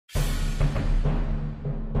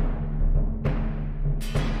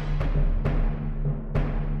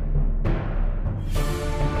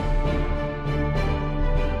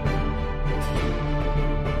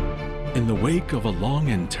In the wake of a long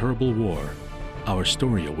and terrible war, our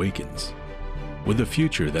story awakens, with a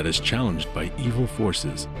future that is challenged by evil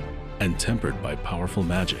forces and tempered by powerful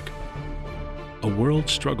magic. A world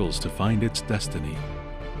struggles to find its destiny,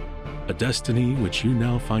 a destiny which you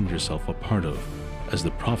now find yourself a part of, as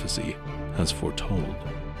the prophecy has foretold.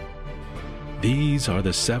 These are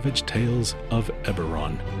the savage tales of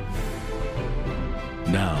Eberron.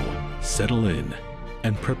 Now, settle in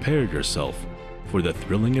and prepare yourself for the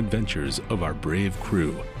thrilling adventures of our brave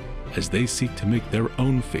crew as they seek to make their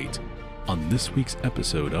own fate on this week's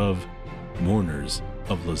episode of Mourners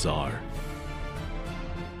of Lhazaar.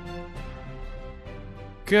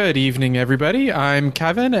 Good evening, everybody. I'm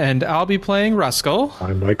Kevin, and I'll be playing Ruskell.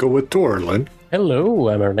 I'm Michael with Torlin. Hello,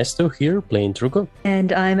 I'm Ernesto here, playing Truco.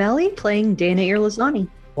 And I'm Ellie, playing Dana Irlazani.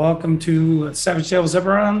 Welcome to Savage Tales of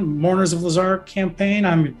Eberron, Mourners of Lhazaar campaign.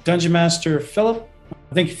 I'm Dungeon Master Philip.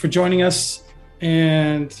 Thank you for joining us.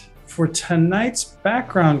 And for tonight's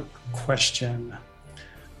background question,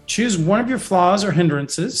 choose one of your flaws or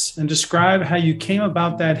hindrances and describe how you came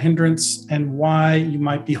about that hindrance and why you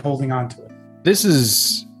might be holding on to it. This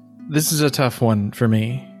is a tough one for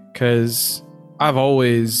me because I've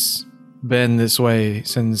always been this way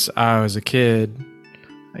since I was a kid.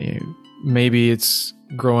 Maybe it's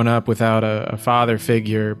growing up without a father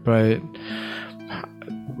figure, but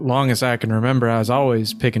long as I can remember, I was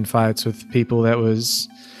always picking fights with people that was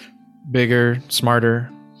bigger, smarter,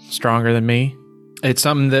 stronger than me. It's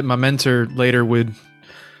something that my mentor later would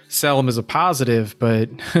sell them as a positive, but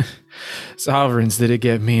sovereigns did it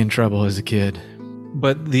get me in trouble as a kid.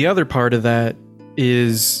 But the other part of that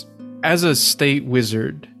is, as a state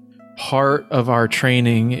wizard, part of our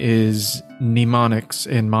training is mnemonics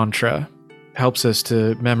and mantra. Helps us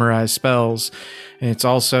to memorize spells, and it's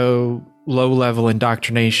also low-level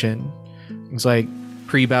indoctrination. It's like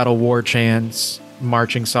pre-battle war chants,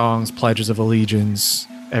 marching songs, pledges of allegiance.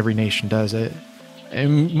 Every nation does it.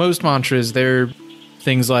 And most mantras, they're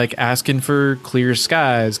things like asking for clear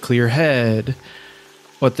skies, clear head.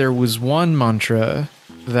 But there was one mantra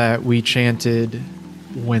that we chanted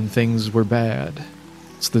when things were bad.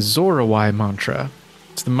 It's the Zorawai mantra.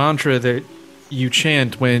 It's the mantra that you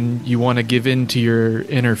chant when you want to give in to your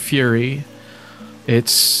inner fury.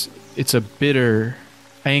 It's a bitter,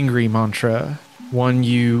 angry mantra, one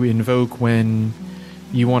you invoke when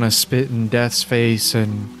you want to spit in death's face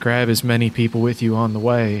and grab as many people with you on the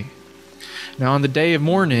way. Now, on the day of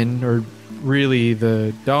mourning, or really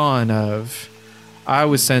the dawn of, I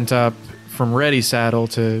was sent up from Ready Saddle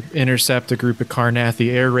to intercept a group of Karrnathi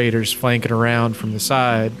air raiders flanking around from the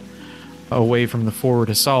side, away from the forward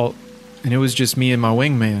assault, and it was just me and my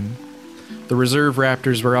wingman. The reserve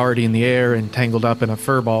raptors were already in the air and tangled up in a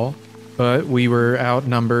furball, but we were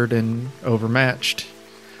outnumbered and overmatched.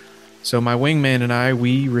 So my wingman and I,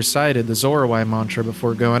 we recited the Zorawai mantra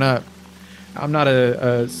before going up. I'm not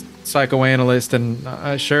a psychoanalyst, and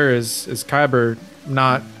sure as Kyber,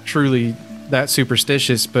 not truly that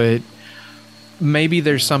superstitious, but maybe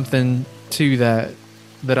there's something to that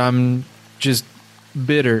I'm just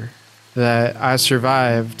bitter that I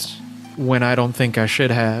survived when I don't think I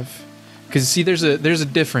should have. Because see, there's a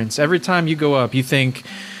difference. Every time you go up, you think,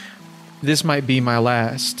 this might be my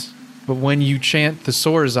last. But when you chant the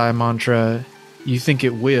Zorawai mantra, you think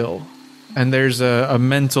it will. And there's a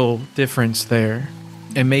mental difference there.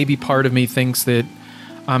 And maybe part of me thinks that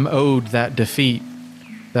I'm owed that defeat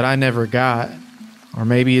that I never got. Or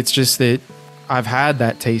maybe it's just that I've had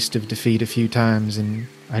that taste of defeat a few times and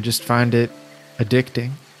I just find it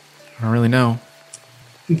addicting. I don't really know.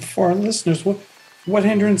 And for our listeners, what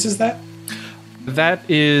hindrance is that? That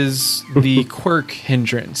is the quirk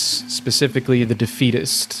hindrance, specifically the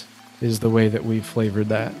defeatist, is the way that we've flavored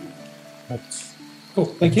that. That's cool.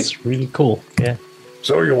 Thank you. It's really cool. Yeah.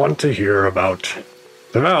 So you want to hear about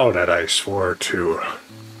the vow that I swore to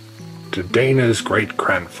Dana's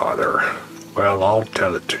great-grandfather. Well, I'll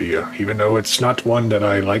tell it to you, even though it's not one that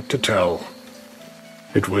I like to tell.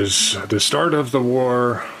 It was the start of the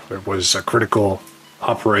war. It was a critical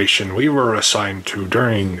operation we were assigned to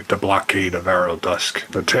during the blockade of Areldusk,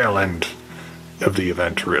 the tail end of the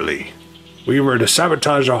event, really. We were to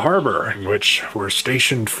sabotage a harbor in which we're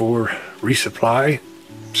stationed for resupply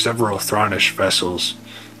several Thronish vessels.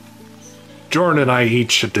 Jorn and I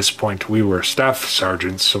each, at this point, we were staff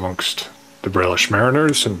sergeants amongst the Brillish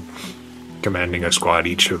Mariners and commanding a squad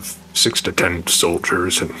each of 6 to 10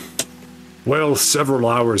 soldiers. And, well, several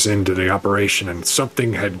hours into the operation and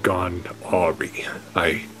something had gone awry.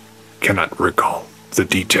 I cannot recall the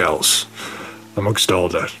details amongst all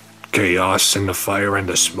the chaos and the fire and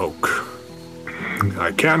the smoke.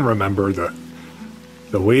 I can remember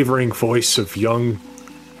the wavering voice of young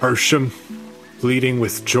Hersham, pleading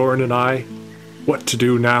with Joran and I what to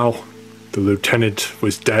do now. The lieutenant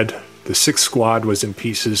was dead. The 6th squad was in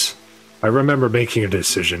pieces. I remember making a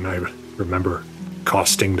decision. I remember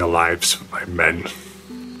costing the lives of my men.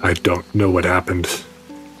 I don't know what happened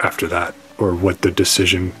after that, or what the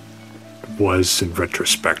decision was in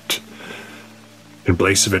retrospect. In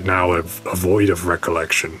place of it now, a void of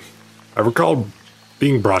recollection. I recall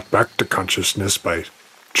being brought back to consciousness by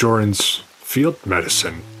Joran's field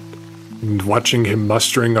medicine, and watching him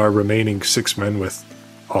mustering our remaining 6 men with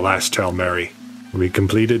a last Hail Mary. We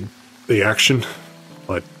completed the action,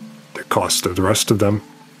 but the cost of the rest of them,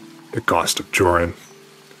 the cost of Joran.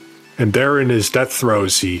 And there in his death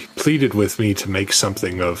throes, he pleaded with me to make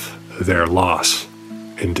something of their loss,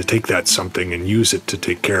 and to take that something and use it to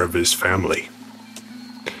take care of his family.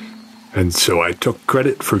 And so I took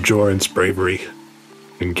credit for Joran's bravery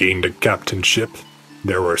and gained a captainship.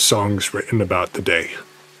 There were songs written about the day,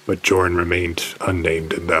 but Joran remained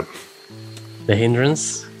unnamed in them. The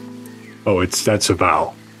hindrance? Oh, that's a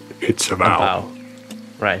vow. It's a vow. A vow.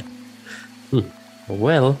 Right.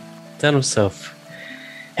 Well, in terms of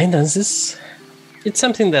hindrances, it's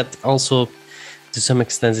something that also, to some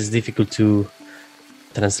extent, is difficult to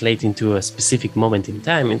translate into a specific moment in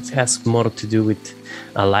time. It has more to do with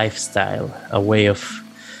a lifestyle, a way of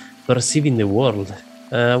perceiving the world,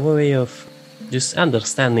 a way of just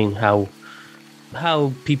understanding how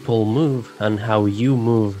people move and how you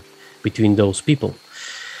move between those people.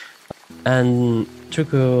 And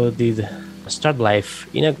Truco did start life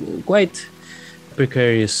in a quite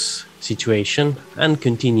precarious situation and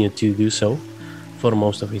continued to do so for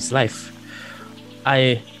most of his life.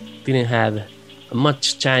 I didn't have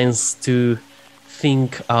much chance to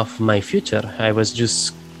think of my future. I was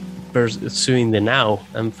just pursuing the now.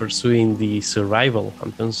 I'm pursuing the survival.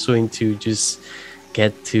 I'm pursuing to just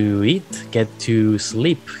get to eat, get to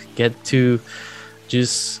sleep, get to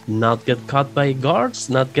just not get caught by guards,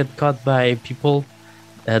 not get caught by people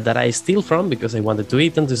that I steal from because I wanted to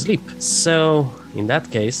eat and to sleep. So in that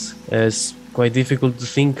case, it's quite difficult to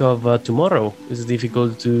think of tomorrow. It's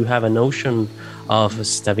difficult to have a notion of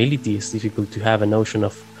stability. It's difficult to have a notion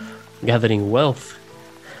of gathering wealth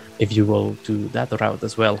if you go to that route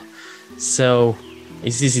as well. So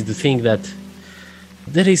it's easy to think that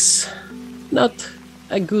there is not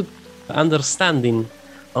a good understanding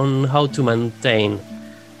on how to maintain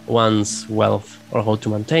one's wealth or how to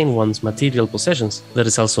maintain one's material possessions. There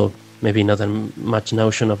is also maybe not much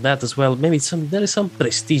notion of that as well. Maybe there is some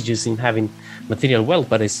prestigious in having material wealth,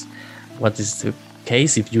 but what is the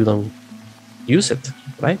case if you don't use it,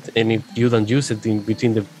 right? And if you don't use it in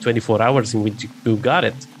between the 24 hours in which you got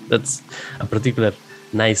it, that's a particular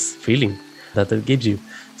nice feeling that it gives you.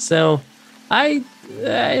 So I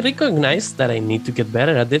recognize that I need to get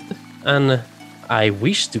better at it, and I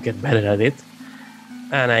wish to get better at it.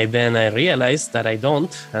 And I realized that I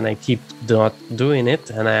don't, and I keep not doing it,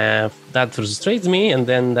 and that frustrates me, and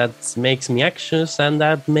then that makes me anxious, and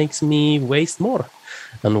that makes me waste more,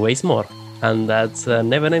 and that's a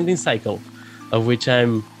never-ending cycle, of which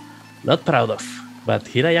I'm not proud of, but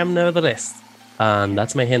here I am nevertheless, and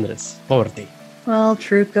that's my hindrance, poverty. Well,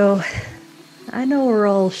 Truco, I know we're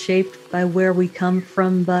all shaped by where we come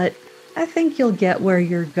from, but I think you'll get where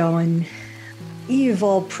you're going. You've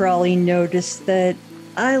all probably noticed that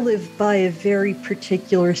I live by a very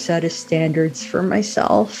particular set of standards for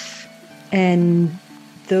myself, and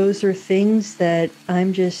those are things that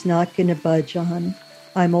I'm just not going to budge on.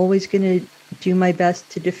 I'm always going to do my best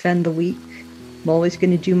to defend the weak. I'm always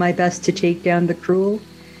going to do my best to take down the cruel,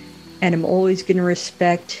 and I'm always going to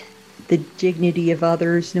respect the dignity of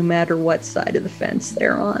others no matter what side of the fence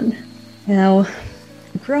they're on. Now,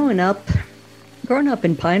 growing up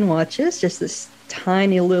in Pine Watch, it's just this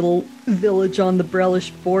tiny little village on the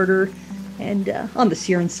Brelish border, and on the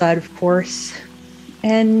Siren side, of course.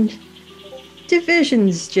 And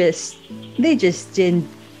divisions just didn't...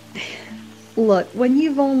 Look, when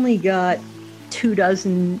you've only got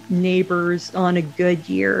 24 neighbors on a good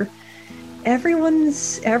year,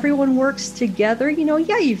 everyone works together. You know,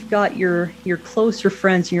 yeah, you've got your closer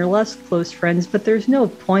friends and your less close friends, but there's no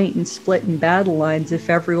point in splitting battle lines if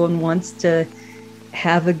everyone wants to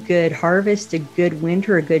have a good harvest, a good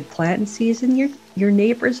winter, a good planting season. Your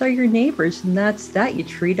neighbors are your neighbors, and that's that. You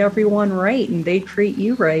treat everyone right, and they treat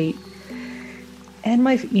you right. And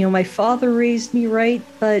my father raised me right,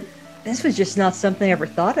 but this was just not something I ever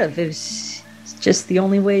thought of. It's just the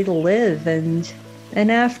only way to live. And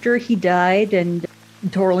after he died, and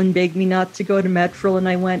Torlin begged me not to go to Metril, and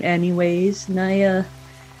I went anyways, and I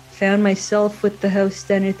found myself with the House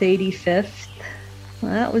Den at 85th.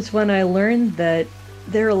 Well, that was when I learned that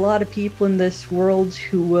there are a lot of people in this world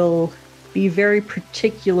who will be very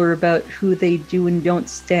particular about who they do and don't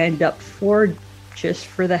stand up for just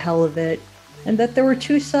for the hell of it. And that there were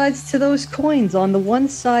two sides to those coins. On the one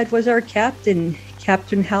side was our captain,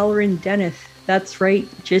 Captain Halloran Deneth. That's right,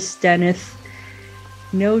 just Deneth.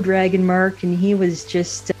 No dragon mark, and he was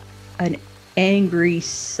just an angry,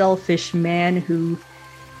 selfish man who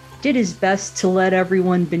did his best to let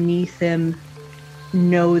everyone beneath him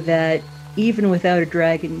know that even without a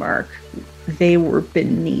dragon mark, they were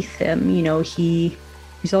beneath him. You know, he's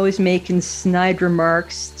always making snide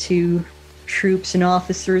remarks to troops and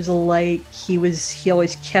officers alike. He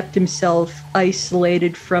always kept himself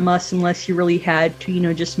isolated from us unless he really had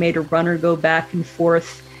to, just made a runner go back and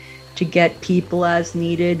forth to get people as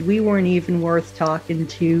needed. We weren't even worth talking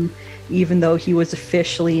to, even though he was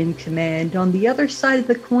officially in command. On the other side of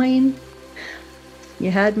the coin,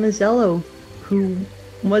 you had Mazzello, who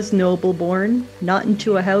was noble born, not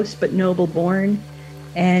into a house, but noble born.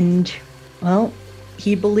 And, well,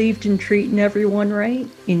 he believed in treating everyone right,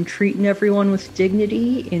 in treating everyone with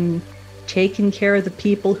dignity, in taking care of the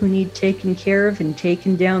people who need taken care of, and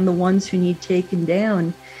taking down the ones who need taken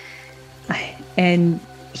down. And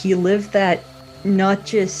he lived that not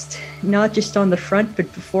just on the front,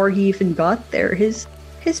 but before he even got there. His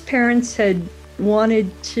parents had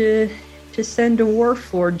wanted to send a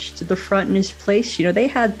warforged to the front in his place. They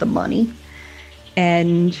had the money.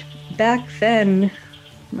 And back then,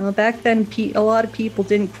 a lot of people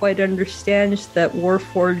didn't quite understand that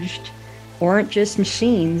warforged weren't just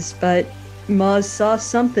machines, but Maz saw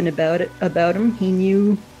something about him. He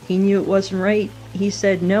knew it wasn't right. He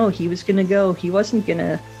said no, he was gonna go. He wasn't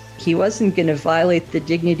gonna violate the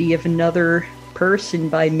dignity of another person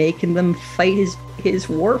by making them fight his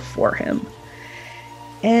war for him.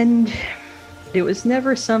 And it was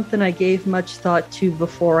never something I gave much thought to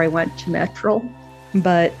before I went to Metrel.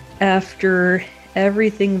 But after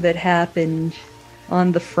everything that happened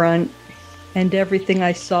on the front and everything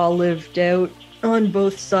I saw lived out on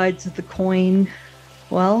both sides of the coin,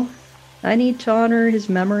 well, I need to honor his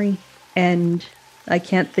memory, and I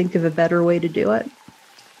can't think of a better way to do it.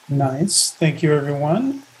 Nice. Thank you,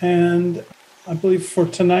 everyone. And I believe for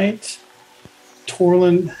tonight,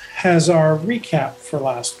 Torlin has our recap for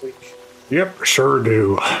last week. Yep, sure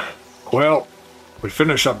do. Well, we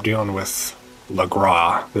finish up dealing with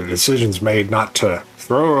LeGras. The decision's made not to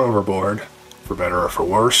throw her overboard, for better or for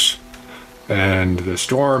worse. And the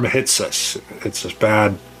storm hits us. It's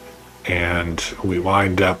bad. And we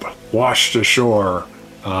wind up washed ashore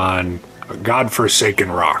on a godforsaken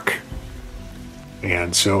rock.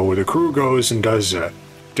 And so the crew goes and does a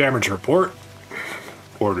damage report.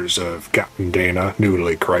 Orders of Captain Dana,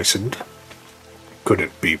 newly christened.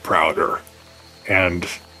 Couldn't be prouder. And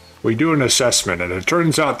we do an assessment, and it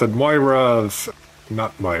turns out that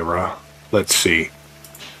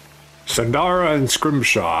Sandara and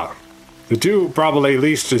Scrimshaw, the two probably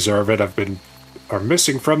least deserve it, are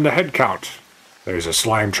missing from the head count. There's a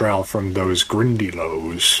slime trail from those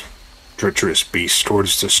Grindylows, treacherous beasts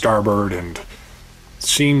towards the starboard, and it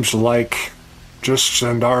seems like just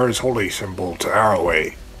Sandara's holy symbol to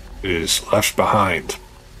Arroway is left behind.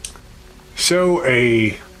 So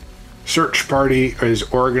a search party is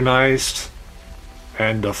organized,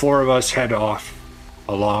 and the four of us head off,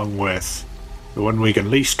 along with the one we can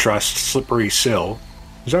least trust, Slippery Sill.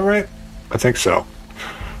 Is that right? I think so.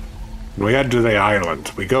 We head to the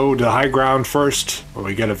island. We go to high ground first, where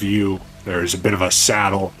we get a view. There's a bit of a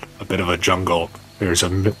saddle, a bit of a jungle. There's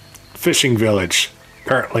a fishing village,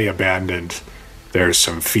 currently abandoned. There's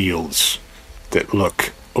some fields that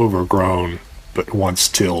look overgrown, but once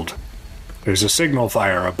tilled. There's a signal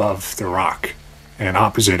fire above the rock, and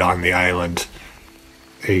opposite on the island,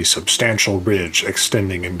 a substantial ridge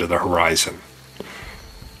extending into the horizon.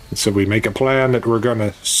 And so we make a plan that we're going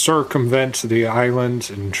to circumvent the island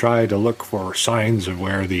and try to look for signs of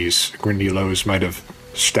where these Grindylows might have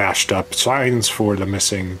stashed up, signs for the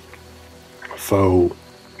missing foe,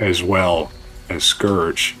 as well as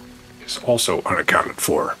Scourge is also unaccounted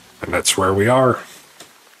for. And that's where we are.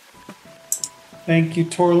 Thank you,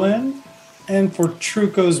 Torlin. And for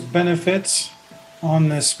Truco's benefit on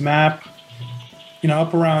this map,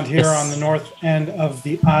 up around here on the north end of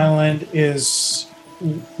the island is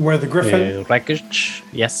where the Griffin wreckage.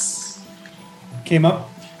 Yes. Came up.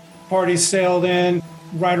 Party sailed in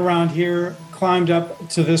right around here, climbed up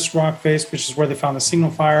to this rock face, which is where they found the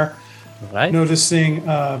signal fire. Right. Noticing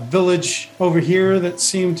a village over here that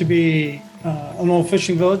seemed to be an old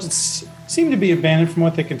fishing village. It seemed to be abandoned from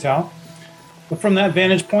what they can tell. But from that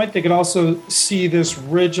vantage point, they could also see this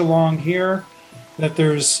ridge along here, that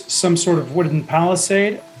there's some sort of wooden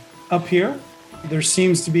palisade up here. There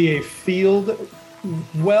seems to be a field,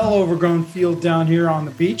 well overgrown field down here on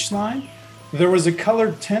the beach line. There was a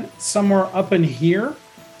colored tent somewhere up in here.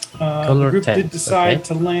 The group did decide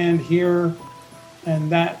to land here,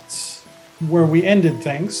 and that's where we ended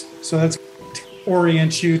things. So that's to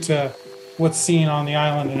orient you to what's seen on the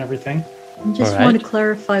island and everything. I just want to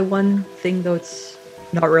clarify one thing, though it's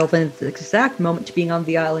not relevant at the exact moment to being on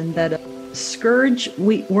the island, that Scourge,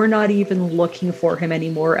 we're not even looking for him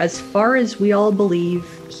anymore. As far as we all believe,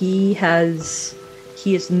 he is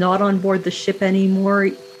not on board the ship anymore.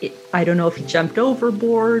 I don't know if he jumped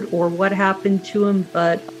overboard or what happened to him,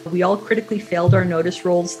 but we all critically failed our notice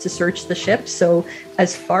rolls to search the ship. So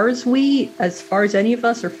as far as any of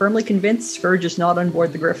us are firmly convinced, Scourge is not on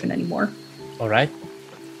board the Griffin anymore. All right.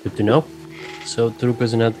 Good to know. So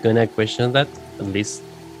Truco's not going to question that, at least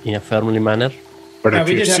in a firmly manner. But if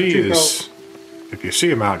you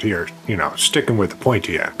see him out here, sticking with the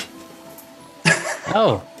pointy end.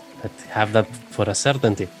 Oh, but have that for a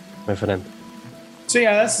certainty, my friend. So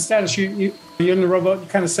yeah, that's the status. You're in the rowboat. You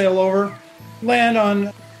kind of sail over, land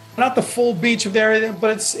on not the full beach of the area,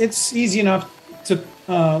 but it's easy enough to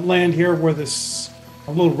land here where this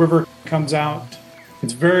little river comes out.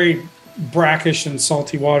 It's very brackish and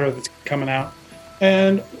salty water that's coming out.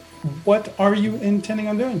 And what are you intending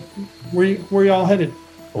on doing? Where are you all headed?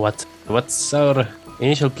 What's our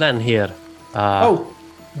initial plan here?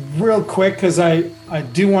 Real quick, because I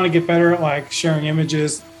do want to get better at sharing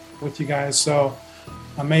images with you guys. So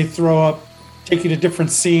I may take you to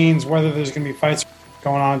different scenes, whether there's going to be fights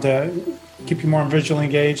going on to keep you more visually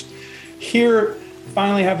engaged. Here,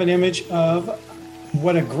 finally have an image of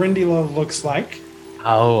what a Grindilo looks like.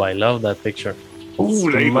 Oh, I love that picture.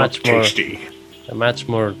 Ooh, they look tasty. Much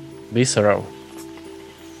more visceral.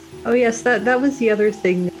 Oh yes, that was the other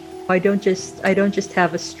thing. I don't just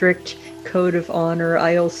have a strict code of honor.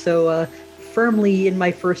 I also firmly, in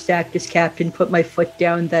my first act as captain, put my foot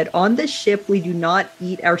down that on this ship we do not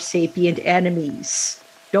eat our sapient enemies.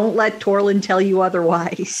 Don't let Torlin tell you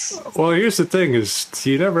otherwise. Well, here's the thing: is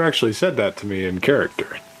you never actually said that to me in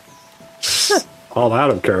character. All out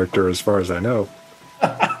of character, as far as I know.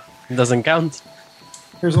 It doesn't count.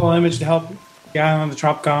 Here's a little image to help the island, the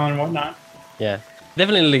Tropicon, and whatnot. Yeah,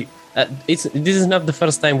 definitely. This is not the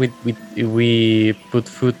first time we put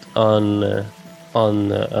foot on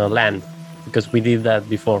land, because we did that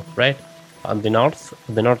before, right? On the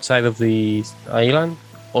north side of the island,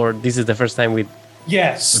 or this is the first time we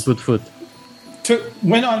put foot.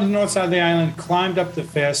 Went on the north side of the island, climbed up the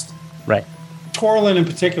fist. Right. Torlin, in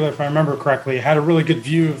particular, if I remember correctly, had a really good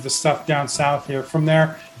view of the stuff down south here. From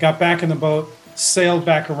there, got back in the boat, sailed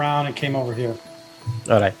back around, and came over here.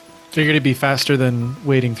 All right. Figured it'd be faster than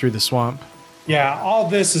wading through the swamp. Yeah, all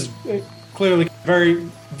this is clearly very,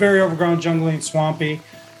 very overgrown, jungly, and swampy.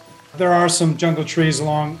 There are some jungle trees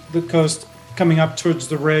along the coast coming up towards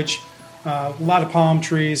the ridge. A lot of palm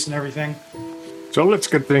trees and everything. So let's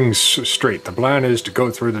get things straight. The plan is to go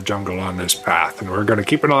through the jungle on this path, and we're going to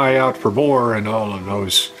keep an eye out for boar and all of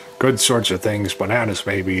those good sorts of things. Bananas,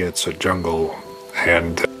 maybe it's a jungle,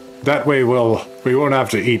 and that way we won't have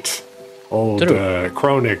to eat old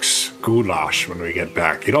Kronix goulash when we get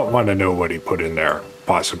back. You don't want to know what he put in there,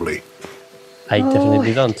 possibly. I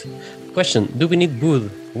definitely don't. Question, do we need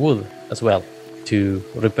wood as well to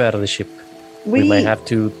repair the ship? We might have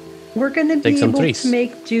to We're going to be able to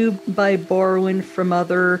make do by borrowing from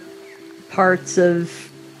other parts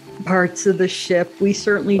of the ship. We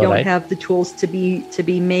certainly don't have the tools to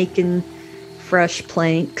be making fresh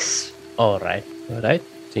planks. All right.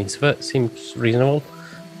 Seems reasonable.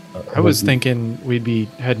 I was thinking we'd be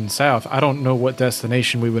heading south. I don't know what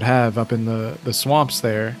destination we would have up in the swamps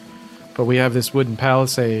there, but we have this wooden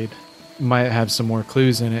palisade. Might have some more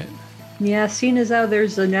clues in it. Yeah, seeing as how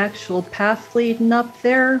there's an actual path leading up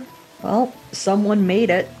there, well, someone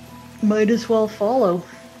made it. Might as well follow.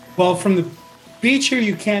 Well, from the beach here,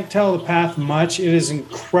 you can't tell the path much. It is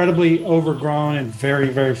incredibly overgrown and very,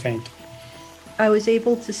 very faint. I was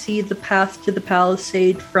able to see the path to the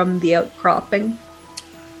palisade from the outcropping.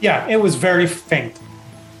 Yeah, it was very faint.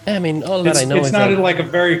 I mean, all that I know is it's not like a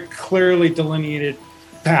very clearly delineated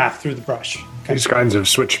path through the brush. Okay. These kinds of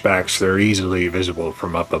switchbacks, they're easily visible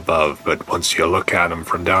from up above, but once you look at them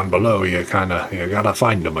from down below, you gotta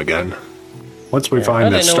find them again. Once we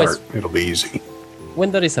find the start, it'll be easy.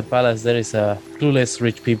 When there is a palace, there is a clueless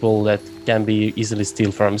rich people that can be easily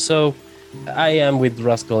steal from. So I am with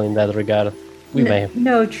Rascal in that regard. We may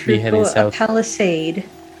be heading south. A palisade.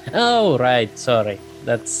 Oh, right. Sorry.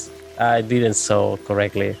 I didn't saw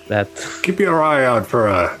correctly that. Keep your eye out for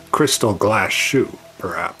a crystal glass shoe,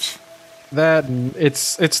 perhaps. That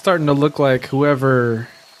it's starting to look like whoever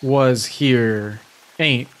was here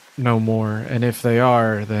ain't no more, and if they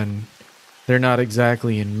are, then they're not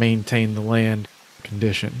exactly in maintain the land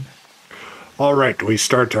condition. All right, we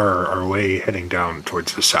start our way heading down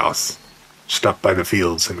towards the south. Stop by the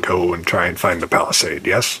fields and go and try and find the palisade,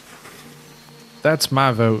 yes? That's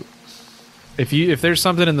my vote. If there's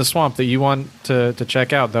something in the swamp that you want to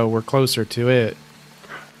check out, though, we're closer to it.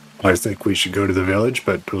 I think we should go to the village,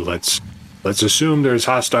 but let's assume there's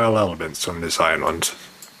hostile elements on this island.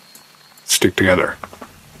 Stick together.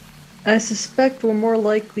 I suspect we're more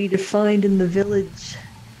likely to find in the village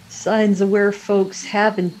signs of where folks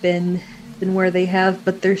haven't been than where they have,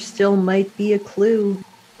 but there still might be a clue.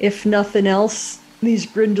 If nothing else, these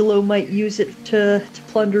Grindylow might use it to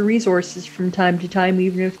plunder resources from time to time,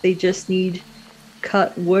 even if they just need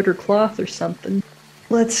cut wood or cloth or something.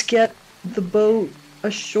 Let's get the boat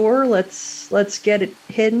ashore. Let's get it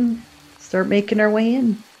hidden. Start making our way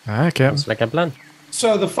in. All right, Captain. It's like a plan.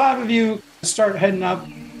 So the five of you start heading up.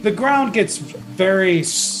 The ground gets very...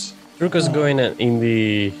 Truco's going up in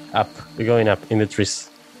the trees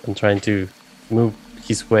and trying to move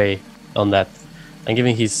his way on that. And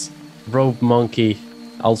giving his rope monkey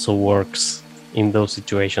also works in those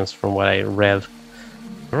situations from what I read.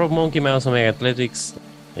 Rope monkey may also make athletics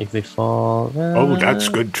if they fall. Oh, that's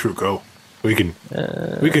good, Truco. We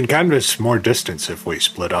can canvas more distance if we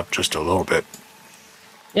split up just a little bit.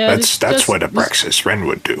 Yeah, That's what Abraxas Ren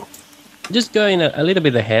would do. Just going a little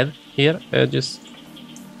bit ahead here, just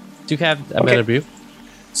to have a better view.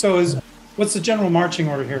 So what's the general marching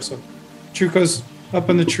order here? So Truco's up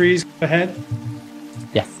in the trees ahead?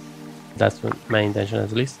 Yes, that's my intention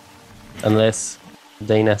at least. Unless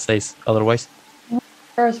Dana says otherwise. As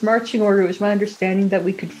far as marching order, it was my understanding that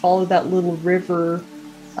we could follow that little river.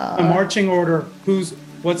 A marching order,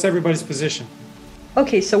 what's everybody's position?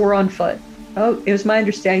 Okay, so we're on foot. Oh, it was my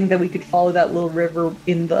understanding that we could follow that little river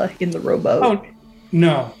in the rowboat. Oh,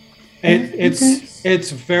 no.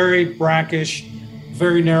 It's very brackish,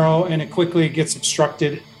 very narrow, and it quickly gets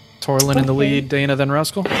obstructed. Torlin in the lead, Dana, then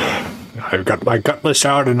Ruskell. I've got my cutlass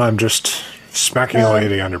out and I'm just smacking away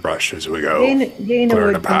the underbrush as we go.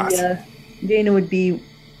 Dana would be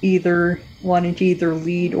either wanting to either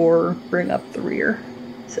lead or bring up the rear.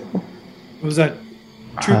 So was that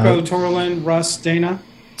Truco, Torlin, Russ, Dana?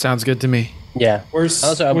 Sounds good to me. Yeah. I would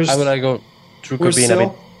go Truco being a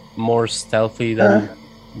bit more stealthy than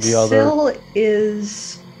the other. Syl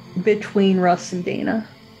is between Russ and Dana.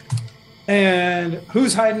 And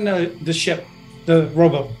who's hiding the ship, the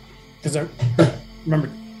rowboat? Because I remember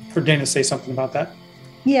for Dana to say something about that.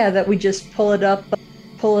 Yeah, that we just pull it up,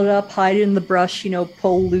 hide it in the brush,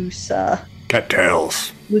 pull loose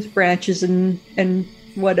cattails, loose branches and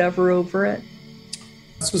whatever over it.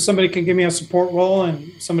 So somebody can give me a support roll,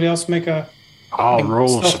 and somebody else make a roll stealth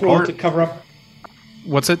roll support to cover up.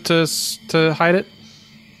 What's it to hide it?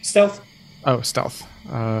 Stealth. Oh, stealth.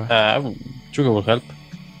 Truco will help.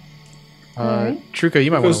 Right. Truco,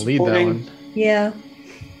 you might want to lead that supporting. one. Yeah.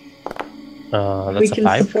 That's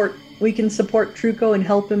a 5. We can support Truco and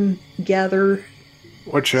help him gather.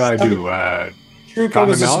 What should I do? Truco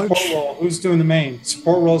was a knowledge? support roll. Who's doing the main?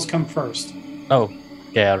 Support rolls come first. Oh,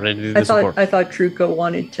 yeah, I already did the support. I thought Truco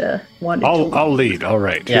wanted to. I'll lead. All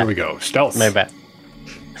right, Yeah. Here we go. Stealth. My bad.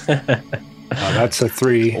 That's a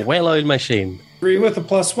 3. Well-oiled machine. 3 with a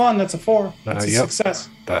 +1, that's a 4. That's a Yep. success.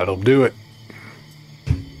 That'll do it.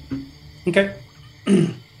 Okay.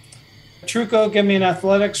 Truco, give me an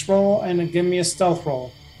athletics roll and give me a stealth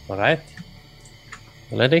roll. All right.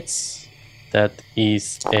 Athletics. That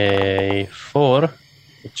is a 4,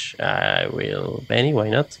 which I will Benny. Why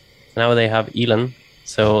not? Now they have Elon,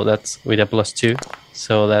 so that's with a +2.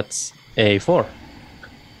 So that's a 4.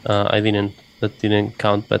 That didn't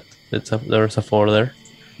count, but there's a 4 there.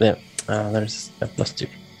 There's a +2.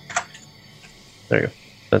 There you go.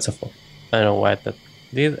 That's a 4. I don't know why that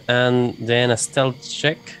did. And then a stealth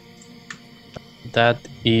check. That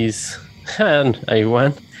is a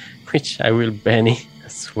 1, which I will Benny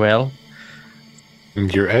as well.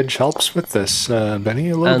 And your edge helps with this, Benny,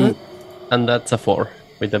 a little bit? And that's a 4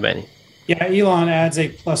 with the Benny. Yeah, Elon adds a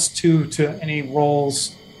 +2 to any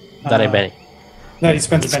rolls That I Benny. that he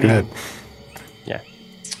spends a That's Benny. good. Yeah.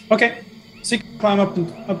 Okay, so you can climb up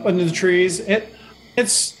into the trees.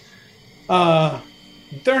 It's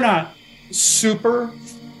they're not super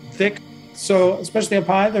thick, so especially up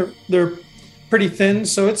high, they're pretty thin.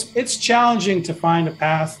 So it's challenging to find a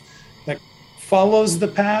path that follows the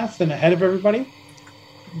path and ahead of everybody.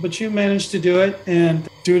 But you managed to do it and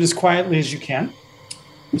do it as quietly as you can.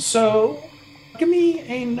 So give me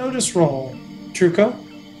a notice roll, Truco.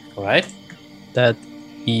 All right. That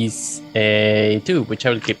is a 2, which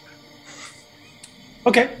I will keep.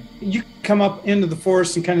 Okay, you come up into the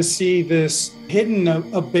forest and kind of see this hidden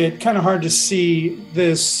a bit, kind of hard to see,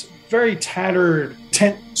 this very tattered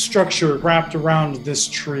tent structure wrapped around this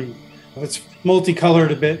tree. It's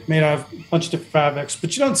multicolored a bit, made out of a bunch of different fabrics,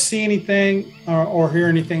 but you don't see anything or hear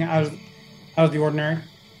anything out of the ordinary.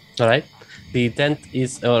 All right. The tent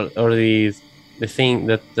is, or the thing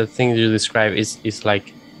the thing you describe is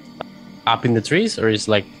like up in the trees, or is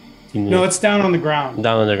like No, it's down on the ground.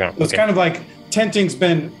 down on the ground. So it's kind of like tenting's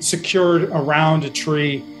been secured around a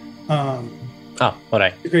tree Oh, all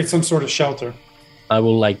right. to create some sort of shelter. I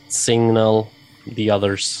will like signal the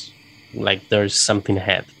others like there's something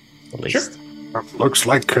ahead, at least. Looks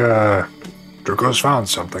like Druko's found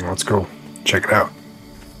something. Let's go check it out.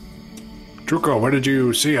 Druko, what did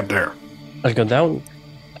you see up there? I'll go down.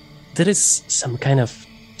 There is some kind of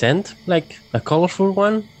tent, like a colorful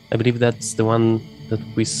one. I believe that's the one that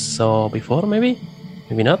we saw before, maybe?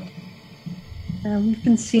 Maybe not? We've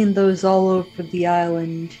been seeing those all over the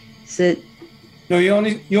island. Is it? No, you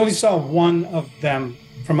only saw one of them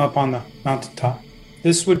from up on the mountaintop.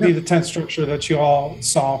 This would be the tent structure that you all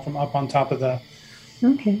saw from up on top of the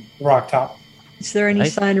Okay. rock top. Is there any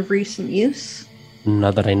Right. sign of recent use?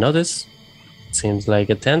 Not that I notice. Seems like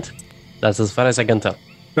a tent. That's as far as I can tell.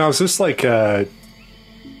 Now, is this like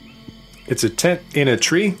it's a tent in a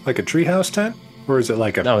tree, like a treehouse tent? Or is it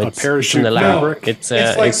like a, No, a it's in parachute the lab. fabric? It's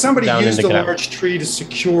It's like somebody down in used the a ground. large tree to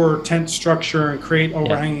secure tent structure and create Yeah.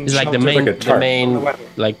 overhanging It's like the shelter. main, Like a the tarp. main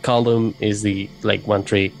like column is the like one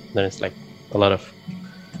tree. Then it's like a lot of.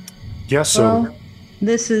 Yeah, so Well,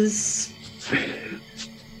 this is.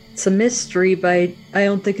 It's a mystery, but I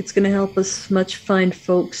don't think it's going to help us much find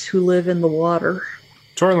folks who live in the water.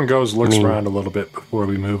 Torlin goes, looks Hmm. around a little bit before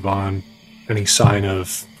we move on. Any sign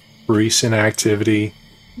of recent activity?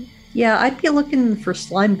 Yeah, I'd be looking for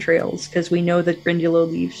slime trails because we know that Grindulo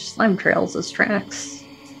leaves slime trails as tracks.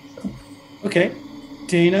 Okay.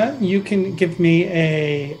 Dana, you can give me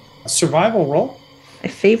a survival roll. My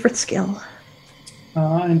favorite skill.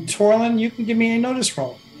 And Torlin, you can give me a notice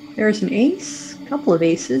roll. There's an ace, a couple of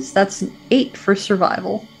aces. That's an 8 for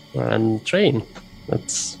survival. And train.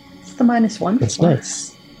 That's It's the -1. that's for.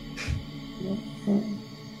 nice.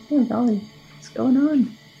 Oh, golly. What's going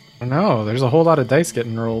on? No, there's a whole lot of dice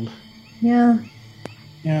getting rolled. Yeah.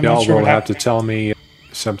 Yeah, I'm Y'all not sure will what have to happened. tell me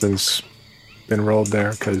something's been rolled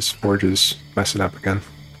there because Forge is messing up again.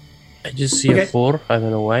 I just see Okay. a 4. I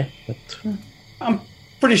don't know why, but I'm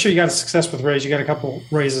pretty sure you got a success with raise. You got a couple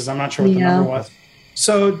raises. I'm not sure what the Yeah. number was.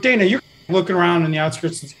 So, Dana, you're looking around in the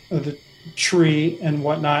outskirts of the tree and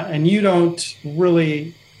whatnot, and you don't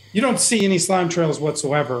see any slime trails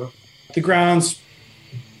whatsoever. The ground's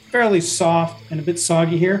fairly soft and a bit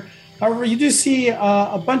soggy here. However, you do see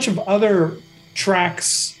a bunch of other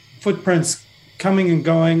tracks, footprints coming and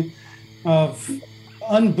going of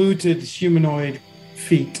unbooted humanoid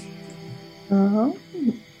feet. Uh-huh.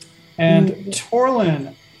 And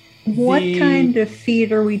Torlin, What The- kind of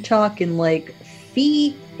feet are we talking? Like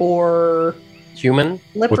feet or human.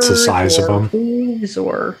 flippers? the size of or them? hooves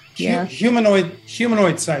or yeah.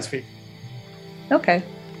 humanoid size feet. Okay.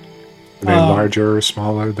 Are they Um, larger or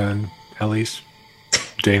smaller than Ellie's?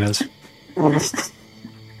 Dana's?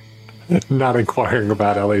 Not inquiring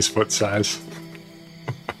about Ellie's foot size.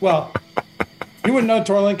 Well, you wouldn't know,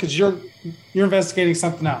 Torlin, because you're investigating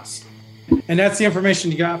something else, and that's the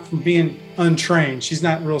information you got from being untrained. She's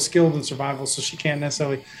not real skilled in survival, so she can't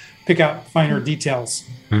necessarily pick out finer details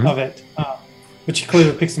of it, but she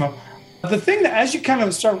clearly picks them up. The thing that, as you kind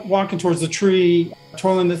of start walking towards the tree,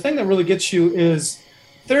 Torlin, the thing that really gets you is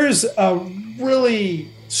there's a really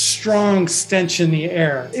strong stench in the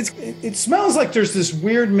air. It smells like there's this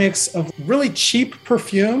weird mix of really cheap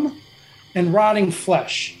perfume and rotting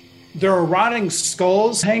flesh. There are rotting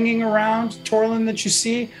skulls hanging around Torlin that you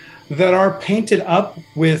see that are painted up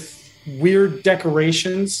with weird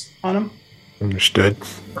decorations on them. Understood.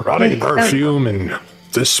 Rotting perfume, and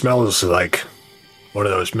this smells like one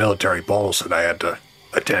of those military balls that I had to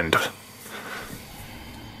attend.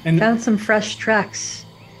 And Found some fresh tracks.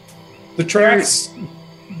 the tracks,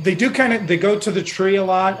 they go to the tree a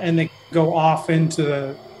lot and they go off into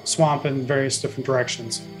the swamp in various different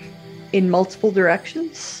directions. In multiple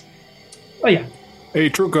directions? Oh yeah. Hey,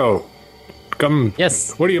 Truco, come.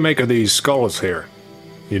 Yes. What do you make of these skulls here?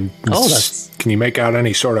 Can you make out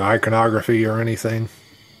any sort of iconography or anything?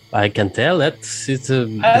 I can tell that it's a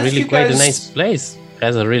As really you quite a guys- nice place. It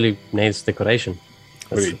has a really nice decoration.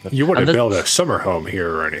 You wouldn't And that- build a summer home here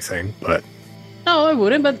or anything, but No, I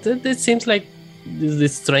wouldn't, but it seems like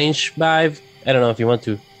this strange vibe. I don't know if you want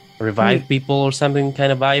to revive people or something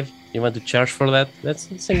kind of vibe. You want to charge for that? It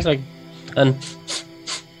seems like. And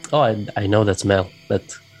Oh, I know that smell.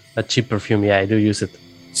 That cheap perfume. Yeah, I do use it.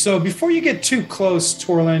 So before you get too close,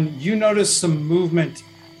 Torlin, you notice some movement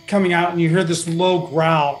coming out, and you hear this low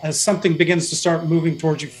growl as something begins to start moving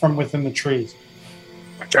towards you from within the trees.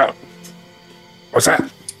 Watch out. What's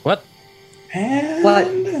that? What? And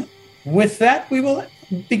What? with that, we will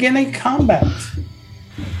begin a combat.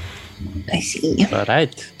 I see. All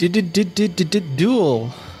right.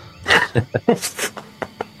 Duel.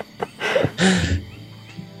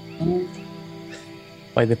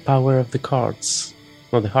 By the power of the cards.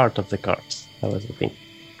 No, the heart of the cards. That was the thing.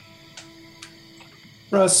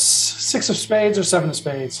 Russ, 6 of spades or 7 of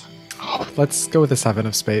spades? Let's go with the 7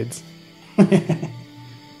 of spades.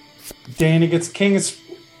 Dana gets king of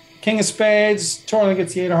spades. Torlin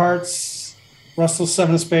gets the 8 of hearts. Russell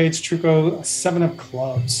 7 of spades. Truco 7 of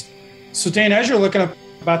clubs. So Dana, as you're looking up,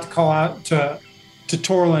 about to call out to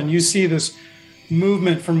Torlin, you see this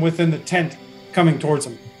movement from within the tent coming towards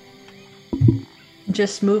him.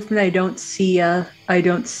 Just movement. I don't see a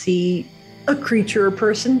creature or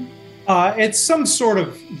person. It's some sort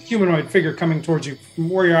of humanoid figure coming towards you from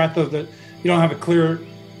where you're at, though that you don't have a clear.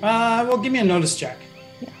 Well, give me a notice check.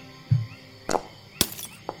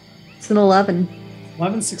 It's an 11.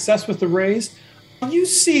 11 success with the raise. You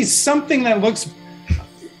see something that looks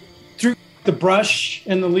through the brush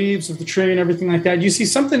and the leaves of the tree and everything like that. You see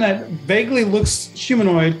something that vaguely looks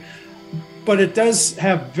humanoid, but it does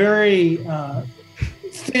have very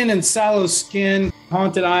thin and sallow skin,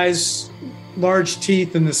 haunted eyes, large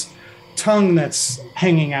teeth, and this tongue that's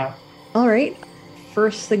hanging out. All right.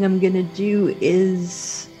 First thing I'm gonna do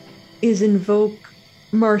is invoke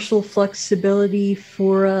martial flexibility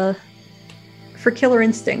for Killer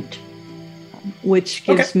Instinct, which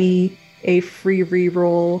gives me a free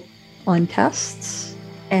reroll on tests,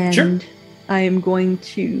 and Sure. I am going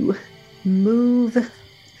to move.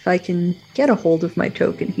 If I can get a hold of my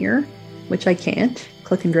token here, which I can't,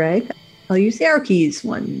 click and drag. I'll use the arrow keys.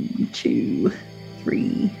 1, 2,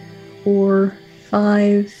 3, 4,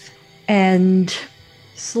 5, and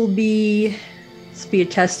this will be a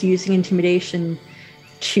test using intimidation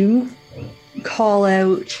to call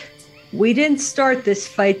out. We didn't start this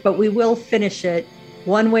fight, but we will finish it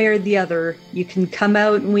one way or the other. You can come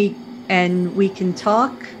out and we can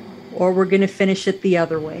talk, or we're going to finish it the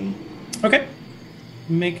other way. Okay.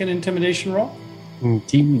 Make an intimidation roll.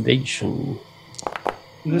 Intimidation.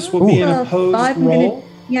 And this will be an opposed 5, roll.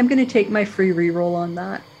 I'm going to take my free reroll on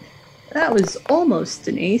that. That was almost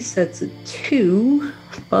an ace. That's a 2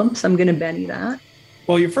 bumps. I'm going to Benny that.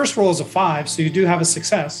 Well, your first roll is a 5, so you do have a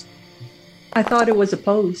success. I thought it was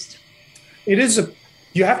opposed. It is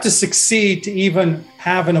you have to succeed to even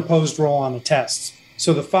have an opposed roll on a test.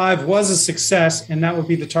 So the 5 was a success, and that would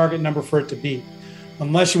be the target number for it to be,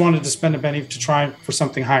 unless you wanted to spend a Benny to try for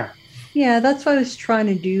something higher. Yeah, that's what I was trying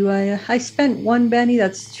to do. I spent 1 Benny.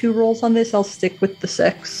 That's 2 rolls on this. I'll stick with the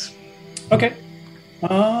 6. Okay.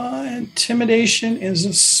 Intimidation is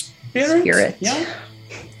a spirit. Spirit. Yeah.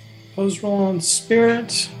 Opposed roll on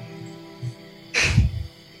spirit.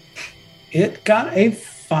 It got a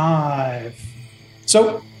 5.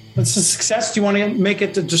 So it's a success. Do you want to make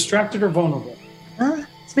it distracted or vulnerable?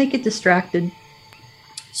 Let's make it distracted.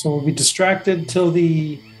 So we'll be distracted till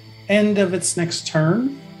the end of its next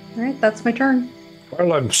turn. All right, that's my turn.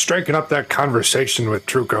 Well, I'm striking up that conversation with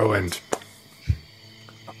Truco and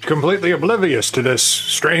completely oblivious to this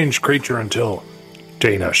strange creature until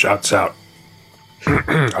Dana shouts out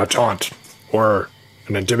a taunt or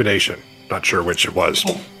an intimidation. Not sure which it was.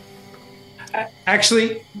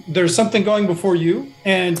 Actually, there's something going before you,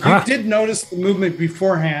 and you did notice the movement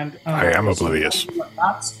beforehand. I am oblivious. So I'm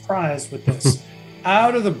not surprised with this.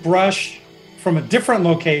 Out of the brush from a different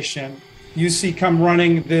location, you see come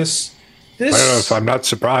running this. Well, if I'm not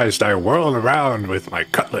surprised, I whirl around with my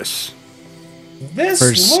cutlass. This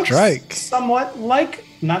First looks strike. somewhat like,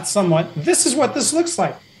 not somewhat, this is what this looks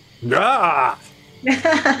like. Ah!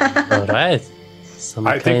 All right. Some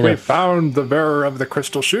I think kind we of found the bearer of the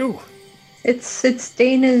crystal shoe. It's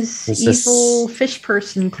Dana's It's a evil fish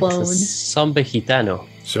person it's a clone. zombie gitano.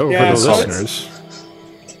 So Yeah, for the so it's- listeners,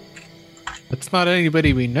 It's not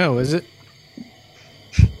anybody we know, is it?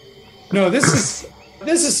 No, this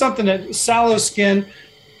is something that sallow skin,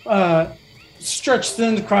 stretched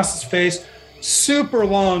thin across his face, super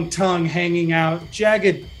long tongue hanging out,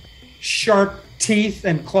 jagged, sharp teeth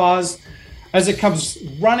and claws as it comes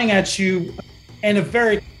running at you in a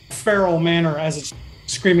very feral manner as it's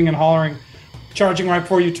screaming and hollering, charging right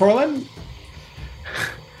for you, Torlin.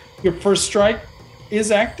 Your first strike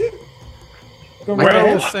is active. Go I right get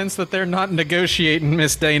ahead. the sense that they're not negotiating,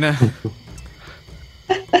 Miss Dana.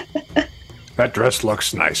 that dress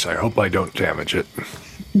looks nice. I hope I don't damage it.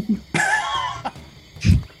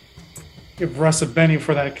 Give Russ a Benny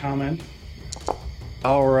for that comment.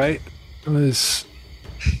 All right.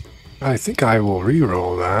 I think I will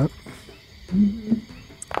re-roll that.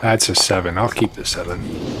 That's a 7. I'll keep the 7.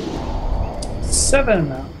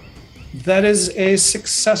 7. That is a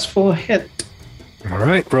successful hit. All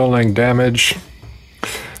right, rolling damage.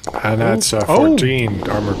 And that's a 14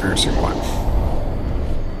 armor piercing 1.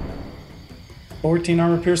 14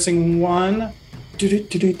 armor piercing 1.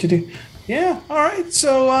 Yeah, all right.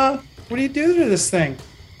 So, what do you do to this thing?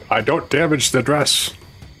 I don't damage the dress.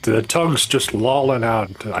 The tongue's just lolling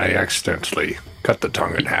out. I accidentally cut the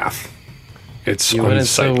tongue in half. It's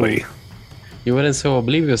unsightly. You weren't so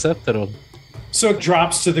oblivious after all. So it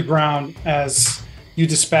drops to the ground as you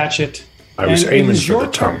dispatch it. I was And it aiming is for your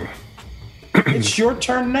the turn. tongue. It's your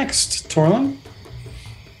turn next, Torlin.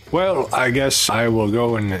 Well, I guess I will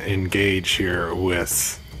go and engage here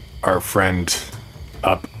with our friend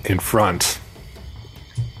up in front.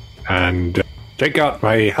 And take out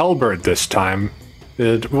my halberd this time.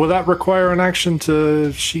 Will that require an action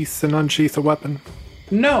to sheath and unsheath a weapon?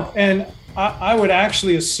 No, and I would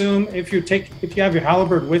actually assume if you have your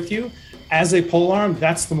halberd with you as a polearm,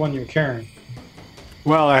 that's the one you're carrying.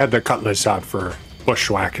 Well, I had the cutlass out for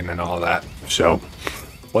bushwhacking and all that, so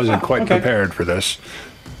wasn't quite prepared for this.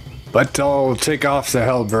 But I'll take off the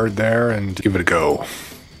halberd there and give it a go.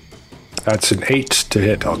 That's an 8 to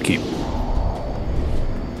hit. I'll keep.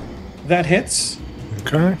 That hits.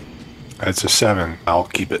 Okay. That's a 7. I'll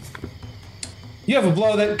keep it. You have a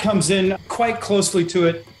blow that comes in quite closely to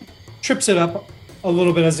it, trips it up a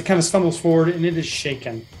little bit as it kind of stumbles forward, and it is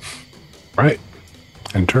shaken. Right.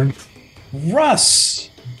 And turn. Russ!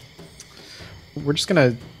 We're just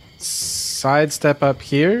gonna sidestep up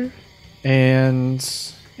here and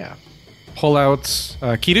pull out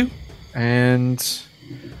Kidu and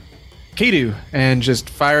just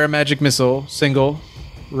fire a magic missile single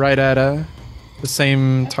right at the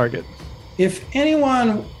same target. If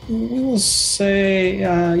anyone, we will say,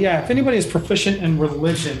 if anybody is proficient in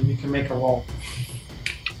religion, you can make a roll.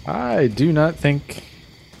 I do not think.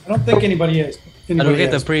 I don't think anybody is. I don't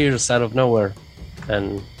get the prayers out of nowhere.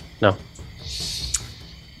 And no.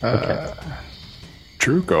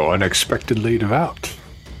 Truco, unexpectedly devout.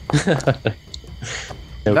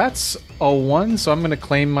 That's a 1, so I'm going to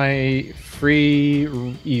claim my free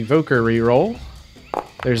evoker reroll.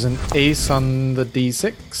 There's an ace on the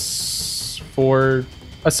d6 for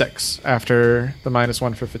a 6 after the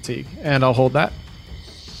 -1 for fatigue, and I'll hold that.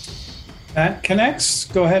 That connects.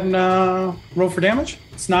 Go ahead and roll for damage.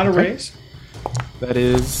 It's not a raise. That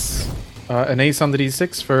is an ace on the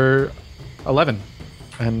d6 for 11,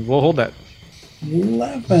 and we'll hold that.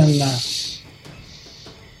 11.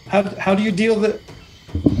 How do you deal the...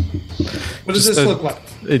 What does this look like?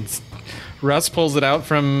 It's Russ pulls it out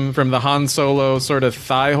from the Han Solo sort of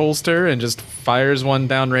thigh holster and just fires one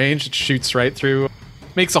downrange. It shoots right through,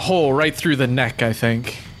 makes a hole right through the neck, I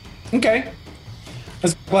think. Okay.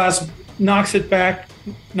 As Glass knocks it back,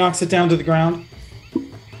 knocks it down to the ground.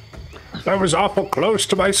 That was awful close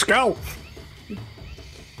to my scalp.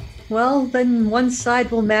 Well, then one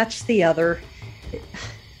side will match the other.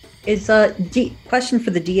 Is question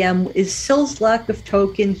for the DM, is Sill's lack of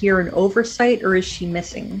token here an oversight or is she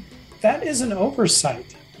missing? That is an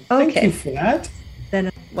oversight. Okay. Thank you for that.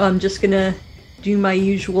 Then I'm just gonna do my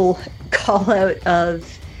usual call out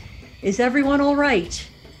of, is everyone all right?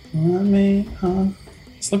 Let me,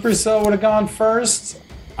 Slippery Sill would have gone first.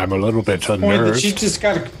 I'm a little bit Point that unnerved. she's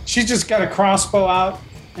just got a crossbow out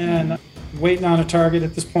and waiting on a target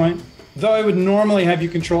at this point. Though I would normally have you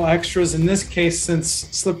control extras, in this case, since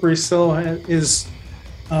Slippery Sill is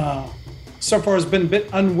so far has been a bit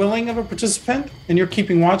unwilling of a participant, and you're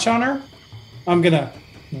keeping watch on her, I'm gonna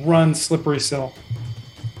run Slippery Sill.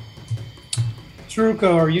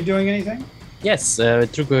 Truco, are you doing anything? Yes,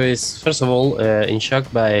 Truco is first of all in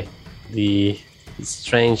shock by the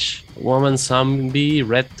strange woman zombie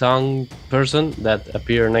red tongue person that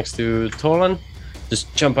appeared next to Torlan.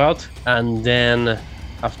 Just jump out, and then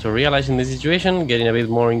after realizing the situation, getting a bit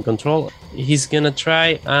more in control, he's gonna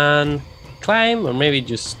try and climb, or maybe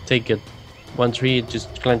just take it one tree, just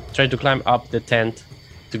try to climb up the tent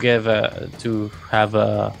to have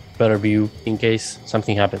a better view in case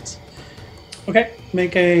something happens. Okay,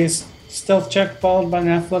 make a stealth check followed by an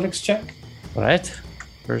athletics check. All right,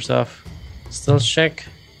 first off, stealth check,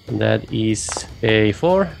 and that is a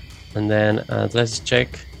 4, and then athletics check,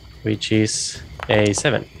 which is a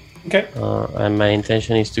 7. Okay. And my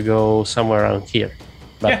intention is to go somewhere around here.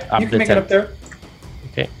 But Yeah, up you can the make tent. it up there.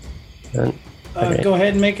 Okay. And, okay. Go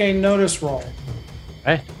ahead and make a notice roll.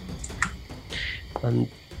 Right. And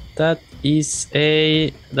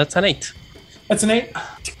that's an 8. That's an 8.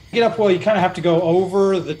 To get up, well, you kind of have to go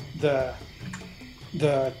over the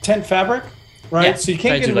tent fabric, right? Yeah, So you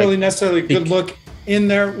can't try get to, a really necessarily good look in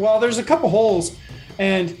there. Well, there's a couple holes,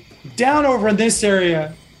 and down over in this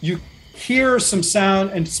area, you hear some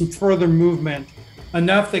sound and some further movement,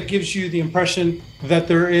 enough that gives you the impression that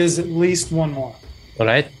there is at least one more. All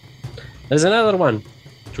right. There's another one.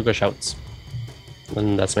 Truco shouts.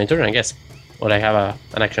 And that's my turn, I guess. Or I have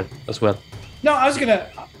an action as well. No, I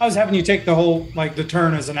was having you take the whole, like, the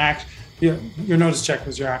turn as an act. Your notice check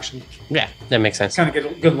was your action. Yeah, that makes sense. Kind of get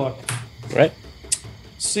a good look. Right?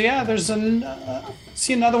 So yeah, there's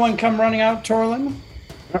see another one come running out, Torlin.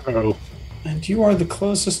 Uh-oh. And you are the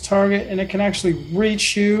closest target, and it can actually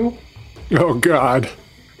reach you. Oh, God.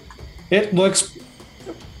 It looks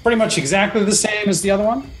pretty much exactly the same as the other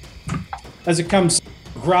one. As it comes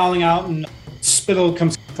growling out and spittle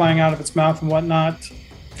comes flying out of its mouth and whatnot.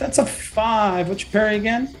 That's a 5. What's your parry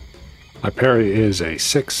again? My parry is a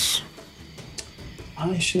 6.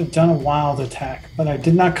 I should have done a wild attack, but I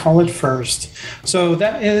did not call it first. So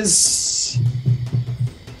that is...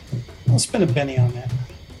 I'll spend a Benny on that.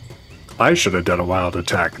 I should have done a wild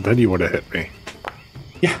attack, then you would have hit me.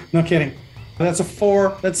 Yeah, no kidding. That's a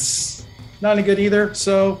 4. That's not any good either,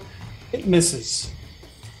 so it misses.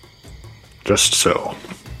 Just so.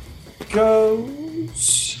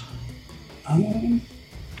 Goes...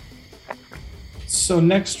 So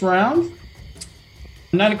next round,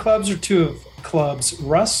 9 of clubs or 2 of clubs.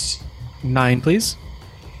 Russ. 9, please.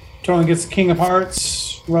 Torlin gets the King of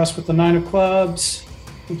Hearts. Russ with the 9 of clubs.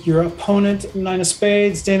 Your opponent, 9 of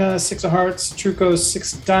spades. Dana, 6 of hearts. Truco,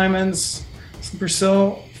 6 of diamonds. Slipper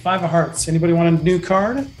Sill, 5 of hearts. Anybody want a new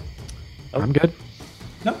card? I'm good.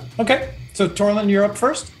 No? Okay. So Torlin, you're up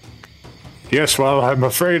first. Yes, well, I'm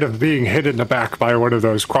afraid of being hit in the back by one of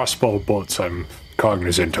those crossbow bolts. I'm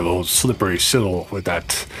cognizant of old Slippery Sill with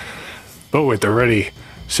that bow at the ready.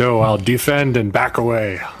 So I'll defend and back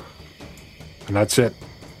away. And that's it.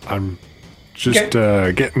 I'm just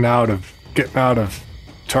getting out of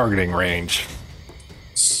targeting range.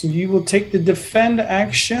 So you will take the defend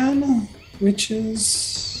action, which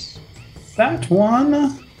is that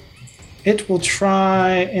one. It will try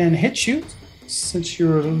and hit you since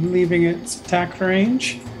you're leaving its attack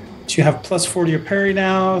range. So you have plus 4 to your parry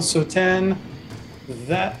now, so 10.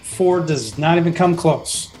 That 4 does not even come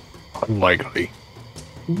close. Unlikely.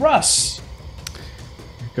 Russ.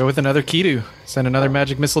 Go with another Kidu. Send another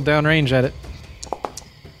magic missile downrange at it.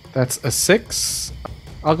 That's a 6.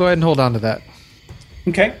 I'll go ahead and hold on to that.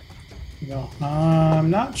 Okay. No, I'm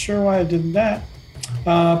not sure why I did that.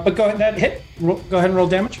 But go ahead, that hit. Go ahead and roll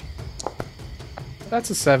damage. That's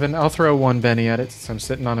a 7. I'll throw 1 Benny at it since I'm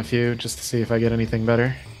sitting on a few just to see if I get anything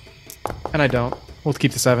better. And I don't. We'll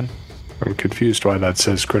keep the 7. I'm confused why that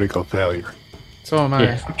says critical failure. So am I.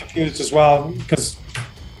 Yeah. I'm confused as well because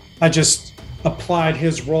I just applied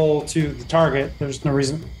his roll to the target. There's no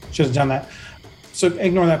reason. Should have done that. So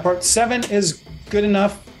ignore that part. 7 is good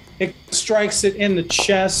enough. It strikes it in the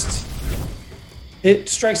chest. It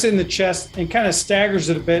strikes it in the chest and kind of staggers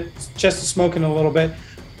it a bit. Its chest is smoking a little bit,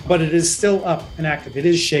 but it is still up and active. It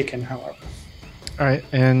is shaken, however. All right,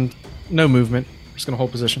 and no movement. I'm just going to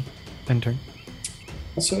hold position. End turn.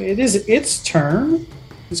 So it is its turn.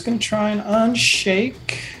 It's going to try and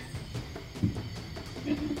unshake.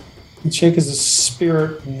 Unshake is a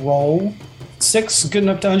spirit roll. 6, good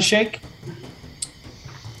enough to unshake.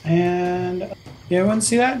 And you want to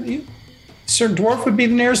see that? Sir Dwarf would be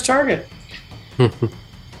the nearest target.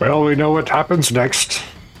 Well, we know what happens next.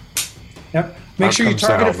 Yep. Make Out sure you comes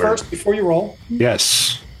target it Albert. first before you roll.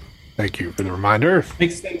 Yes. Thank you for the reminder.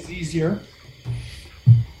 Makes things easier.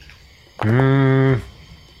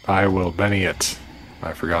 I will Benny it.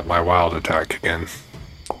 I forgot my wild attack again.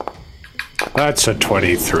 That's a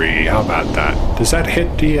 23. How about that? Does that hit,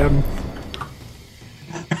 DM?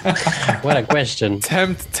 What a question.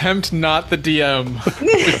 Tempt not the DM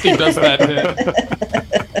if he does that hit.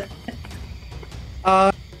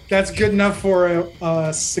 That's good enough for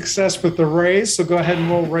a success with the raise. So go ahead and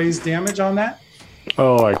roll raise damage on that.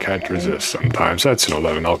 Oh, I can't resist sometimes. That's an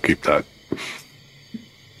 11. I'll keep that.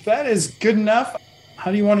 That is good enough.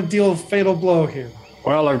 How do you want to deal a fatal blow here?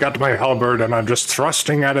 Well, I've got my halberd and I'm just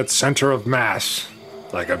thrusting at its center of mass.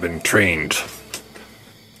 Like I've been trained.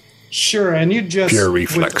 Sure, and you just... Pure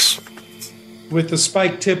reflex. With the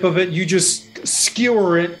spike tip of it, you just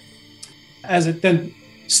skewer it as it then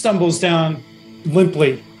stumbles down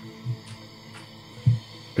limply.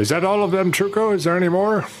 Is that all of them, Truco? Is there any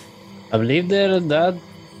more? I believe there's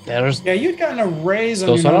Yeah, you'd gotten a raise on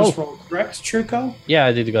Those your are notice all. roll, correct, Truco? yeah,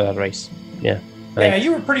 I did get a raise. Yeah. Yeah,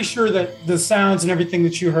 you were pretty sure that the sounds and everything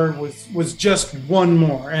that you heard was just one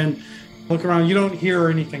more. And look around, you don't hear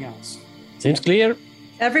anything else. Seems clear.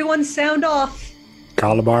 Everyone sound off.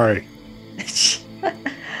 Calamari.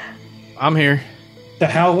 I'm here. The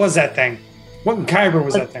hell was that thing? What in Kyber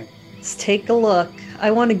was that thing? Let's take a look.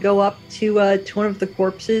 I want to go up to one of the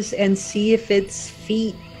corpses and see if its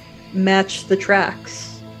feet match the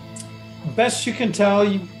tracks. Best you can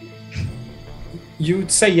tell,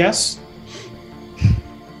 you'd say yes.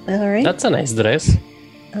 All right. That's a nice dress.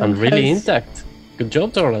 And really Has- intact. Good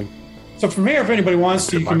job, Torlan. So from here, if anybody wants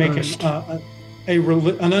to, you can make Best.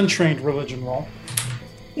 an untrained religion roll.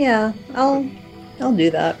 Yeah, I'll do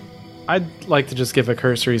that. I'd like to just give a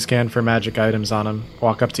cursory scan for magic items on him.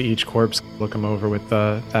 Walk up to each corpse, look him over with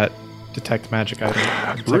that detect magic item. detect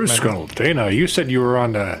magic. Bruskull, Dana, you said you were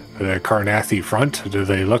on the Carnathi front. Do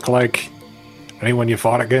they look like anyone you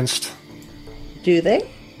fought against? Do they?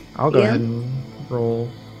 I'll go Yeah. ahead and roll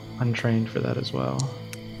untrained for that as well.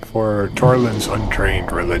 For Torlin's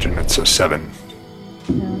untrained religion, it's a 7.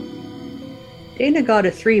 No. Dana got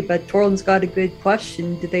a 3, but Torlin's got a good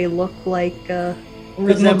question. Do they look like Doesn't look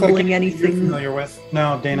resembling anything you're anything? familiar with.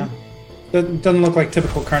 No, Dana. Doesn't look like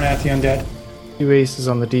typical Carnathi undead. 2 aces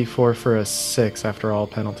on the d4 for a 6 after all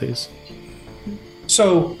penalties.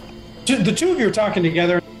 So the two of you are talking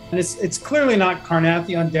together, and it's clearly not Carnathi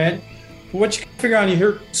undead. What you can figure out, you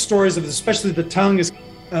hear stories of, especially the tongue is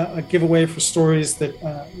a giveaway for stories that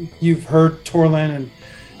you've heard, Torlin, and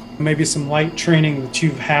maybe some light training that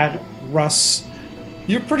you've had, Russ.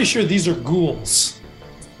 You're pretty sure these are ghouls.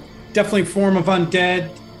 Definitely form of undead,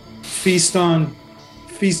 feast on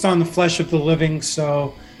the flesh of the living.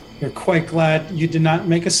 So you're quite glad you did not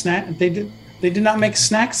make a snack. They did not make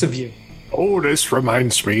snacks of you. Oh, this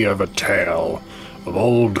reminds me of a tale of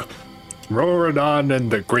old Roradon and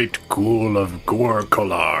the great ghoul of Gor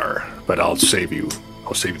Kolar. But I'll save you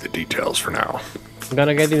the details for now. I'm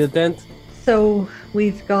gonna get in the tent. So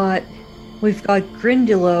we've got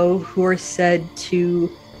Grindylow, who are said to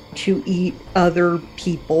eat other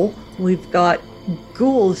people. We've got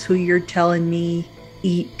ghouls who you're telling me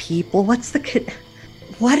eat people. What is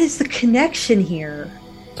the connection here?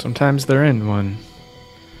 Sometimes they're in one.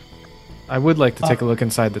 I would like to take a look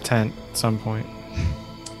inside the tent at some point.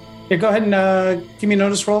 Yeah, go ahead and give me a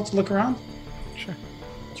notice roll to look around. Sure.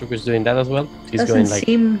 Chuku's doing that as well. He's Doesn't going like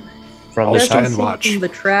seem from I'll the stand doesn't side. seem watch. from the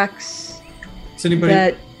tracks Is anybody?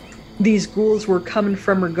 that these ghouls were coming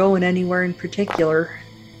from or going anywhere in particular.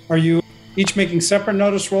 Are you each making separate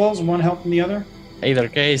notice rolls and one helping the other? Either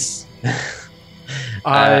case.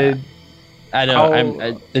 I I know.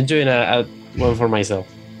 I'll- I'm doing a one for myself.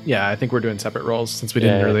 yeah, I think we're doing separate rolls since we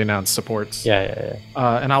didn't Yeah. really announce supports. Yeah.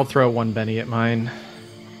 And I'll throw one Benny at mine,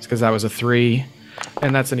 because that was a 3,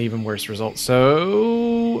 and that's an even worse result.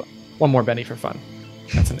 So one more Benny for fun.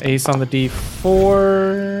 That's an ace on the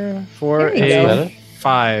d4 for There you a go.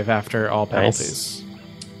 5 after all Nice. penalties.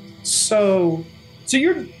 So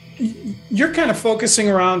you're kind of focusing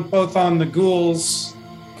around both on the ghouls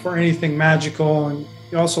for anything magical, and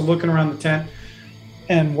you're also looking around the tent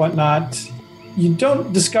and whatnot. You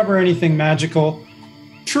don't discover anything magical.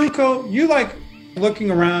 Truco, you like looking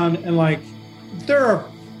around and like there are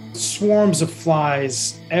swarms of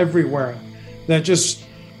flies everywhere that just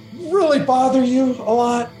really bother you a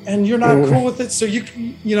lot, and you're not cool with it. So you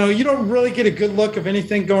don't really get a good look of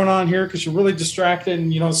anything going on here because you're really distracted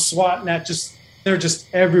and swatting at they're just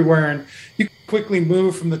everywhere, and you quickly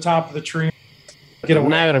move from the top of the tree, get away.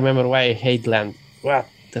 Now I remember why I hate land. Well,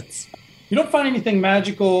 that's You don't find anything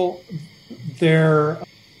magical there,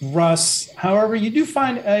 Russ. However, you do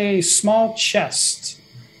find a small chest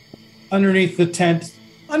underneath the tent.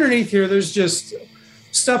 Underneath here, there's just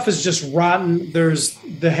stuff is just rotten. There's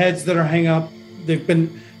the heads that are hung up. You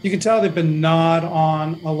can tell they've been gnawed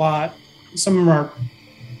on a lot. Some of them are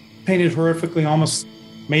painted horrifically, almost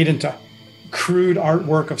made into crude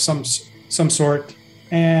artwork of some sort.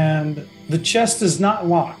 And the chest is not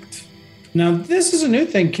locked. Now, this is a new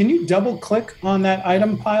thing. Can you double click on that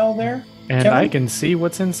item pile there? And Kevin? I can see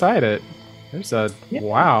what's inside it. There's a Yeah.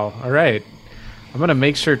 wow. All right, I'm gonna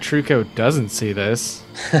make sure Truco doesn't see this.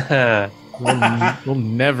 We'll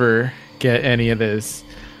never get any of this.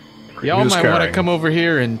 Y'all Who's might want to carrying? come over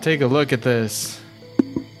here and take a look at this.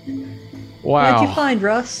 What'd you Wow, find,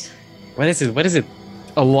 Russ? what is it? What is it?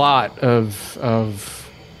 a lot of.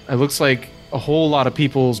 It looks like a whole lot of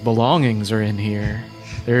people's belongings are in here.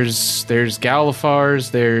 There's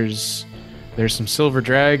Galifars. There's some silver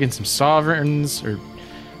dragons, some sovereigns, or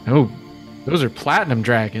no, those are platinum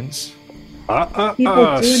dragons. People doing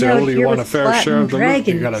out Syl, you here want a with fair share of the loot? You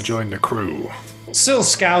platinum gotta dragons. join the crew. Still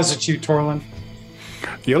scowls at you, Torlin.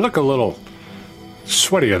 You look a little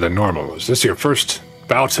sweatier than normal. Is this your first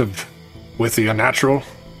bout with the unnatural?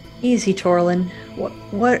 Easy, Torlin.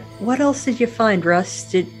 What else did you find,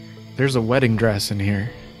 Russ? There's a wedding dress in here.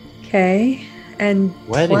 Okay, and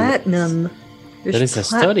Wedding platinum. There is a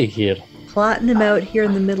study here. Platinum out here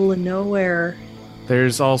in the middle of nowhere.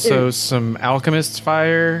 There's also some alchemist's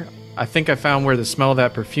fire. I think I found where the smell of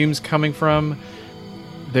that perfume's coming from.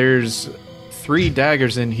 There's 3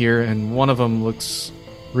 daggers in here, and one of them looks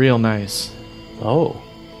real nice. Oh,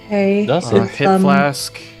 Okay. Does A it? hit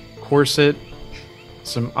flask, corset,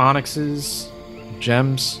 some onyxes,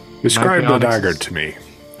 gems. Describe the Might be dagger onyxes. to me.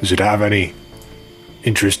 Does it have any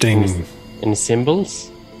interesting... any symbols?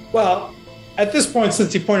 Well, at this point,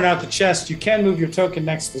 since you pointed out the chest, you can move your token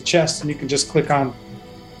next to the chest, and you can just click on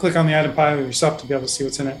the item pile yourself to be able to see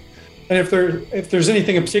what's in it. And if there's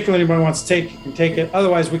anything in particular anybody wants to take, you can take it.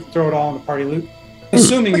 Otherwise, we can throw it all in the party loot,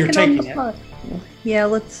 assuming you're Clicking on taking the it. file. Yeah,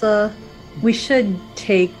 let's. We should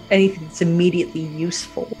take anything that's immediately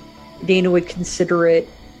useful. Dana would consider it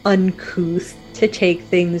uncouth to take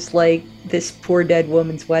things like this poor dead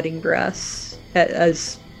woman's wedding dress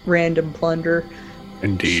as random plunder.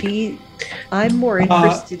 Indeed. I'm more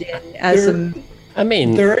interested in as a. I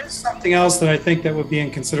mean, There is something else that I think that would be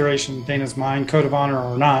in consideration in Dana's mind, code of honor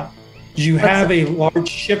or not. You have a large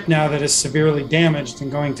ship now that is severely damaged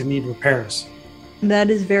and going to need repairs. That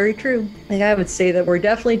is very true. Like I would say that we're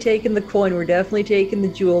definitely taking the coin, we're definitely taking the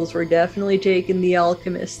jewels, we're definitely taking the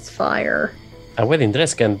alchemist's fire. a wedding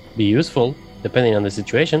dress can be useful depending on the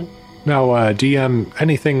situation. Now, DM,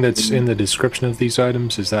 anything that's in the description of these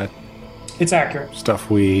items, is that It's accurate.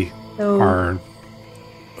 stuff we So are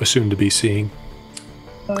assumed to be seeing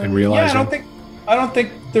and Yeah, realizing? I don't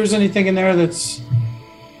think there's anything in there that's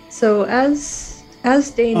So as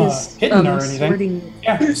Dana's hidden or anything. sorting,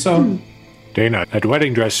 yeah. So Dana, that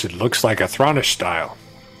wedding dress, it looks like a Thronish style.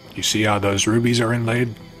 You see how those rubies are inlaid?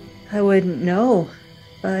 I wouldn't know,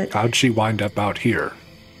 but How'd she wind up out here?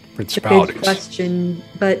 it's a good Principalities. question.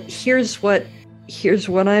 But here's what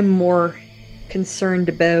I'm more concerned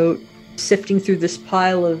about. Sifting through this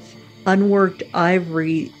pile of unworked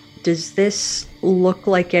ivory, does this look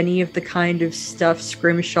like any of the kind of stuff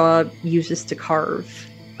Scrimshaw uses to carve?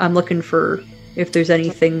 I'm looking for if there's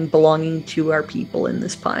anything belonging to our people in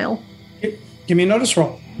this pile. give me a notice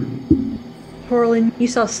roll. Porlin, you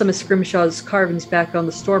saw some of Scrimshaw's carvings back on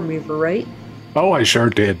the Stormweaver, right? Oh, I sure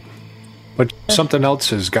did. But something else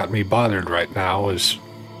has got me bothered right now as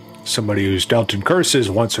somebody who's dealt in curses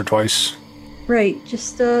once or twice. Right,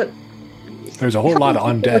 just There's a whole lot of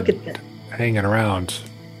Look at undead that. hanging around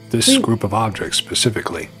this We- group of objects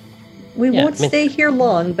specifically. we Yeah, won't I mean- stay here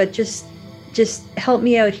long, but just help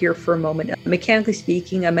me out here for a moment. Mechanically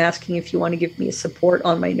speaking, I'm asking if you want to give me a support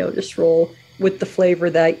on my notice roll with the flavor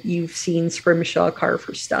that you've seen Scrimshaw carve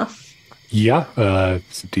her stuff. Yeah, the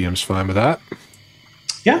DM's fine with that.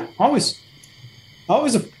 Yeah, always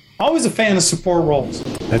a fan of support rolls.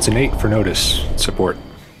 That's an 8 for notice support.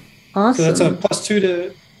 So Awesome. that's a +2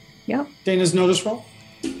 to Yep. Dana's notice roll.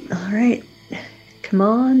 All right. Come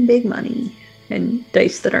on, big money. And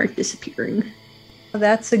dice that aren't disappearing.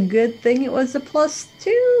 That's a good thing it was a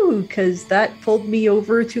 +2, because that pulled me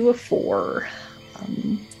over to a 4.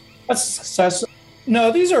 That's a success.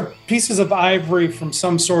 No, these are pieces of ivory from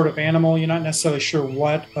some sort of animal. You're not necessarily sure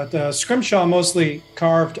what, but Scrimshaw mostly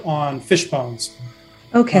carved on fish bones.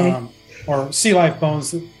 Okay. Or sea life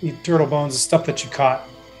bones, turtle bones, the stuff that you caught.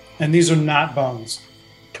 And these are not bones.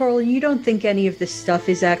 Torlin, you don't think any of this stuff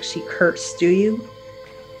is actually cursed, do you?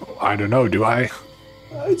 I don't know, do I?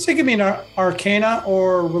 I'd say give me an arcana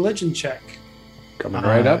or religion check. Coming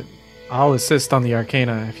right up. I'll assist on the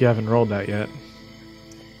Arcana if you haven't rolled that yet.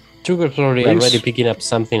 Sugar's already Please. picking up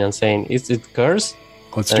something and saying, "Is it curse?"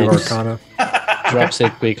 Let's do Thanks. Arcana. Drops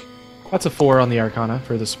it quick. That's a 4 on the Arcana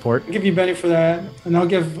for the support. I'll give you Benny for that. And I'm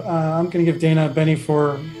going to give Dana a Benny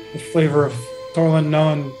for the flavor of Torlin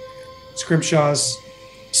knowing Scrimshaw's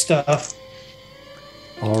stuff.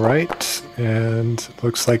 All right, and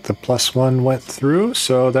looks like the +1 went through,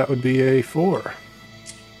 so that would be a 4.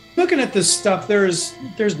 Looking at this stuff, there's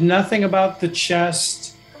nothing about the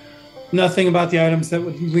chest, nothing about the items that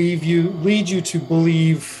would lead you to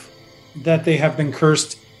believe that they have been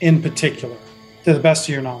cursed in particular, to the best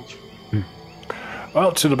of your knowledge.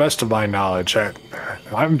 Well, to the best of my knowledge,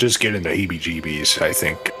 I'm just getting the heebie-jeebies, I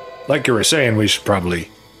think. Like you were saying, we should probably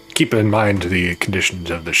keep in mind the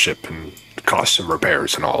conditions of the ship and the costs of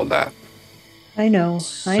repairs and all of that. I know.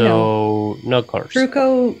 So no curse.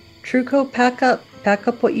 Truco, pack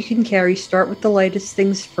up what you can carry. Start with the lightest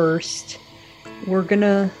things first.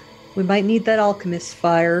 We might need that alchemist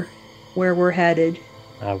fire where we're headed.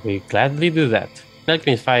 I will gladly do that.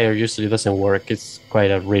 alchemy fire usually doesn't work. It's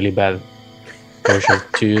quite a really bad potion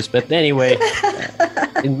to use. But anyway,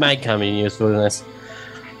 it might come in usefulness.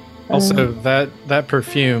 Also, that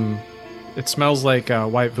perfume, it smells like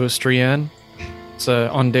white Vustrienne. It's a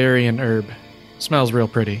Ondarian herb. Smells real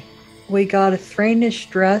pretty. We got a Thranish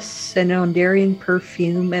dress, an Ondarian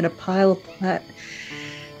perfume, and a pile of plat.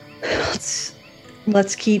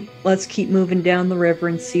 Let's keep moving down the river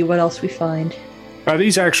and see what else we find. Are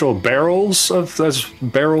these actual barrels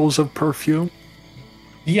of perfume?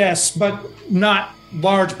 Yes, but not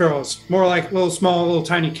large barrels. More like little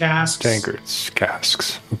tiny casks. Tankards,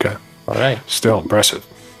 casks. Okay. All right. Still impressive.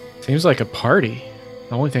 Seems like a party.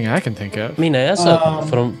 The only thing I can think of. I mean, I also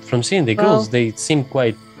from seeing the girls, they seem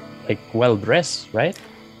quite well dressed, right?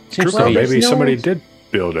 Seems True. to be. Maybe somebody did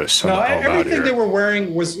build us No, something out everything here. they were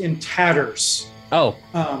wearing was in tatters. Oh,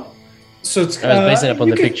 So it's. I was basing it up on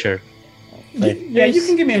you the can- picture. Yeah, you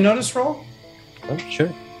can give me a notice roll. Oh,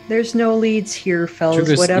 sure. There's no leads here, fellas.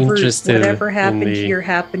 Trigger's interested Whatever in happened the- here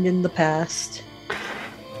happened in the past.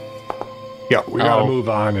 Yeah, we gotta Oh. move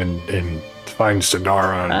on and find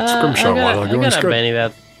Sidara and I'm Scrimshaw while they're gonna going good. Benny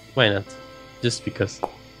that. Why not? Just because.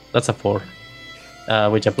 That's a 4.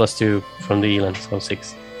 Which a +2 from the Elan, so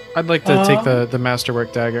 6. I'd like to take the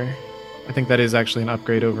Masterwork dagger. I think that is actually an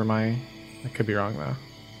upgrade over my... I could be wrong, though.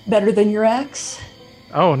 Better than your axe?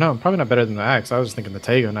 Oh, no, probably not better than the axe. I was thinking the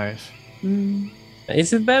Tego knife.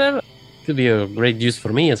 Is it better? Could be a great use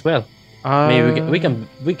for me as well. Maybe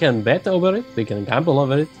we can bet over it. We can gamble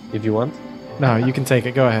over it if you want. No, you can take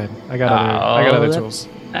it. Go ahead. I got other that- tools.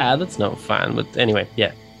 That's no fun. But anyway,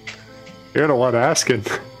 yeah. You're the one asking.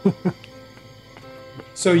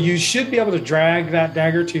 So you should be able to drag that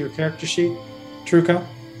dagger to your character sheet, Truco.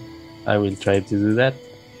 I will try to do that.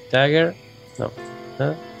 Dagger. No.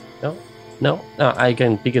 No. I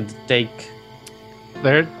can pick it. Take.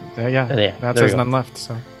 There, yeah. Yeah, That there we says go. none left,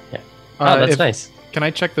 so... Yeah. Oh, that's nice. Can I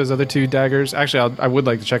check those other 2 daggers? Actually, I would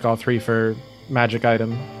like to check all 3 for magic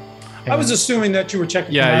item. I was assuming that you were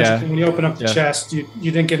checking Yeah, for magic, yeah. and when you open up the Yeah. chest, you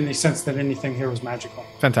didn't get any sense that anything here was magical.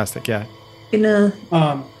 Fantastic, yeah. Gonna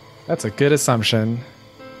That's a good assumption.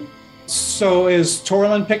 So is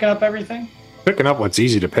Torlin picking up everything? Picking up what's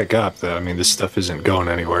easy to pick up. Though. I mean, this stuff isn't going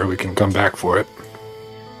anywhere. We can come back for it.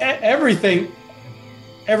 Everything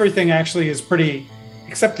actually is pretty,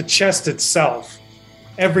 except the chest itself.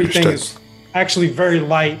 Everything Understood. is actually very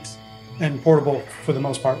light and portable for the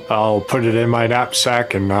most part. I'll put it in my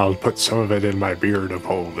knapsack and I'll put some of it in my beard of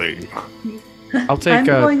holding. I'll take I'm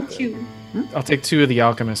going to. I'll take 2 of the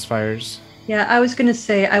alchemist fires. Yeah, I was gonna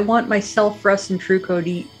say I want myself, Russ, and Truco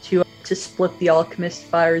to split the alchemist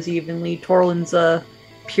fires evenly. Torlin's a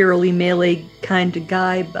purely melee kind of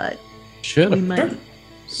guy, but Sure. we might.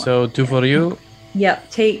 So 2 for you.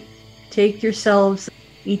 Yep, take yourselves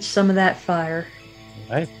each some of that fire.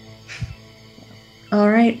 Right. All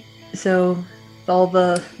right. So all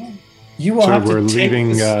the You will So have we're to take leaving.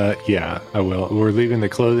 this- Yeah, I will. We're leaving the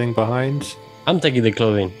clothing behind. I'm taking the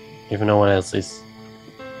clothing if no one else is.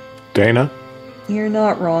 Dana. you're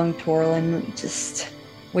not wrong, Torlin. Just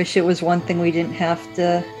wish it was one thing we didn't have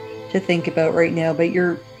to think about right now. But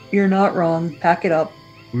you're not wrong. Pack it up.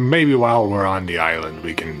 Maybe while we're on the island,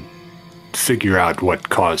 we can figure out what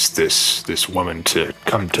caused this woman to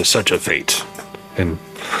come to such a fate, and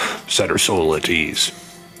set her soul at ease.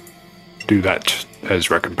 Do that as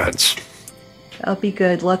recompense. That'll be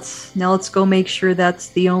good. Let's go make sure that's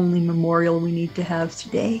the only memorial we need to have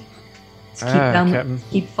today. Let's Captain.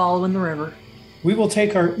 keep following the river. We will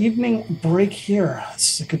take our evening break here.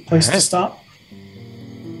 This is a good place to Alright. stop.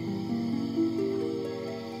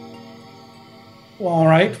 Well, all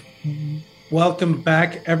right. Welcome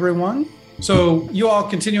back, everyone. So you all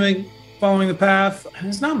continuing following the path. And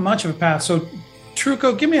it's not much of a path. So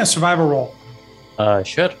Truco, give me a survival roll.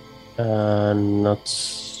 Sure. Not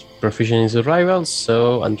proficient in survival,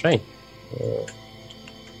 so untrained.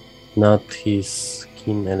 Not his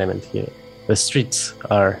keen element here. The streets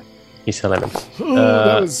are his element.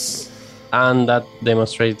 That was... And that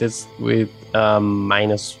demonstrated with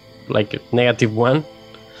minus, like -1,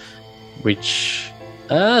 which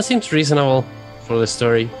seems reasonable for the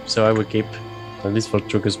story. So I would keep, at least for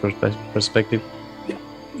Truco's perspective.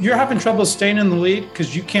 You're having trouble staying in the lead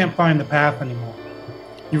because you can't find the path anymore.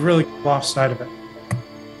 You really lost sight of it.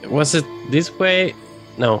 Was it this way?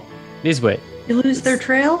 No, this way. You lose their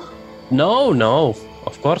trail? No,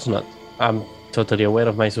 of course not. I'm totally aware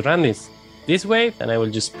of my surroundings. This way, and I will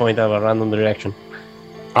just point out a random direction.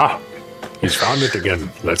 Ah, he's found it again.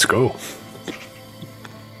 Let's go.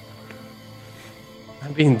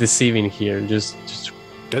 I'm being deceiving here. Just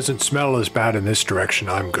Doesn't smell as bad in this direction.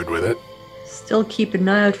 I'm good with it. still keep an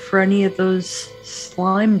eye out for any of those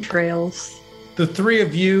slime trails. The three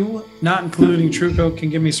of you, not including Truco, can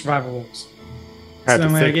give me survival rolls. I had to I'm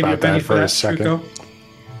gonna think give you a about penny that for a that, second.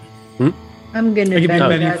 Truco. I'm gonna I give you a Benny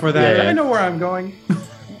penny that. for that. Yeah. I know where I'm going.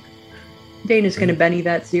 Dana's gonna Benny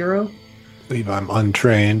that 0. I believe I'm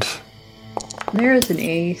untrained. There's an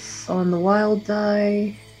ace on the wild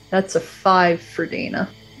die. That's a 5 for Dana.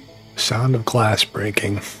 Sound of glass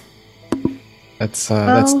breaking. That's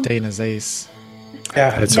Well- Dana's ace.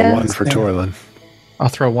 Yeah, It's Yeah. a 1 for Yeah. Torlin. I'll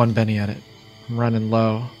throw one Benny at it. I'm running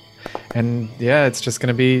low. And yeah, it's just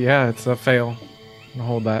gonna be it's a fail. I'll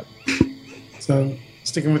hold that. So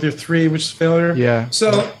sticking with your 3, which is failure. Yeah.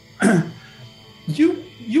 So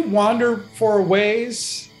you wander for a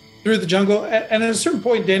ways through the jungle, and at a certain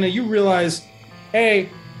point, Dana, you realize, hey,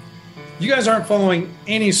 you guys aren't following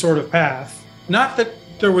any sort of path. Not that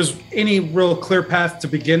there was any real clear path to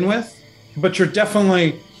begin with, but you're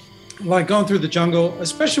definitely like going through the jungle,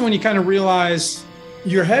 especially when you kind of realize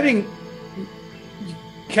you're heading, you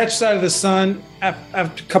catch sight of the sun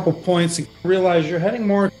after a couple points and realize you're heading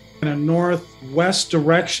more in a northwest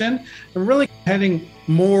direction and really heading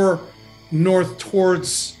more north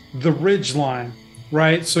towards the ridge line,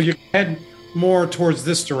 right? So you head more towards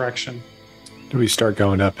this direction. Do we start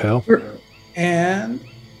going uphill? And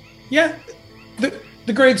yeah,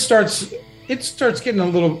 the grade starts getting a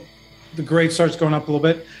little, the grade starts going up a little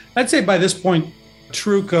bit. I'd say by this point,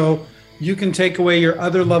 Truco, you can take away your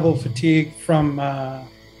other level of fatigue from,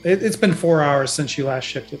 it's been 4 hours since you last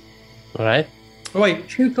shifted. All right. Oh, wait,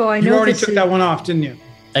 Truco, I you know already this took is, that one off, didn't you?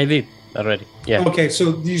 I did already. Yeah. Okay,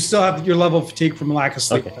 so you still have your level of fatigue from lack of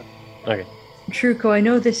sleep. Okay. Okay. Truco, I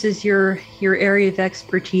know this is your area of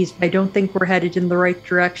expertise, but I don't think we're headed in the right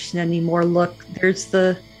direction anymore. Look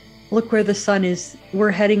where the sun is.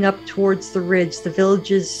 We're heading up towards the ridge. The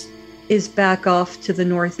village is back off to the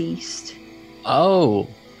northeast. Oh.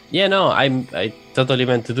 Yeah. No. I totally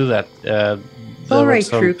meant to do that. It's all right,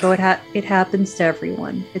 Truco. It happens to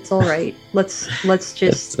everyone. It's all right. Let's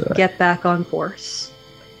just get back on course.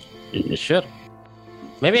 Sure.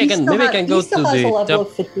 Maybe I can go to the top.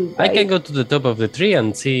 Fatigue, I can go to the top of the tree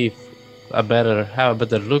and see if have a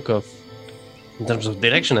better look of in terms of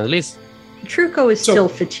direction at least. Truco is still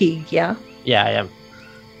fatigued, yeah. Yeah, I am.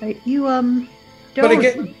 Right, you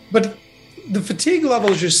don't. But the fatigue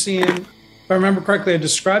levels you're seeing, if I remember correctly, I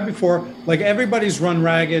described before, like everybody's run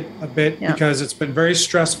ragged a bit because it's been very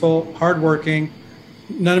stressful, hardworking.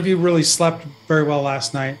 None of you really slept very well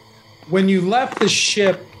last night. When you left the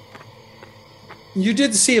ship, you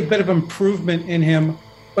did see a bit of improvement in him,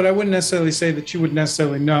 but I wouldn't necessarily say that you would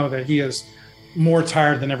necessarily know that he is more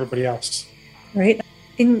tired than everybody else. Right.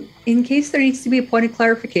 In case there needs to be a point of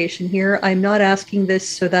clarification here, I'm not asking this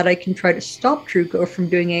so that I can try to stop Truco from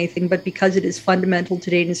doing anything, but because it is fundamental to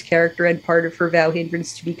Dana's character and part of her vow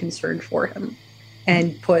hindrance to be concerned for him,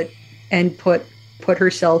 and put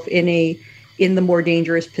herself in the more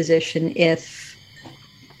dangerous position if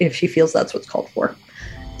she feels that's what's called for.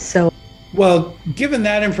 So, well, given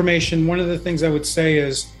that information, one of the things I would say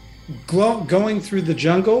is going through the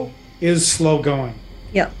jungle is slow going.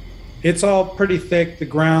 yeah. It's all pretty thick. The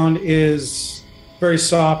ground is very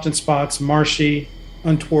soft in spots, marshy,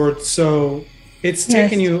 untoward. So it's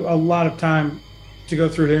taking you a lot of time to go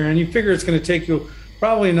through here. And you figure it's going to take you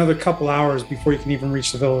probably another couple hours before you can even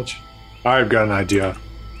reach the village. I've got an idea.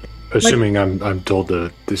 Assuming I'm told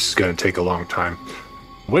that this is going to take a long time.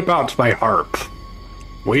 Whip out my harp.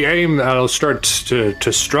 We aim, I'll start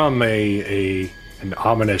to strum an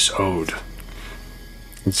ominous ode.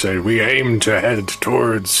 And say, we aim to head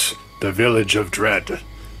towards the village of dread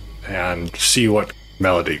and see what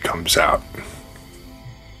melody comes out.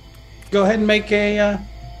 Go ahead and make a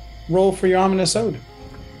roll for your ominous ode.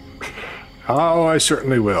 Oh, I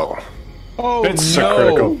certainly will. Oh, It's a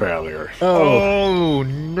critical failure. Oh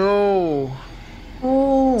no.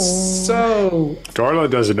 Oh. So Darla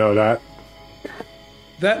doesn't know that.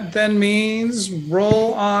 that then means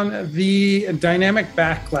roll on the dynamic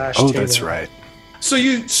backlash Oh, table. that's right. So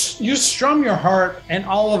you strum your heart, and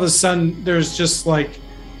all of a sudden, there's just like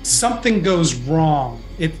something goes wrong.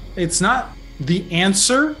 It's not the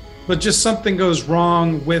answer, but just something goes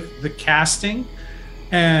wrong with the casting,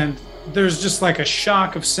 and there's just like a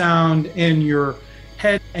shock of sound in your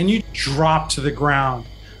head, and you drop to the ground,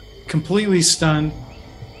 completely stunned,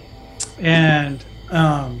 and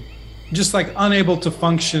just like unable to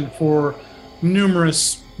function for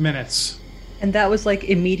numerous minutes. And that was like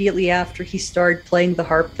immediately after he started playing the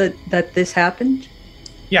harp that this happened?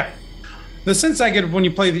 Yeah. The sense I get when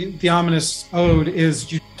you play the ominous ode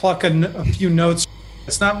is you pluck a few notes.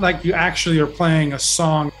 It's not like you actually are playing a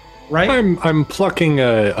song. right? I'm plucking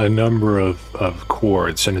a number of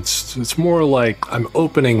chords, and it's more like I'm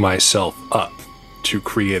opening myself up to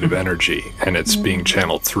creative energy, and it's being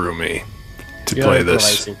channeled through me to You're play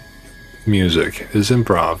this improvising. music. Is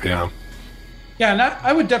improv, yeah. Yeah, and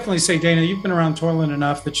I would definitely say, Dana, you've been around Torlin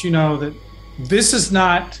enough that you know that this is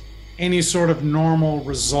not any sort of normal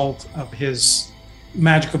result of his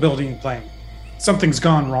magic ability in playing. Something's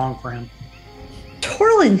gone wrong for him.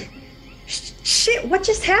 Torlin, shit, what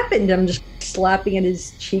just happened? I'm just slapping at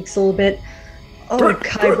his cheeks a little bit. Oh,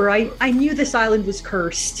 Kyber, I knew this island was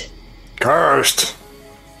cursed. Cursed.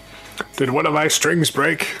 Did one of my strings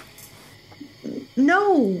break?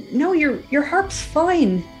 No, your harp's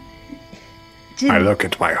fine. I look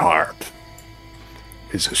at my harp.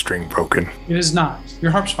 Is a string broken? It is not. Your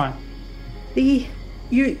harp's fine.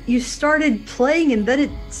 You started playing and then it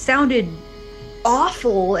sounded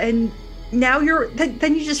awful, and now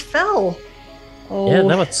then you just fell. Oh, Yeah,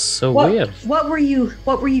 that was so weird. What were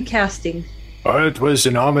you casting? It was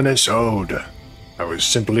an ominous ode. I was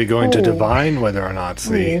simply going to Oh. divine whether or not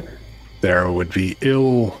Oh. there would be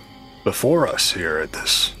ill before us here at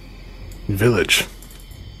this village.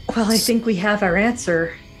 Well, I think we have our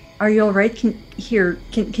answer. Are you all right? Can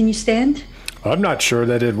you stand? I'm not sure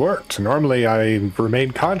that it worked. Normally, I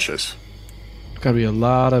remain conscious. Gotta be a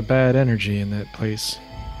lot of bad energy in that place.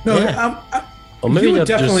 No, Yeah. Or maybe you would not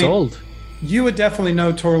just definitely- old. you would definitely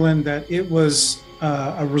know, Torlin, that it was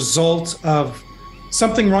a result of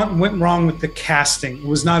something went wrong with the casting. It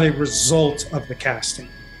was not a result of the casting.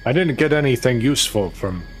 I didn't get anything useful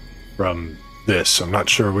from this. I'm not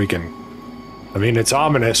sure we can. I mean, it's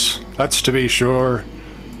ominous. That's to be sure.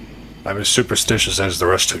 I'm as superstitious as the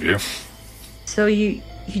rest of you. So you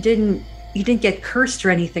didn't get cursed or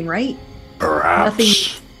anything, right? Perhaps. Nothing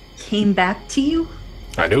came back to you?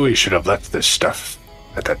 I knew we should have left this stuff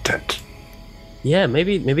at that tent. Yeah,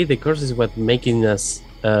 maybe the curse is what making us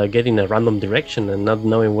get in a random direction and not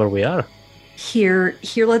knowing where we are. Here,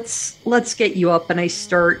 let's get you up, and I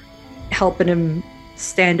start helping him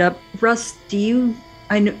stand up. Russ, do you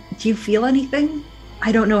feel anything?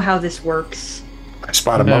 I don't know how this works. I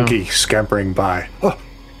spot a No. monkey scampering by. Oh,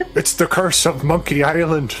 it's the curse of Monkey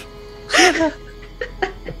Island.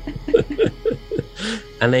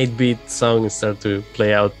 An 8-beat song start to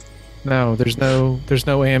play out. No, there's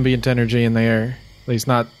no ambient energy in the air. At least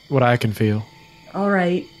not what I can feel. All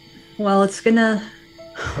right. Well, it's gonna.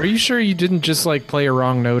 Are you sure you didn't just like play a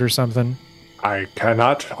wrong note or something? I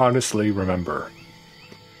cannot honestly remember.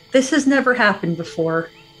 This has never happened before.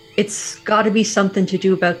 It's got to be something to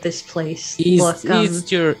do about this place. Look, Is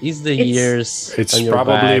the it's- years? It's on your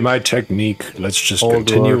probably back. my technique. Let's just Old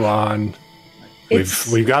continue dwarf. on.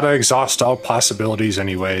 It's- We've got to exhaust all possibilities,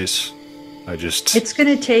 anyways. It's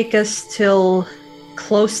gonna take us till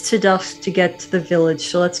close to dusk to get to the village,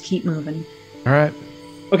 so let's keep moving. All right.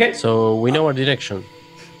 Okay. So we know our direction.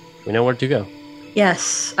 We know where to go.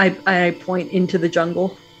 Yes, I point into the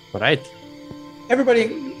jungle. All right.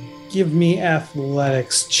 Everybody, give me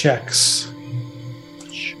athletics checks.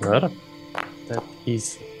 Sure. That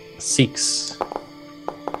is 6.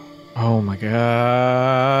 Oh my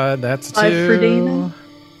god, that's a 5 for 2. Dana.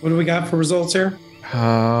 What do we got for results here?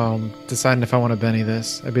 Deciding if I want to Benny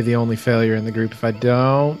this. I'd be the only failure in the group if I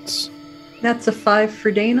don't. That's a 5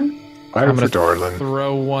 for Dana. I'm I'm for gonna Dorlin.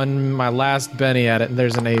 throw my last Benny at it, and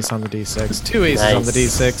there's an ace on the d6. 2 aces on the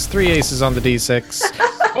Nice. d6. 3 aces on the d6.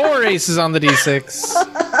 4 aces on the d6.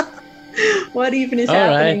 What even is All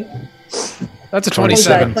happening? That's a Oh, is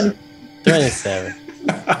that 27. funny? 27.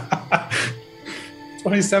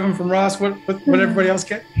 27 from Ross. What everybody else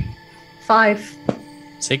get? 5.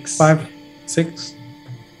 6. 5, 6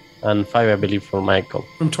 And 5, I believe, for Michael.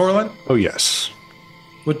 from Torlin. Oh, yes.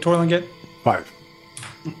 What Torlin get? 5.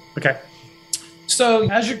 Okay. So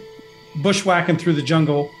as you're bushwhacking through the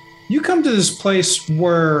jungle, you come to this place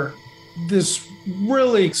where this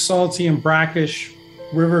really salty and brackish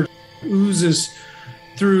river oozes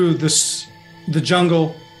through the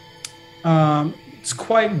jungle. It's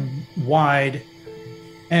quite wide,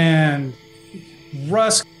 and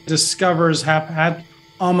Russ discovers had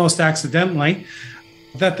almost accidentally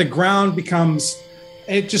that the ground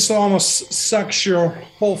it just almost sucks your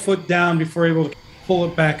whole foot down before you're able to pull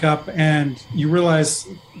it back up, and you realize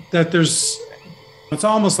that it's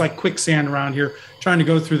almost like quicksand around here trying to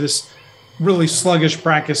go through this really sluggish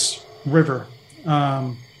brackish river.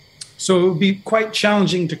 So it would be quite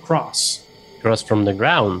challenging to cross. Cross from the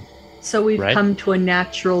ground. So we've Right. come to a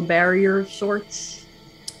natural barrier of sorts.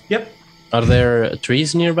 Yep. Are there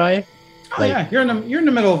trees nearby? Oh, yeah, you're in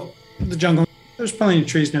the middle of the jungle. There's plenty of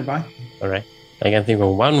trees nearby. All right. I can think of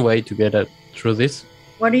one way to get through this.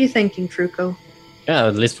 What are you thinking, Fruko? Yeah,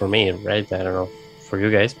 at least for me, right? I don't know for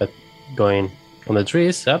you guys, but going on the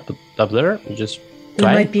trees up there, you just We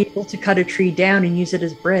climb. might be able to cut a tree down and use it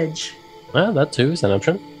as bridge. Well, that too is an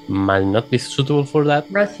option. Might not be suitable for that.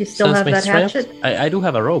 Russ, you still have that Sunspace strength. hatchet? I do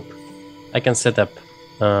have a rope. I can set up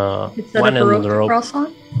You could set one up a end rope of the to rope. cross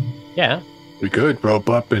on? Yeah, We could rope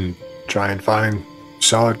up and try and find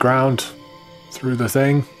solid ground through the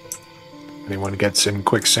thing. Anyone gets in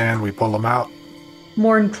quicksand, we pull them out.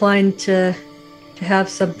 More inclined to have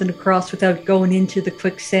something to cross without going into the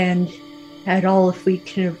quicksand at all if we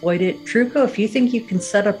can avoid it. Truco, if you think you can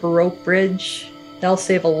set up a rope bridge, that'll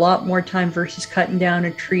save a lot more time versus cutting down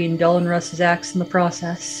a tree and dulling Russ's axe in the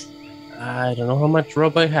process. I don't know how much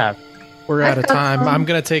rope I have. We're out of I've got time. some. I'm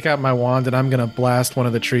gonna take out my wand and I'm gonna blast one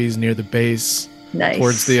of the trees near the base Nice.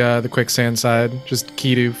 towards the quicksand side. Just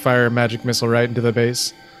key to fire a magic missile right into the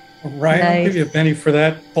base. Right, I'll give you a penny for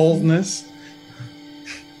that boldness.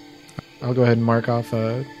 I'll go ahead and mark off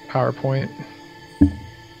a PowerPoint.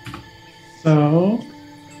 So,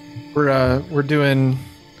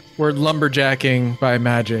 We're lumberjacking by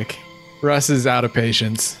magic. Russ is out of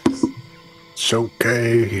patience. It's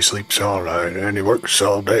okay, he sleeps all night and he works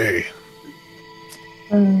all day.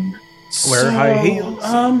 Wear high heels.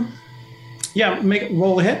 Yeah,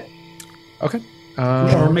 roll a hit Okay.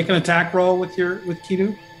 or make an attack roll with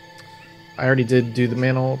Kidu. I already did do the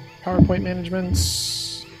PowerPoint management.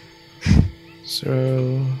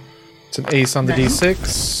 So it's an ace on the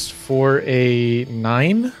D6 for a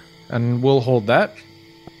 9, and we'll hold that.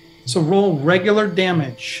 So roll regular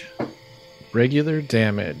damage. Regular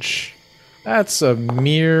damage. That's a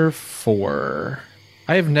mere 4.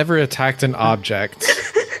 I have never attacked an object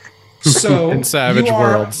So in Savage you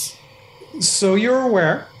are- Worlds. So you're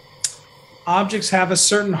aware, objects have a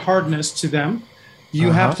certain hardness to them.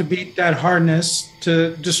 You have to beat that hardness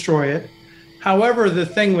to destroy it. However, the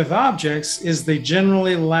thing with objects is they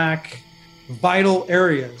generally lack vital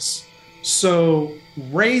areas. So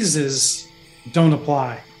raises don't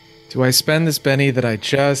apply. Do I spend this Benny that I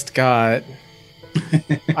just got?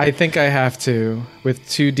 I think I have to. With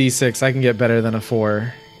 2d6, I can get better than a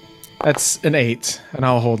 4. That's an 8, and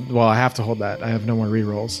I'll hold. Well, I have to hold that. I have no more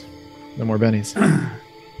rerolls, no more bennies.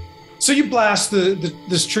 So you blast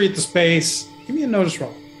this tree at the space. Give me a notice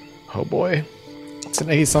roll. Oh boy, it's an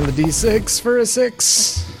ace on the d6 for a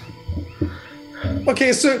 6.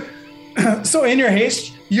 Okay, so in your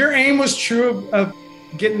haste, your aim was true of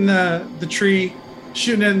getting the tree,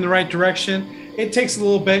 shooting it in the right direction. It takes a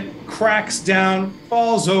little bit, cracks down,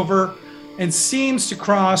 falls over, and seems to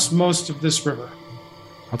cross most of this river.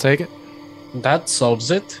 I'll take it. That solves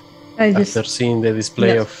it. I just After seeing the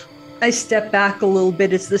display Yeah. of I step back a little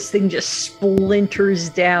bit as this thing just splinters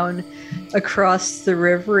down across the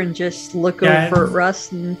river and just look Yeah, over at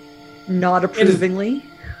Russ and nod approvingly.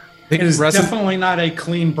 I think It is Russ, definitely not a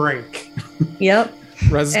clean break. Yep.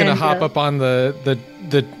 Russ is gonna and, hop uh, up on the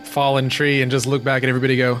fallen tree and just look back at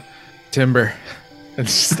everybody, go timber, and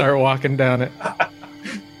start walking down it.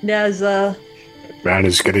 Man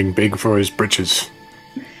is getting big for his britches.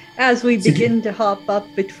 As we begin to hop up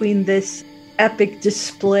between this epic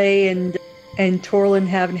display and Torlin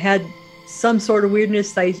having had some sort of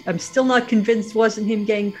weirdness, I'm still not convinced wasn't him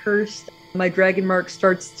getting cursed. My dragon mark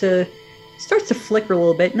starts to flicker a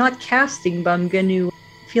little bit. Not casting, but I'm going to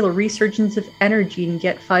feel a resurgence of energy and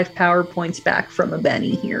get 5 power points back from a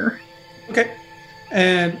Benny here. Okay.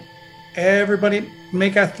 And everybody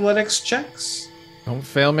make athletics checks. Don't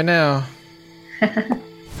fail me now.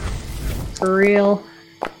 For real.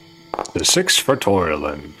 The 6 for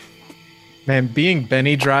Torlin. Man, being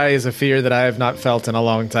Benny dry is a fear that I have not felt in a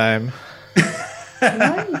long time.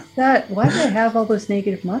 Why is that? Why do I have all those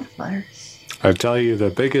negative modifiers? I tell you, the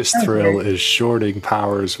biggest Okay. thrill is shorting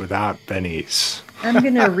powers without bennies. I'm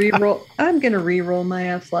gonna reroll my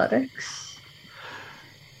athletics.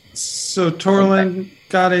 So Torlin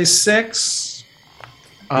got a 6.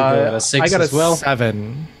 got a 6 I got as a well.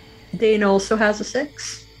 7. Dana also has a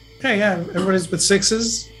 6. Okay, yeah, everybody's with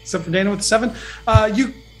 6s, except for Dana with a 7.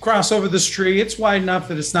 You cross over this tree. It's wide enough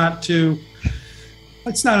that it's not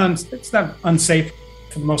unsafe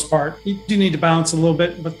for the most part. You do need to balance a little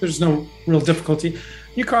bit, but there's no real difficulty.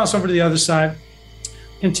 You cross over to the other side,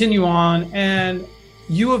 continue on, and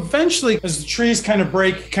you eventually, as the trees kind of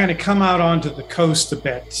break, kind of come out onto the coast a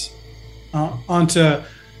bit.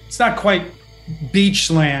 It's not quite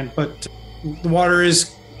beach land, but the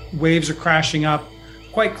waves are crashing up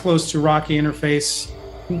quite close to rocky interface.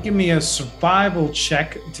 Can you give me a survival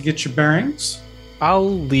check to get your bearings? I'll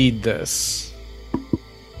lead this.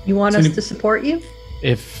 You want So us you- to support you?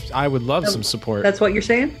 If I would love some support. That's what you're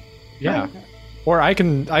saying? Yeah. Or I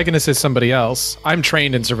can assist somebody else. I'm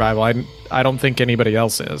trained in survival. I don't think anybody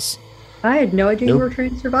else is. I had no idea Nope. you were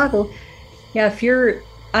trained in survival. Yeah,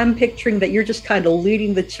 I'm picturing that you're just kind of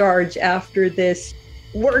leading the charge after this.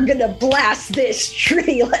 We're gonna blast this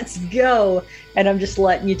tree. Let's go. And I'm just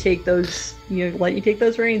letting you take those. Let you take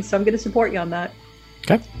those reins. So I'm gonna support you on that.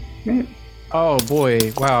 Okay. Right. Oh boy!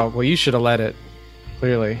 Wow. Well, you should have led it.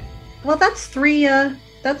 Clearly. Well, that's 3.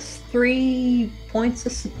 That's 3 points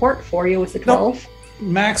of support for you with the 12.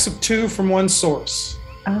 Max of 2 from one source.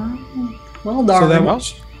 Oh, well, So darn. that well,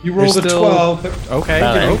 was, you rolled a still- 12. But Okay.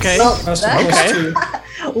 Nice. Okay. Well, plus that-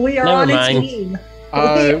 two. we are Never on mind. a team. We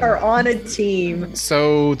Uh, are on a team.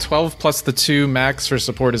 So 12 plus the 2 max for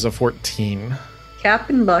support is a 14.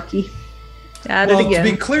 Captain Bucky. At Well, it to again.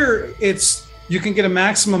 be clear, you can get a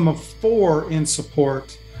maximum of 4 in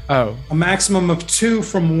support, Oh, a maximum of 2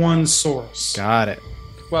 from one source. got it.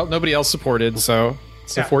 Well, nobody else supported, so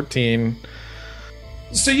it's a Yeah. 14.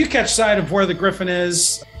 So you catch sight of where the griffin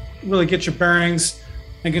is, really get your bearings,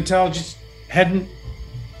 and can tell just heading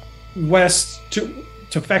west to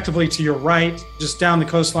effectively to your right, just down the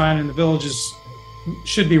coastline, and the villages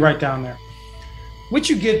should be right down there. Which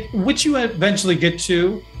you eventually get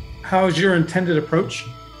to. How is your intended approach?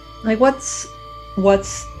 Like, what's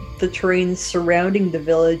the terrain surrounding the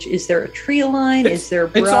village? Is there a tree line? Is there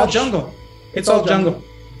brush? It's all jungle. It's all jungle.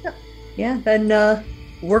 Yeah, then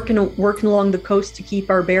working along the coast to keep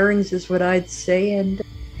our bearings is what I'd say,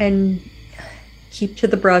 and keep to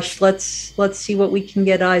the brush. Let's see what we can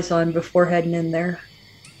get eyes on before heading in there.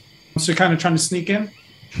 So you're kind of trying to sneak in.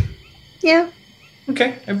 Yeah.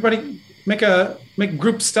 Okay, everybody make a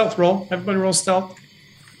group stealth roll. Everybody roll stealth.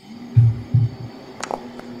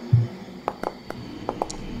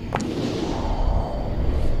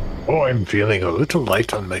 Oh, I'm feeling a little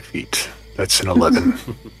light on my feet. That's an 11.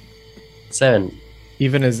 7.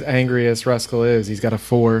 Even as angry as Ruskell is, he's got a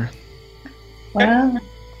 4. Well,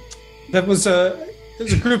 That was a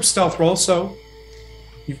group stealth roll, so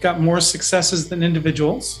you've got more successes than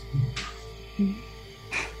individuals.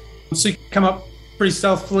 So you come up pretty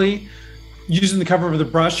stealthily, using the cover of the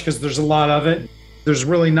brush because there's a lot of it. There's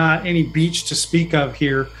really not any beach to speak of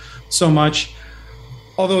here so much,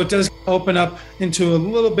 although it does open up into a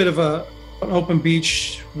little bit of an open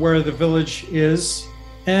beach where the village is.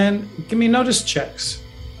 And give me notice checks.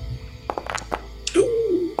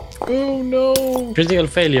 Oh no! Critical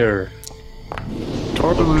failure.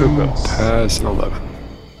 Torvalin has an 11.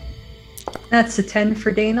 that's a 10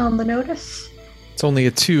 for Dana on the notice. It's only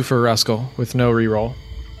a 2 for Ruskell with no reroll.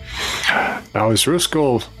 Now, is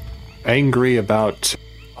Ruskell angry about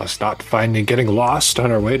us not getting lost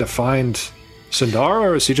on our way to find Sindar,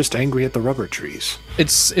 or is he just angry at the rubber trees?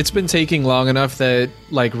 It's been taking long enough that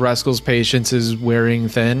like Ruskell's patience is wearing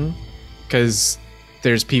thin because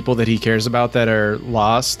there's people that he cares about that are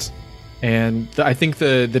lost, and I think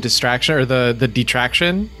the distraction or the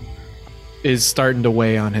detraction is starting to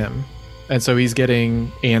weigh on him, and so he's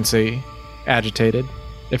getting antsy, agitated,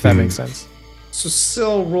 if that makes sense. So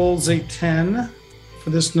Syl rolls a 10 for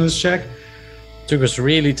this notice check. Tuco's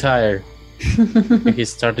really tired.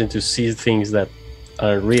 He's starting to see things that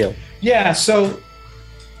are real. Yeah, so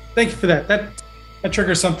thank you for that. That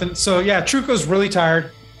triggers something. So yeah, Truco's really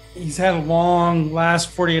tired. He's had a long last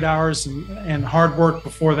 48 hours and hard work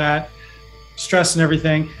before that, stress and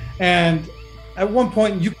everything. And at one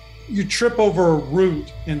point you trip over a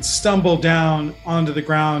root and stumble down onto the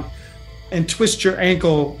ground and twist your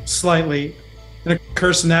ankle slightly. And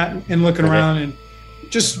cursing that and looking around and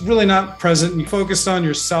just really not present. You focused on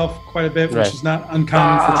yourself quite a bit, which Right. is not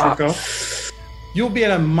uncommon for Truco. You'll be at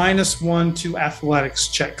a -1 to athletics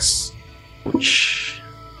checks.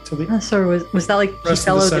 Till the So was that like he Rest of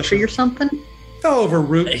fell the out of the session. tree or something? fell over a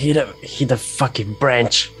root. Hit a fucking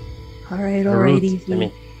branch. All right, A all right, root, easy. I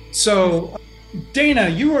mean, So, Dana,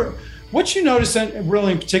 what you noticed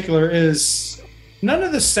really in particular is none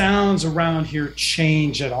of the sounds around here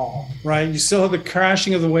change at all, right? You still have the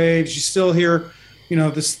crashing of the waves. You still hear,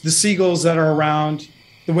 the seagulls that are around,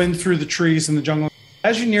 the wind through the trees in the jungle.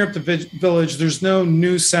 As you near up the village, there's no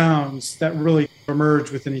new sounds that really emerge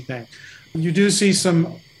with anything. You do see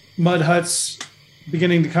some mud huts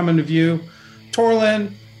beginning to come into view.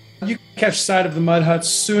 Torlin, you catch sight of the mud huts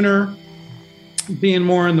sooner, being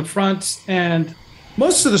more in the front, and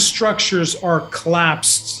most of the structures are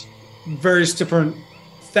collapsed. Various different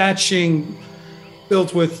thatching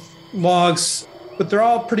built with logs, but they're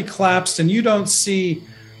all pretty collapsed, and you don't see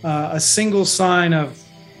a single sign of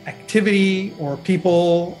activity or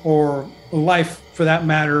people or life, for that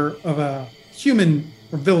matter, of a human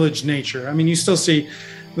or village nature. I mean, you still see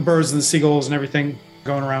the birds and the seagulls and everything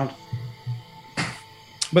going around.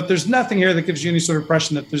 but there's nothing here that gives you any sort of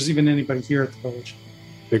impression that there's even anybody here at the village.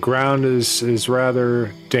 The ground is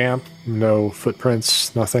rather damp. No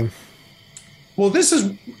footprints. Nothing. Well, these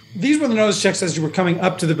were the notice checks as you were coming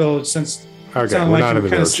up to the village, since Okay, it sounded we're like not you in were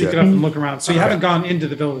the kind of village sneaking yet. up and looking around. So you Okay. haven't gone into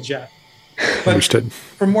the village yet. But Understood.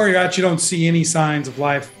 from where you're at, you don't see any signs of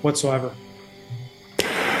life whatsoever.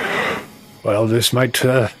 Well, this might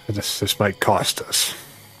cost us.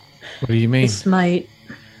 What do you mean? This might.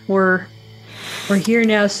 We're here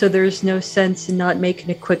now, so there's no sense in not making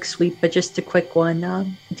a quick sweep, but just a quick one.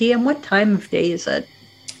 DM, what time of day is it?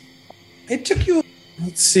 It took you,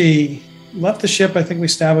 let's see, left the ship, I think we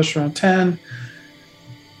established around 10.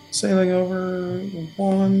 Sailing over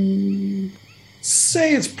 1.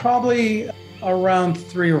 Say it's probably around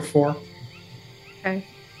 3 or 4. Okay.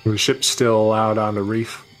 The ship's still out on the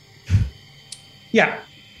reef. Yeah.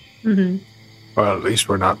 Mm-hmm. Well, at least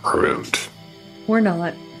we're not marooned. We're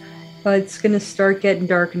not. But it's going to start getting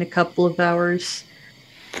dark in a couple of hours.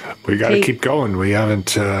 We got to Hey. keep going. We haven't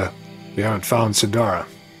found Sidara.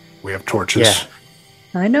 We have torches.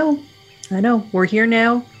 Yeah. I know. We're here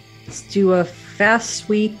now. Let's do a fast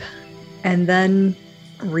sweep and then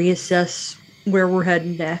reassess where we're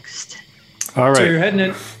heading next. All So right. you're heading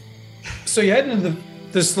in. So you're heading into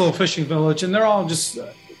this little fishing village, and they're all just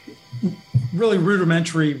really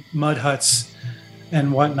rudimentary mud huts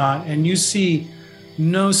and whatnot. And you see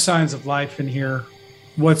no signs of life in here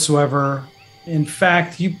whatsoever. In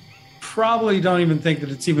fact, you probably don't even think that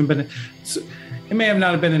it's even been. It may have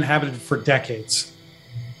not have been inhabited for decades.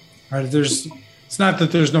 Right? It's not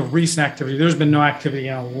that there's no recent activity. There's been no activity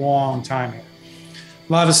in a long time here.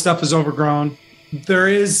 A lot of stuff is overgrown. There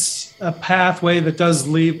is a pathway that does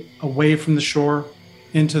lead away from the shore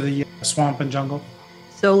into the swamp and jungle.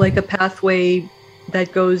 So, like a pathway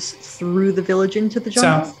that goes through the village into the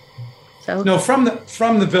jungle? South. No, from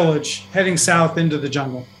the village, heading south into the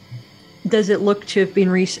jungle. Does it look to have been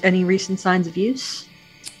any recent signs of use?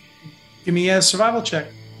 Give me a survival check.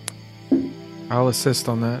 I'll assist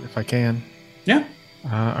on that if I can. Yeah.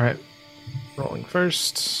 All right. Rolling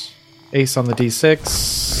first. Ace on the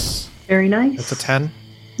D6. Very nice. That's a 10.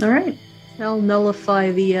 All right. I'll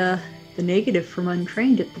nullify the negative from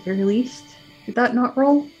untrained at the very least. Did that not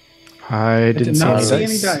roll? I didn't did not see see any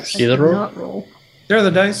any dice. dice. See the Did roll? not roll. There are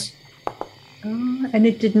the dice. And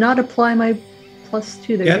it did not apply my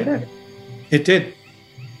 +2 there, Yeah. did it? It did.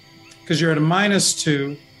 Because you're at a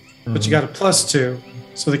 -2, but you got a +2,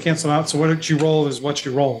 so they cancel out. So what you roll is what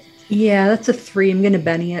you roll. Yeah, that's a 3. I'm gonna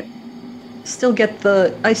Benny it. I still get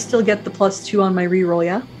the +2 on my reroll,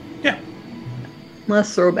 yeah? Yeah.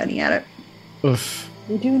 Let's throw a Benny at it. Oof.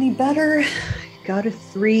 You do any better? Got a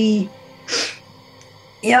 3.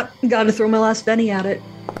 Yep, gotta throw my last Benny at it.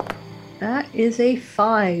 That is a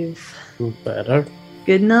 5. Better.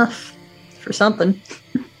 Good enough for something.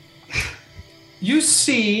 You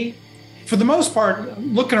see, for the most part,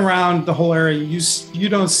 looking around the whole area, you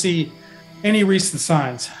don't see any recent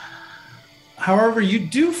signs. However, you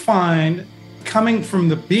do find, coming from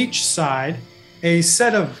the beach side, a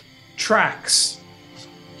set of tracks,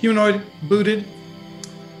 humanoid booted.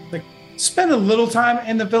 Like, spend a little time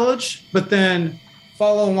in the village, but then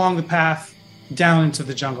follow along the path down into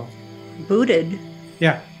the jungle. Booted.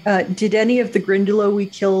 Yeah. Did any of the Grindylow we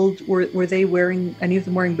killed, were they wearing, any of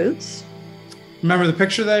them wearing boots? Remember the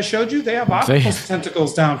picture that I showed you? They have octopus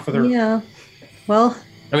tentacles down for their. Yeah. Well,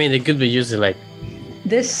 I mean, they could be used like if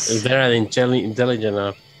this, they're intelligent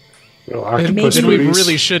enough. Well, Then octopus we booties.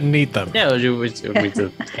 really shouldn't eat them. Yeah, with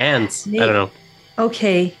the hands. I don't know.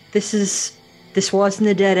 okay, this wasn't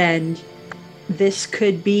a dead end. This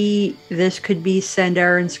could be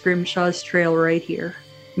Sandar and Scrimshaw's trail right here.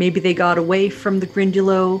 Maybe they got away from the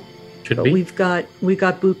Grindylow, Should but be. we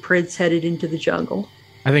got boot prints headed into the jungle.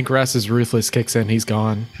 I think Russ's ruthless kicks in. He's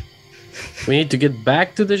gone. We need to get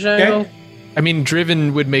back to the jungle. I mean,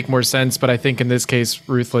 driven would make more sense, but I think in this case,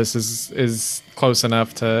 ruthless is close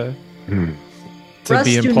enough to Russ,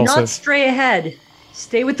 be do impulsive. not stray ahead.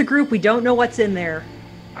 Stay with the group. We don't know what's in there.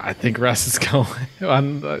 I think Russ is going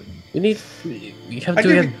on. We have I to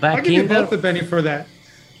give, get back I give you in there. both the Benny for that.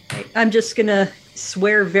 I'm just gonna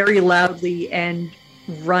swear very loudly and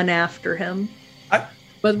run after him.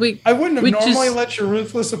 But I wouldn't have We normally just- let your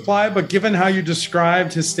ruthless apply, but given how you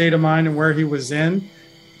described his state of mind and where he was in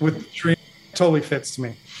with the tree, totally fits to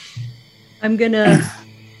me. I'm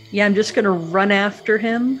just gonna run after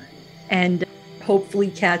him and hopefully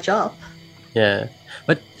catch up. Yeah,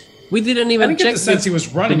 but we didn't I even didn't get check the sense he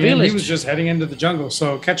was running the in. He village. was just heading into the jungle.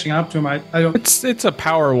 So catching up to him, I don't. It's a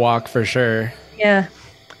power walk for sure. Yeah.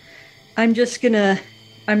 I'm just gonna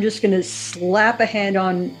slap a hand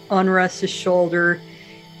on Russ's shoulder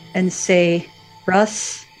and say,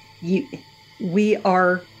 Russ, we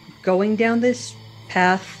are going down this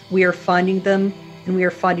path. We are finding them, and we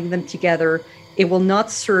are finding them together. It will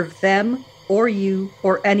not serve them or you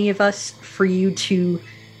or any of us for you to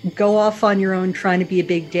go off on your own trying to be a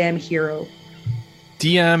big damn hero.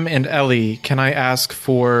 DM and Ellie, can I ask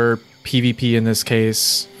for PvP in this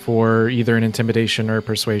case for either an intimidation or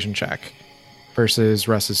persuasion check versus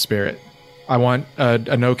Russ's spirit? I want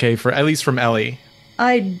an okay for at least from Ellie.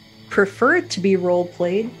 I'd prefer it to be role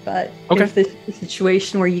played, but okay. If this is a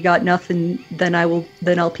situation where you got nothing, then I'll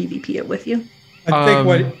PvP it with you. I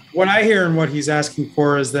think what I hear and what he's asking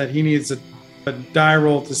for is that he needs a die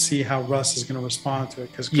roll to see how Russ is going to respond to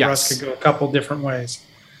it, because Russ could go a couple different ways.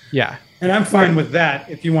 Yeah, and I'm fine with that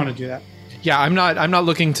if you want to do that. Yeah, I'm not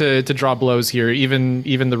looking to draw blows here. Even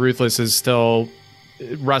the ruthless is still,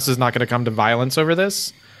 Russ is not going to come to violence over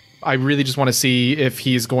this. I really just want to see if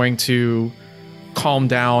he's going to calm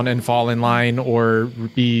down and fall in line or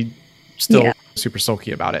be still super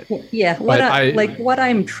sulky about it. Yeah, what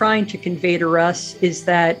I'm trying to convey to Russ is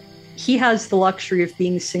that he has the luxury of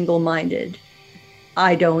being single-minded.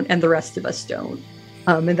 I don't, and the rest of us don't.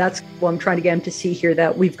 And that's what I'm trying to get him to see here,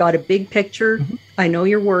 that we've got a big picture. Mm-hmm. I know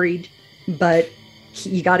you're worried, but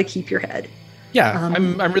you got to keep your head. Yeah,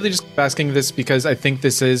 I'm really just asking this because I think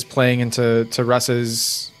this is playing into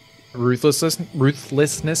Russ's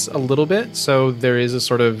ruthlessness a little bit. So there is a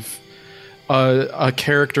sort of a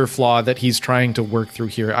character flaw that he's trying to work through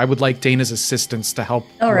here. I would like Dana's assistance to help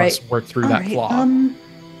Russ work through that flaw.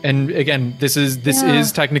 And again, this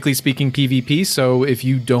is technically speaking PvP. So if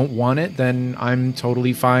you don't want it, then I'm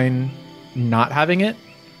totally fine not having it.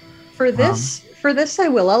 For this,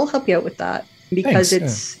 I'll help you out with that, because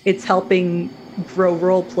it's helping grow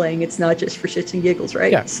role playing. It's not just for shits and giggles,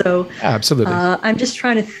 right? Yeah. So absolutely. I'm just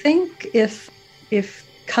trying to think if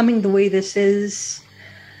coming the way this is.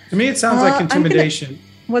 To me, it sounds like intimidation.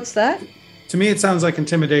 What's that? To me, it sounds like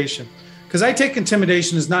intimidation, because I take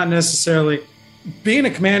intimidation as not necessarily being a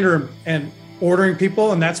commander and ordering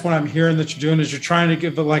people, and that's what I'm hearing that you're doing, is you're trying to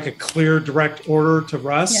give a clear, direct order to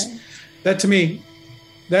Russ. Yeah. That to me,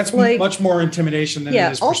 that's much more intimidation than it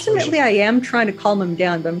is persuasion. Ultimately, I am trying to calm him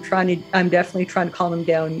down, but I'm definitely trying to calm him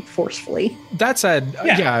down forcefully. That said,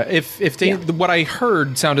 what I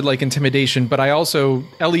heard sounded like intimidation, but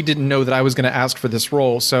Ellie didn't know that I was going to ask for this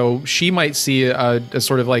role, so she might see a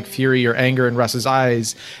sort of like fury or anger in Russ's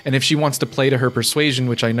eyes, and if she wants to play to her persuasion,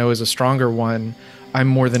 which I know is a stronger one, I'm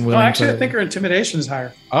more than willing I think her intimidation is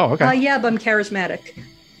higher. Oh, okay. Yeah, but I'm charismatic.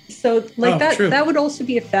 So that would also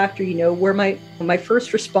be a factor, where my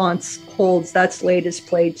first response holds, that's latest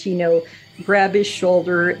play to, grab his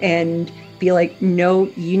shoulder and be like, no,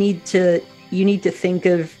 you need to think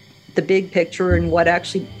of the big picture and what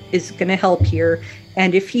actually is going to help here.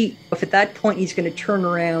 And if at that point he's going to turn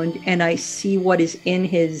around and I see what is in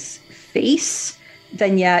his face,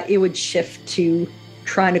 then it would shift to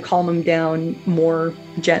trying to calm him down more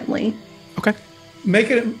gently. Okay.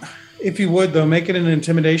 If you would, though, make it an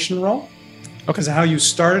intimidation roll. Okay. Because of how you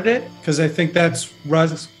started it. Because I think that's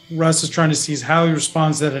Russ is trying to see is how he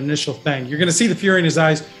responds to that initial thing. You're going to see the fury in his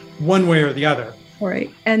eyes one way or the other. All right.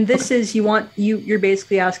 And this is, you're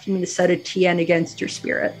basically asking me to set a TN against your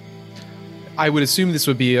spirit. I would assume this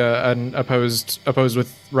would be an opposed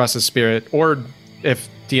with Russ's spirit, or if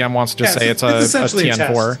DM wants to just say it's a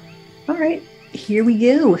TN4. All right. Here we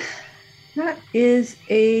go. That is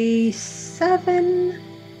a 7.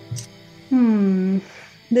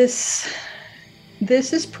 This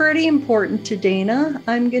is pretty important to Dana.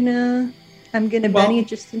 I'm gonna Benny it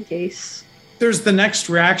just in case. There's the next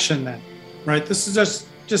reaction then, right? This is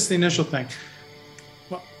just the initial thing.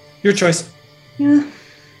 Well, your choice. Yeah,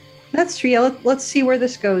 that's true. Yeah, let's see where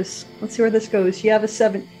this goes. You have a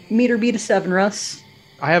 7. Meet or beat a 7, Russ.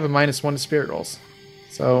 I have a -1 to spirit rolls.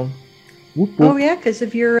 So. Whoop, whoop. Oh yeah, because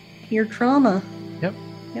of your trauma. Yep.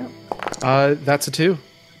 Yep. That's a 2.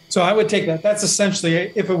 So I would take that. That's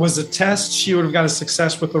essentially, if it was a test, she would have got a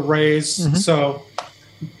success with the raise. Mm-hmm. So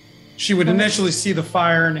she would initially see the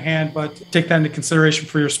fire in hand, but take that into consideration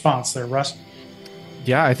for your response there, Russ.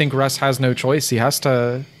 Yeah, I think Russ has no choice. He has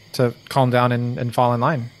to calm down and fall in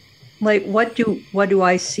line. Like, what do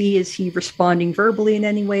I see? Is he responding verbally in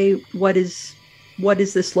any way? What does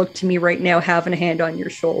this look to me right now, having a hand on your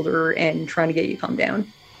shoulder and trying to get you calm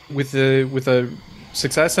down? With a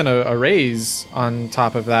success and a raise on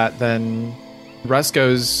top of that, then Russ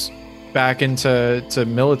goes back into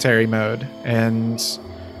military mode and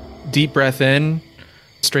deep breath in,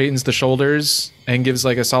 straightens the shoulders, and gives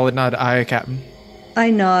a solid nod. Aye, Captain.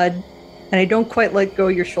 I nod, and I don't quite let go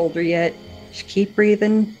of your shoulder yet. Just keep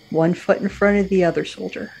breathing, one foot in front of the other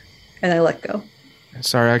shoulder, and I let go.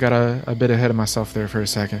 Sorry, I got a bit ahead of myself there for a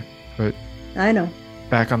second, but I know.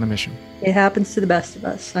 back on the mission. It happens to the best of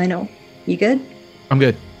us. I know. You good? I'm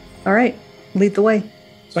good. All right. Lead the way.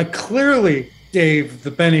 So I clearly gave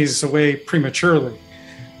the bennies away prematurely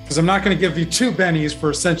because I'm not going to give you 2 bennies for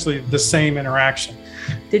essentially the same interaction.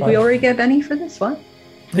 Did we already get Benny for this one?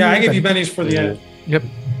 Yeah, I gave you bennies for the end. Yep.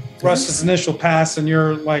 Russ's initial pass, and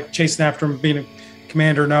you're like chasing after him, being a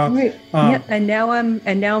commander now. Right. Yeah, and now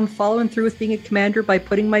I'm following through with being a commander by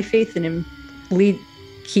putting my faith in him.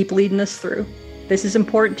 Keep leading us through. This is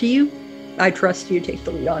important to you. I trust you to take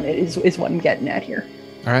the lead on it. Is what I'm getting at here.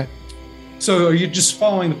 All right. So are you just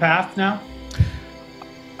following the path now?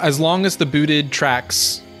 As long as the booted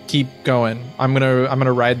tracks keep going, I'm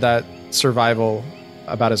gonna ride that survival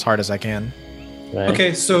about as hard as I can. Right.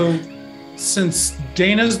 Okay, so since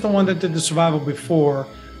Dana's the one that did the survival before,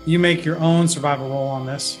 you make your own survival roll on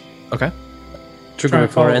this. Okay. Trigger Try and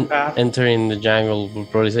before follow the path. entering the jungle will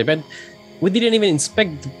probably say, but we didn't even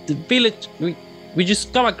inspect the village. We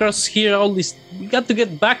just come across here all this. We got to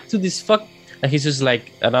get back to this fuck. And he's just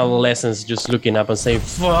like an adolescent, just looking up and saying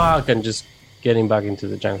 "fuck" and just getting back into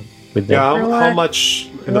the jungle with them. Yeah, how Relax. much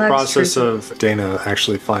in the Relax, process Trudy. of Dana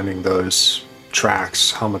actually finding those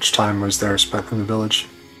tracks, how much time was there spent in the village?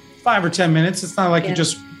 5 or 10 minutes. It's not like Yeah. you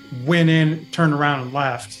just went in, turned around, and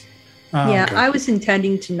left. Yeah, okay. I was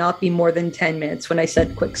intending to not be more than 10 minutes when I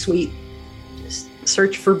said quick sweep. Just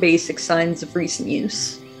search for basic signs of recent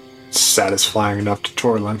use. Satisfying enough to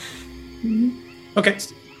Torlin. Okay,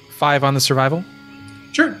 5 on the survival.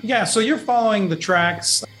 sure. Yeah, so you're following the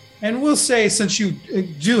tracks. And we'll say, since you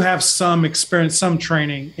do have some experience, some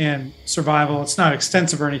training in survival, it's not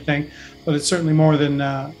extensive or anything, but it's certainly more than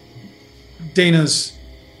Dana's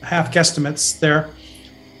half guesstimates there.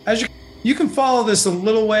 As you can follow this a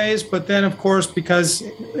little ways, but then, of course, because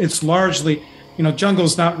it's largely,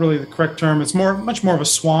 jungle's not really the correct term. It's much more of a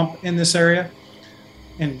swamp in this area,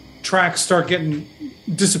 and tracks start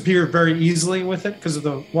disappear very easily with it because of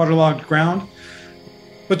the waterlogged ground.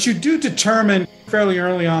 But you do determine fairly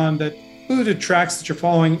early on that booted tracks that you're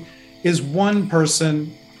following is one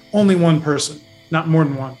person, only one person, not more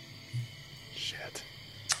than one. Shit.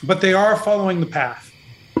 But they are following the path.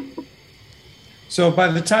 So by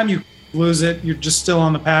the time you lose it, you're just still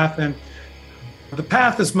on the path, and the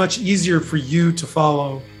path is much easier for you to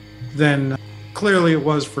follow than clearly it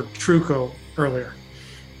was for Truco earlier.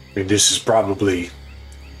 I mean, this is probably...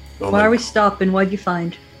 Why are we stopping? What'd you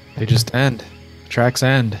find? They just end. Tracks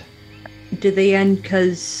end. Did they end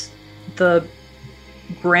because the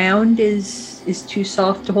ground is too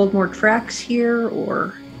soft to hold more tracks here,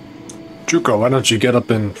 or? Druko, why don't you get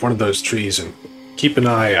up in one of those trees and keep an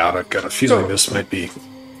eye out? I've got a feeling this might be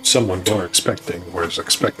someone we're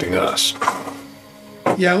expecting us.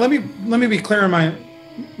 Yeah, let me be clear in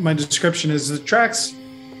my description is the tracks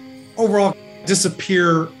overall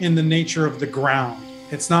disappear in the nature of the ground.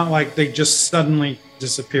 It's not like they just suddenly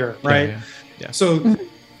disappear, right? Yeah. So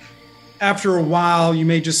after a while, you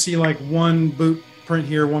may just see like one boot print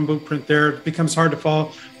here, one boot print there. It becomes hard to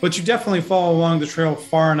follow, but you definitely follow along the trail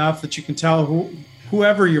far enough that you can tell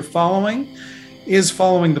whoever you're following is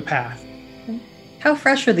following the path. How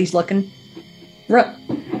fresh are these looking?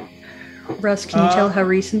 Russ, can you tell how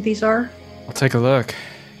recent these are? I'll take a look.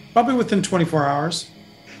 Probably within 24 hours.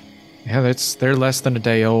 Yeah, they're less than a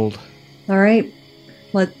day old. All right.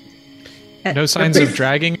 No signs of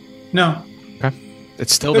dragging. No, Okay.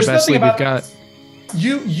 It's still There's the best nothing lead we've about- got.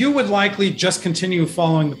 you would likely just continue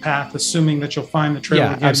following the path, assuming that you'll find the trail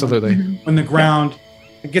Yeah, again absolutely. when the ground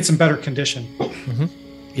gets in better condition.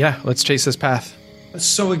 Yeah, let's chase this path.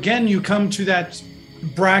 So again, you come to that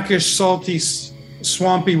brackish, salty,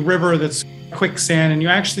 swampy river that's quicksand, and you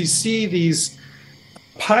actually see these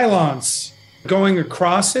pylons going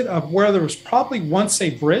across it of where there was probably once a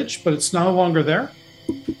bridge, but it's no longer there.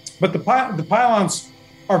 But the pylons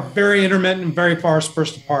are very intermittent and very far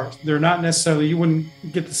dispersed apart. They're not necessarily, you wouldn't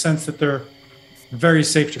get the sense that they're very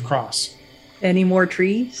safe to cross. Any more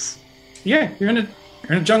trees? Yeah, you're in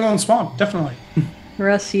a jungle and swamp, definitely.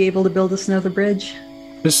 Russ, you able to build us another bridge?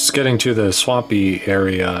 This is getting to the swampy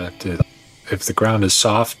area. If the ground is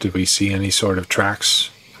soft, do we see any sort of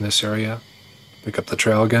tracks in this area? Pick up the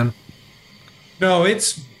trail again? No,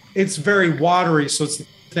 it's very watery, so it's the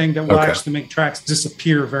thing that will Okay. actually make tracks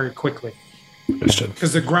disappear very quickly. Understood.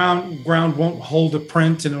 Because the ground won't hold a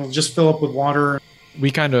print and it'll just fill up with water. We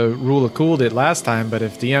kind of rule of cooled it last time, but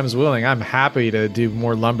if DM's willing, I'm happy to do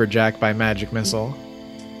more lumberjack by magic missile.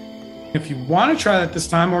 If you want to try that this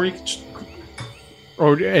time, or you can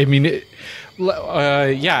Or I mean,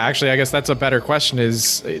 yeah. Actually, I guess that's a better question.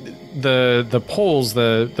 Is the poles,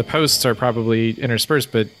 the posts are probably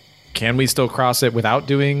interspersed, but can we still cross it without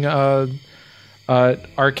doing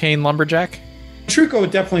arcane lumberjack? Truco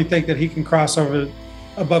would definitely think that he can cross over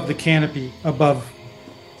above the canopy, above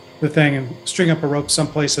the thing, and string up a rope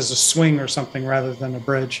someplace as a swing or something rather than a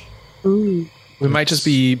bridge. Ooh. We might just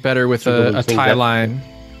be better with a tie line.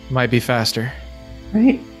 Might be faster.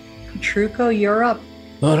 Right. Truco, you're up.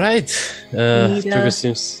 All right. Need, Truco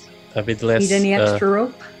seems a bit less. Need any extra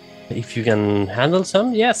rope? If you can handle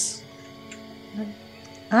some, yes.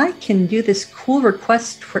 I can do this cool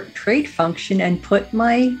request trade function and put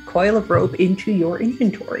my coil of rope into your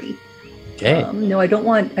inventory. Okay. No, I don't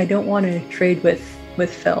want to trade with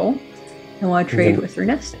Phil. I want to trade with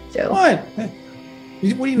Ernesto. What? What, do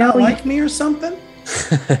you not like me or something?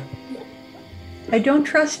 I don't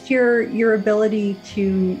trust your ability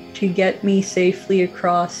to get me safely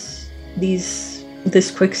across this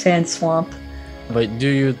quicksand swamp. But do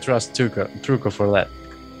you trust Truco for that?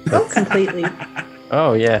 Oh, completely.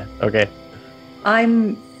 Oh yeah. Okay.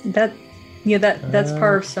 That's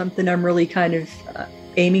part of something I'm really kind of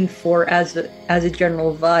aiming for as a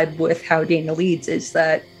general vibe with how Dana leads, is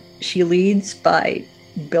that she leads by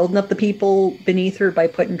building up the people beneath her, by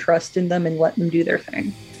putting trust in them and letting them do their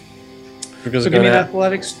thing. So give me an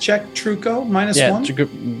athletics check, Truco, -1.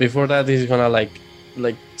 Truco, before that, he's gonna like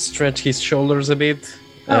stretch his shoulders a bit.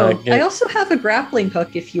 I also have a grappling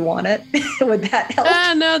hook if you want it. Would that help?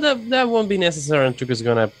 No, that won't be necessary. And Truco's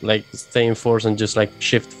gonna like stay in force and just like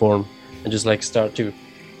shift form and just like start to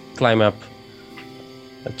climb up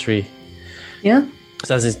a tree. Yeah.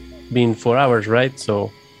 Since it's been 4 hours, right?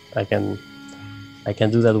 So I can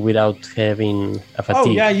do that without having a fatigue.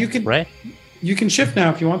 Oh yeah, you can. Right? You can shift now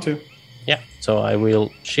if you want to. Yeah. So I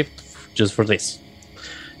will shift just for this.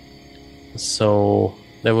 So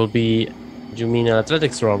there will be. You mean an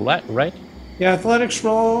athletics roll, right? Yeah, athletics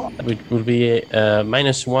roll. It will be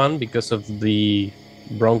 -1 because of the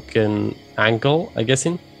broken ankle, I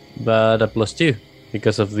guessing, but a +2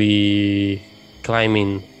 because of the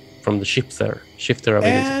climbing from the shifter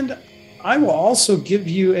ability. And I will also give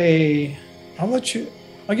you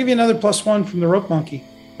I'll give you another +1 from the rope monkey.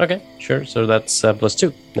 Okay, sure. So that's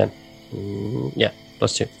 +2 then. Yeah,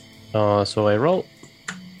 +2. So I roll,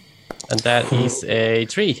 and that is a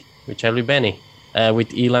 3. With Charlie Benny,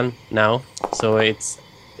 with Elan now, so it's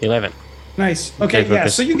 11. Nice. Okay, yeah.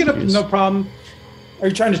 So you get up, no problem. Are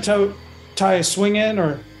you trying to tie a swing in,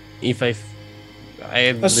 or if a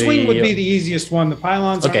swing would be the easiest one? The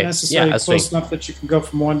pylons aren't necessarily close enough that you can go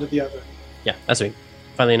from one to the other. Yeah, a swing.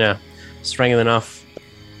 Finding a strength enough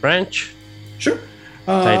branch. Sure.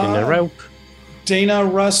 Tied in a rope. Dana,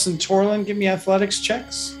 Russ, and Torlin, give me athletics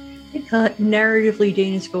checks. Narratively,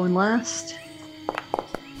 Dana's going last.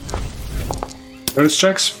 Notice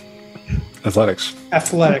checks? Athletics.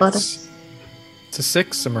 Athletics. It's a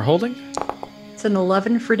 6, and we're holding. It's an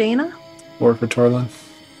 11 for Dana. 4 for Torlin.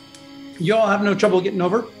 You all have no trouble getting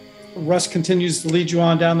over. Russ continues to lead you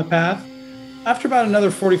on down the path. After about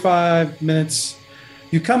another 45 minutes,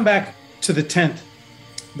 you come back to the tent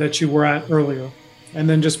that you were at earlier, and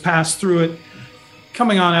then just pass through it,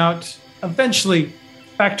 coming on out, eventually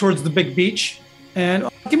back towards the big beach. And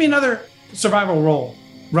give me another survival roll,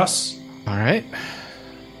 Russ. All right.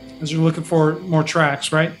 As you're looking for more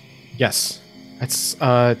tracks, right? Yes. That's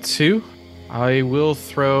 2. I will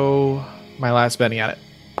throw my last Benny at it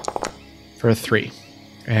for a 3.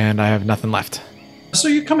 And I have nothing left. So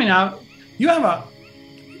you're coming out. You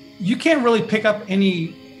can't really pick up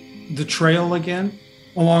the trail again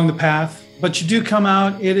along the path, but you do come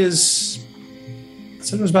out. It was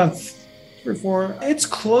about 3 or 4. It's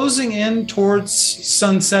closing in towards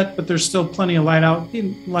sunset, but there's still plenty of light out.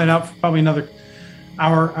 Light out for probably another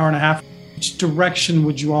hour and a half. Which direction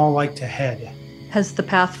would you all like to head? Has the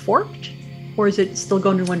path forked, or is it still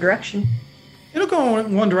going in one direction? It'll go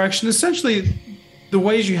in one direction. Essentially, the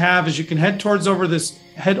ways you have is you can head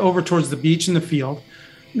over towards the beach in the field,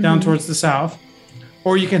 down towards the south,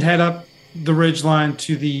 or you can head up the ridge line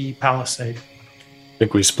to the palisade. I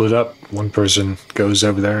think we split up. One person goes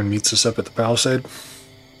over there and meets us up at the palisade.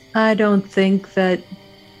 I don't think that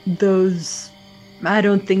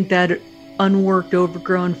unworked,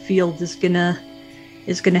 overgrown field is gonna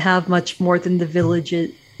have much more than the village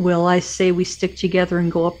will. I say we stick together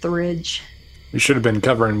and go up the ridge. We should have been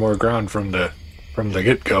covering more ground from the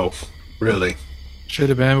get-go, really. Should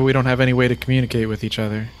have been, but we don't have any way to communicate with each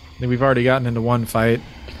other. We've already gotten into one fight.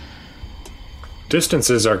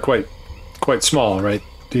 Distances are quite small, right,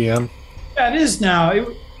 DM? Yeah, it is now.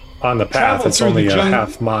 On the path, it's only a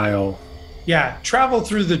half mile. Yeah, travel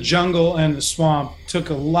through the jungle and the swamp took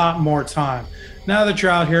a lot more time. Now that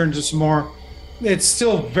you're out here into some more, it's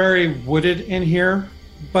still very wooded in here,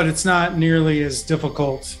 but it's not nearly as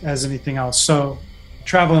difficult as anything else. So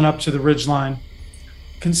traveling up to the ridgeline,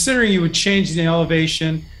 considering you would change the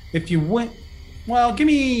elevation, if you went, well, give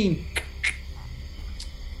me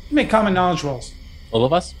common knowledge rolls. All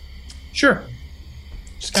of us? Sure.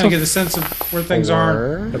 Just kind of get a sense of where things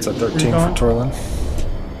are. That's a 13 for Torlin.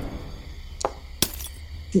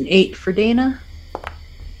 An 8 for Dana.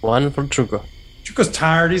 1 for Truco. Chuko's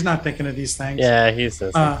tired. He's not thinking of these things. Yeah, he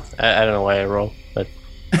says. I don't know why I roll, but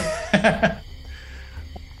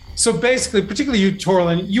So basically, particularly you,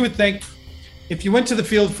 Torlin, you would think if you went to the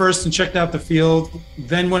field first and checked out the field,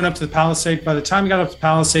 then went up to the palisade, by the time you got up to the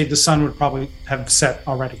palisade, the sun would probably have set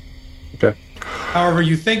already. Okay. However,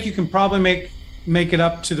 you think you can probably make it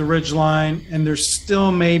up to the ridge line, and there's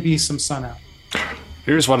still maybe some sun out.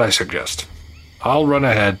 Here's what I suggest. I'll run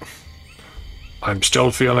ahead. I'm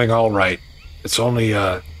still feeling all right. It's only,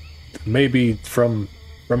 maybe from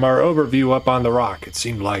our overview up on the rock, it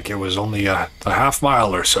seemed like it was only a half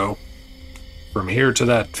mile or so from here to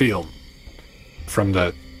that field. From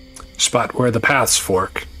the spot where the paths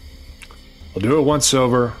fork. I'll do it once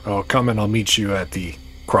over. I'll come and I'll meet you at the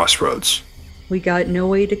crossroads. We got no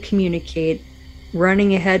way to communicate.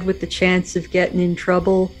 Running ahead with the chance of getting in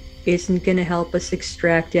trouble isn't going to help us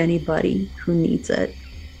extract anybody who needs it.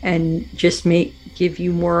 And just give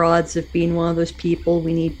you more odds of being one of those people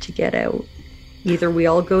we need to get out. Either we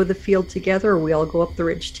all go the field together or we all go up the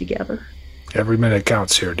ridge together. Every minute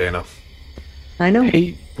counts here, Dana. I know.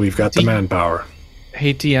 Hey, We've got the manpower.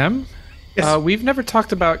 hey, DM. Yes. We've never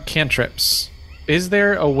talked about cantrips. Is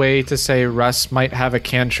there a way to say Russ might have a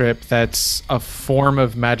cantrip that's a form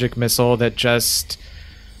of magic missile that just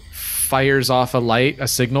fires off a light, a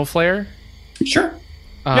signal flare? Sure.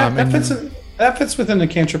 Yeah, that fits within the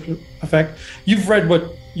cantrip effect. You've read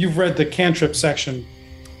the cantrip section.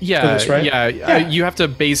 Yeah, this, right? yeah. You have to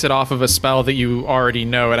base it off of a spell that you already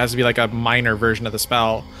know. It has to be like a minor version of the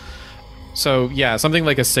spell. So yeah, something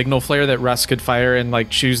like a signal flare that Russ could fire and like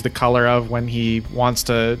choose the color of when he wants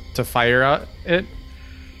to fire it.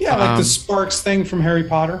 Yeah, like the sparks thing from Harry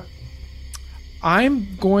Potter.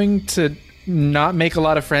 I'm going to not make a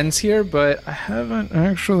lot of friends here, but I haven't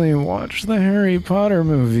actually watched the Harry Potter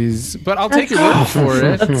movies. But I'll take your word for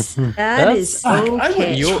it. That is I would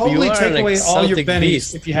okay. totally are take an away all your exotic bennies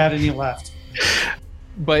beast. if you had any left.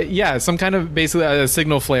 But yeah, some kind of basically a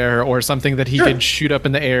signal flare or something that he Sure. could shoot up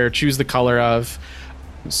in the air, choose the color of.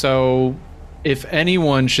 So if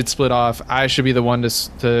anyone should split off, I should be the one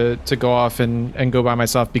to go off and go by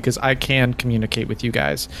myself because I can communicate with you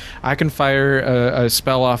guys. I can fire a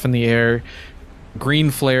spell off in the air,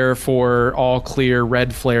 green flare for all clear,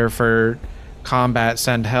 red flare for combat,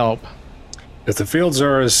 send help. If the fields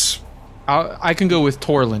are as... I can go with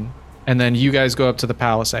Torlin, and then you guys go up to the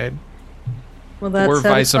palisade. Well, that's or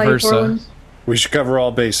vice versa. We should cover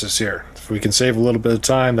all bases here. If we can save a little bit of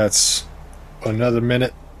time, that's another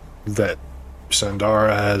minute that Sandara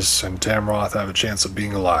has and Tamroth have a chance of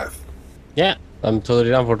being alive. yeah, I'm totally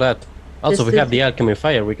down for that. Also, Just we the- have the alchemy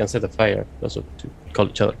fire. We can set a fire also to call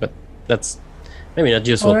each other, but that's maybe not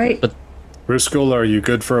useful. All right. But Ruskul, are you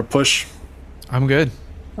good for a push? I'm good.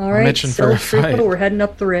 All I'm right, itching for a fight. we're heading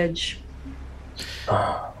up the ridge.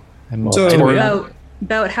 And So- Torlin-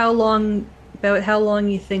 About how long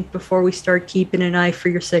you think before we start keeping an eye for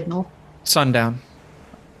your signal? sundown.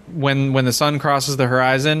 When the sun crosses the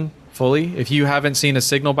horizon fully, if you haven't seen a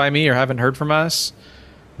signal by me or haven't heard from us,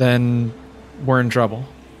 then we're in trouble.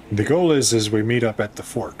 The goal is we meet up at the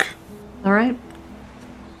fork. All right.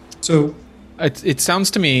 So It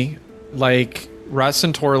sounds to me like Russ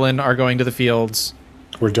and Torlin are going to the fields,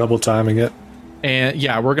 We're double timing it. and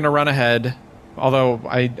yeah, we're gonna run ahead. Although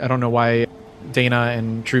I don't know why Dana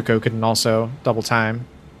and Truco couldn't also double time.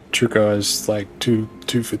 Truco has like two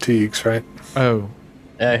fatigues, right? Oh,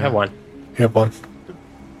 I have one. You have one.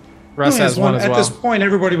 Russ has one as At well. this point,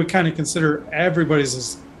 everybody would kind of consider everybody's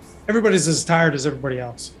as tired as everybody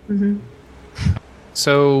else.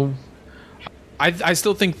 So I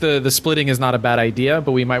still think the splitting is not a bad idea,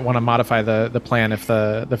 but we might want to modify the plan if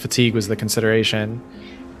the fatigue was the consideration.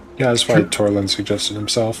 Yeah, that's why Torlin suggested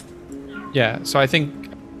himself. Yeah, so I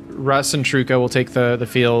think Russ and Truco will take the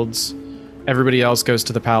fields. Everybody else goes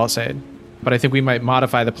to the palisade. But I think we might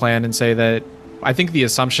modify the plan and say that I think the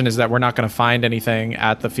assumption is that we're not going to find anything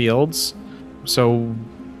at the fields. So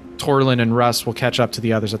Torlin and Russ will catch up to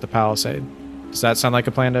the others at the palisade. Does that sound like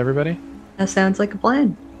a plan to everybody? That sounds like a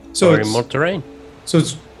plan. So Or in it's, more terrain. so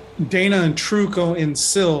it's Dana and Truco and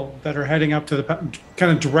Syl that are heading up to the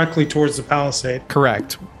kind of directly towards the palisade.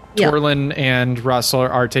 Correct. Yeah. Torlin and Russ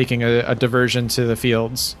are taking a diversion to the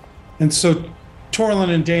fields. And so Torlin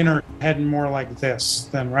and Dana are heading more like this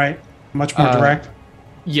then, right? Much more direct.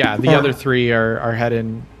 Yeah, the other three are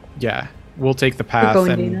heading. Yeah, we'll take the path.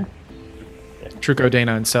 Truco and Dana. Truco,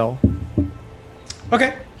 Dana, and Sel.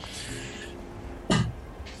 Okay.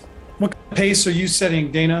 What pace are you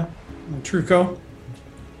setting, Dana and Truco?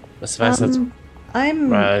 As fast as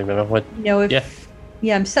I'm, I don't know what.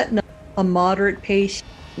 I'm setting a moderate pace,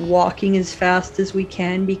 walking as fast as we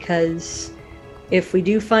can, because if we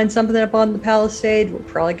do find something up on the palisade, we're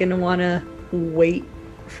probably going to want to wait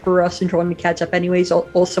for us and trying to catch up anyways.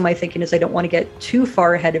 Also, my thinking is I don't want to get too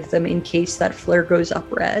far ahead of them in case that flare goes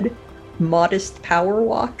up red. Modest power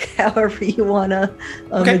walk, however you want to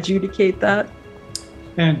adjudicate that.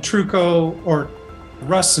 And Truco or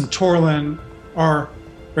Russ and Torlin are,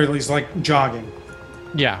 or at least like jogging.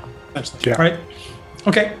 Yeah. Essentially, right?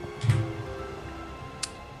 Okay.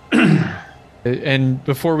 And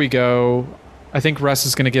before we go, I think Russ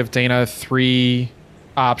is going to give Dana 3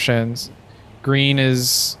 options. Green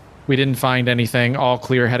is we didn't find anything, all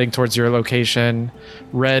clear, heading towards your location.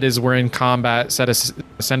 Red is we're in combat,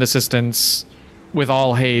 send assistance with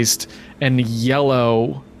all haste. And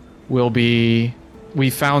yellow will be we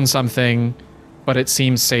found something, but it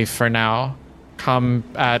seems safe for now. Come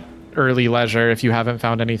at early leisure if you haven't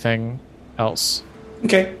found anything else.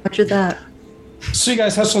 Okay. After that. So you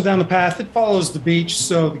guys hustle down the path. It follows the beach,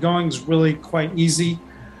 so the going is really quite easy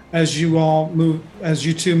as you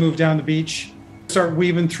two move down the beach. Start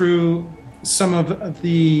weaving through some of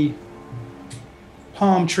the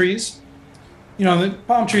palm trees. You know, the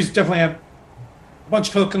palm trees definitely have a bunch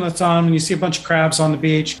of coconuts on them, and you see a bunch of crabs on the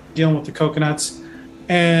beach dealing with the coconuts.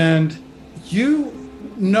 And you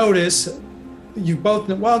notice,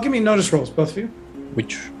 give me notice rolls, both of you.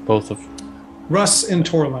 Which both of? Russ and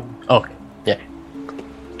Torlin. Okay, yeah.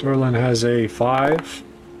 Torlin has a 5.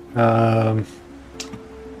 I'm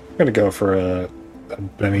going to go for a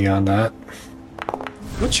Benny on that.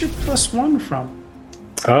 What's your +1 from?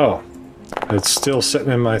 Oh, it's still sitting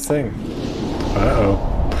in my thing. Uh-oh.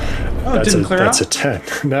 Oh, it didn't clear out? That's a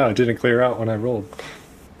 10. No, it didn't clear out when I rolled.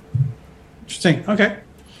 Interesting. Okay.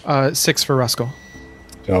 6 for Ruskell.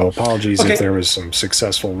 So apologies Okay. if there was some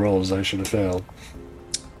successful rolls I should have failed.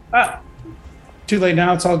 Too late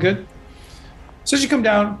now. It's all good. So as you come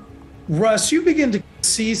down, Russ, you begin to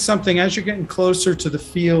see something as you're getting closer to the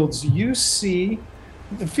fields. You see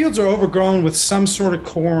the fields are overgrown with some sort of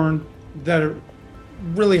corn that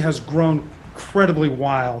really has grown incredibly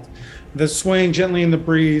wild. That's swaying gently in the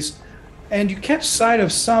breeze. And you catch sight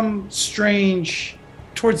of some strange,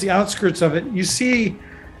 towards the outskirts of it, you see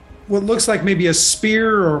what looks like maybe a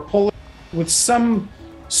spear or a pole with some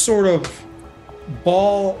sort of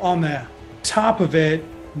ball on the top of it.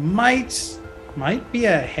 Might be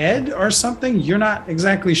a head or something. You're not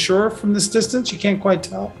exactly sure from this distance. You can't quite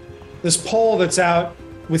tell. This pole that's out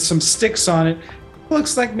with some sticks on it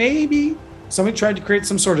looks like maybe somebody tried to create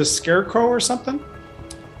some sort of scarecrow or something.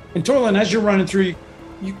 And Torlin, as you're running through,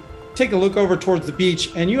 you take a look over towards the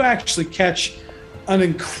beach and you actually catch an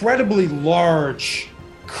incredibly large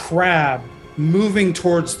crab moving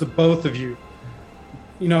towards the both of you.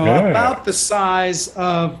 You know, about the size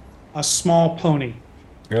of a small pony.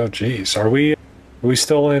 Oh, geez. Are we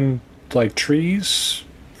still in, like, trees,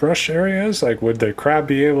 brush areas? Like, would the crab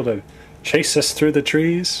be able to chase us through the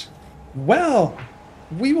trees? Well,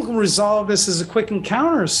 we will resolve this as a quick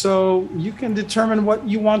encounter, so you can determine what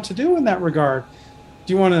you want to do in that regard.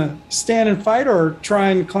 Do you want to stand and fight or try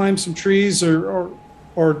and climb some trees or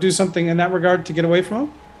do something in that regard to get away from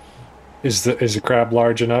him? Is the crab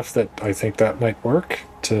large enough that I think that might work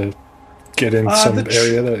to get in some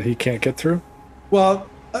area that he can't get through? Well,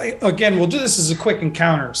 again, we'll do this as a quick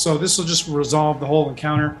encounter, so this will just resolve the whole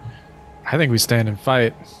encounter. I think we stand and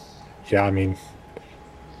fight. Yeah, I mean,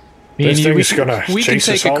 this thing's gonna chase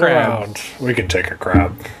us all around. We can take a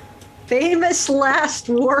crab. Famous last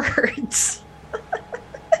words.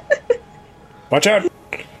 Watch out!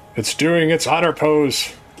 It's doing its honor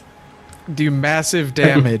pose. Do massive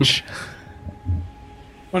damage.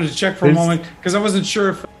 Wanted to check for a moment because I wasn't sure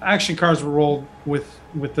if action cards were rolled with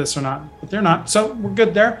this or not, but they're not. So we're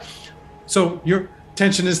good there. So your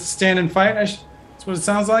intention is to stand and fight. That's what it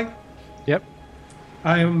sounds like. Yep.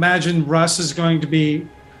 I imagine Russ is going to be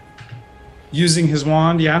using his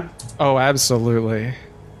wand. Yeah. Oh, absolutely.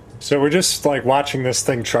 So we're just like watching this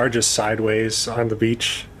thing charge us sideways on the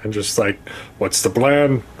beach and just like, what's the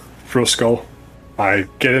plan, Ruskell? I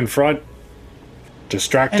get in front,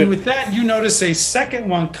 distract it. And with that, you notice a second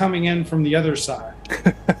one coming in from the other side.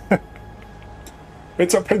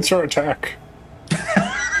 It's a pincer attack.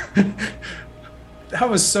 That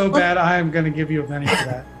was so bad, I am going to give you a penny for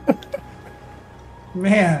that.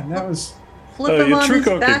 Man, that was... Flip him on his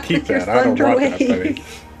Truco back can keep with your that. I don't thunder want that wave. penny.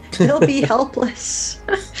 He'll be helpless.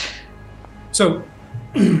 So,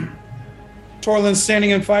 Torlin's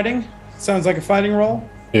standing and fighting. Sounds like a fighting roll.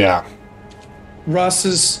 Yeah. Russ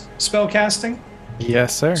is spell casting.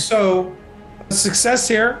 Yes, sir. So, success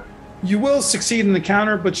here. You will succeed in the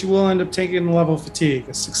counter, but you will end up taking a level of fatigue.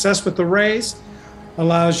 A success with the raise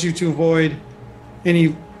allows you to avoid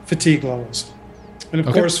any fatigue levels. And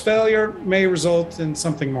of course, failure may result in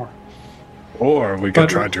something more. Or we could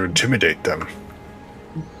try to intimidate them.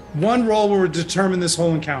 One roll will determine this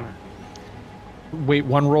whole encounter. Wait,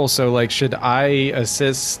 one roll. So, like, should I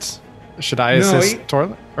assist? Should I No, assist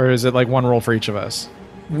Torlin? Or is it like one roll for each of us?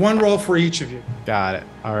 One roll for each of you. Got it.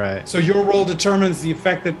 All right. So your roll determines the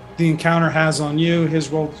effect that the encounter has on you. His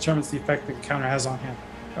roll determines the effect the encounter has on him.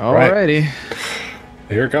 Alrighty.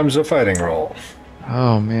 Here comes a fighting roll.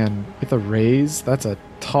 Oh man, with a raise, that's a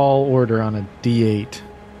tall order on a D8.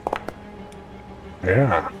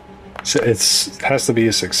 Yeah. So it has to be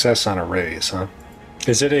a success on a raise, huh?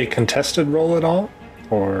 Is it a contested roll at all?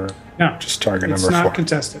 Or No, just target it's number not 4?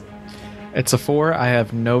 contested. It's a 4. I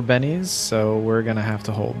have no bennies, so we're gonna have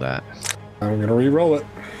to hold that. I'm going to re-roll it.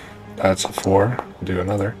 That's a 4. I'll do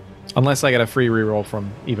another. Unless I get a free reroll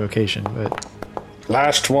from evocation, but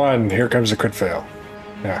Last one. Here comes a crit fail.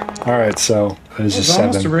 Yeah. All right, so there's a It's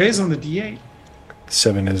almost a 7. raise on the D8.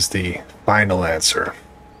 7 is the final answer.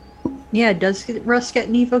 Yeah, does Russ get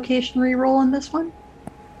an evocation reroll on this one?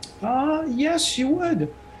 Yes, you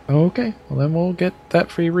would. okay. Well, then we'll get that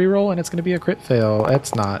free reroll, and it's gonna be a crit fail.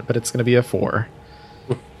 It's not, but it's gonna be a 4.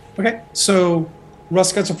 Okay, so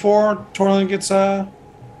Russ gets a 4. Torlin gets a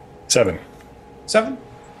 7. 7.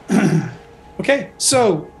 Okay,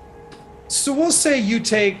 so we'll say you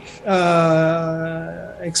take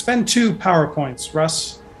expend 2 power points,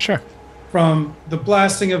 Russ, Sure. from the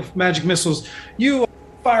blasting of magic missiles. You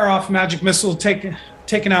fire off magic missile, taking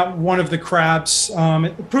out one of the crabs.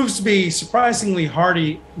 It proves to be surprisingly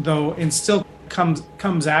hardy, though, and still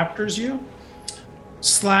comes after you,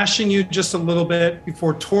 slashing you just a little bit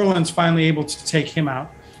before Torlin's finally able to take him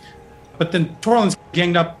out. But then Torlin's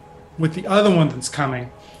ganged up with the other one that's coming,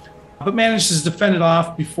 but manages to fend it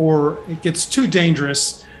off before it gets too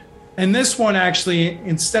dangerous. And this one actually,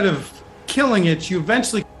 instead of killing it, you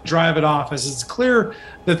eventually drive it off, as it's clear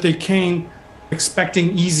that they came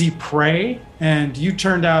expecting easy prey, and you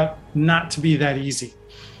turned out not to be that easy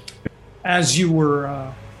as you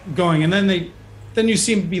were going. And then you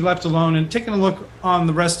seem to be left alone, and taking a look on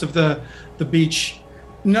the rest of the beach,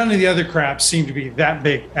 none of the other crabs seem to be that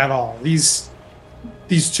big at all. These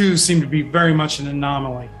two seem to be very much an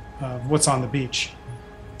anomaly of what's on the beach.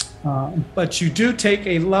 But you do take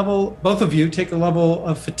a level, both of you take a level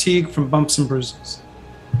of fatigue from bumps and bruises.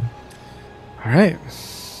 All right.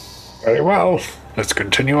 Very well. Let's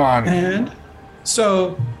continue on. And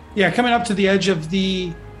so, yeah, coming up to the edge of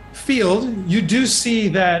the field, you do see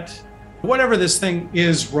that whatever this thing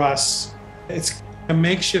is, Russ, it's a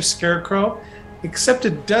makeshift scarecrow, except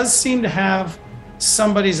it does seem to have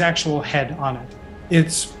somebody's actual head on it.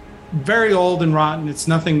 It's very old and rotten. It's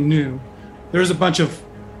nothing new. There's a bunch of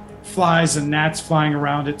flies and gnats flying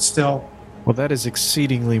around it still. Well, that is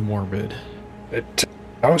exceedingly morbid.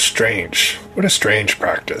 How strange. What a strange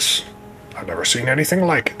practice. I've never seen anything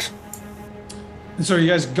like it. And so are you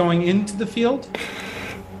guys going into the field?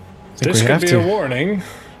 This could be a warning.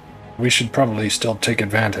 We should probably still take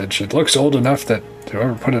advantage. It looks old enough that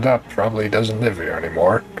whoever put it up probably doesn't live here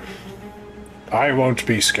anymore. I won't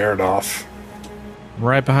be scared off. I'm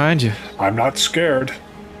right behind you. I'm not scared.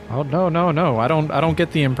 Oh no! I don't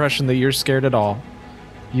get the impression that you're scared at all.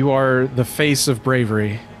 You are the face of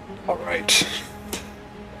bravery. All right.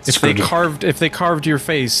 If they carved your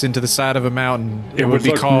face into the side of a mountain, it would be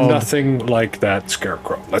look called nothing like that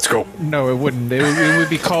scarecrow. Let's go. No, it wouldn't. It would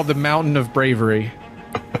be called the Mountain of Bravery.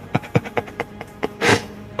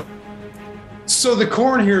 So the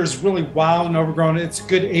corn here is really wild and overgrown. It's a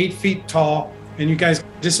good 8 feet tall, and you guys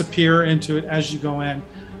disappear into it as you go in.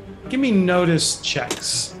 Give me notice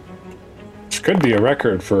checks. This could be a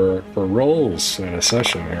record for rolls in a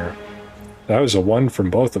session here. That was a 1 from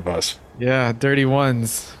both of us. Yeah, dirty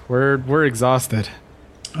ones. We're exhausted.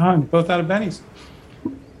 Both out of bennies.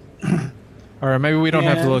 All right, maybe we don't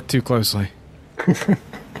have to And- look too closely.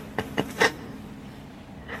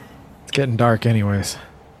 It's getting dark anyways.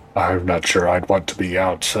 I'm not sure I'd want to be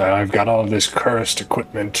out. I've got all this cursed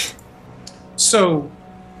equipment. So,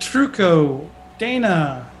 Truco,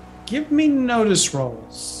 Dana, give me notice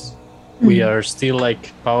rolls. We are still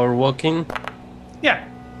like power walking. Yeah.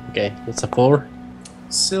 Okay, that's a 4.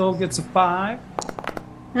 Syl gets a 5.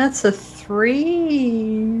 That's a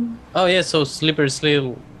 3. Oh yeah, so Slippery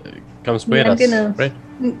Still comes with I'm us, gonna- right?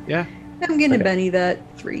 Yeah. I'm going to Benny that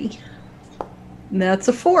 3. And that's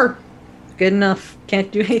a 4. Good enough.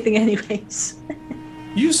 Can't do anything anyways.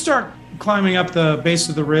 You start climbing up the base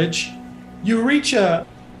of the ridge. You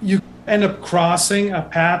end up crossing a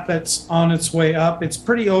path that's on its way up. It's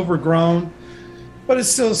pretty overgrown, but it's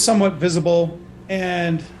still somewhat visible.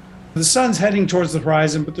 And the sun's heading towards the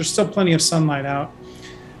horizon, but there's still plenty of sunlight out.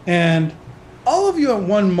 And all of you at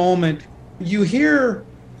one moment, you hear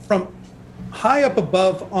from high up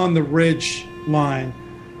above on the ridge line,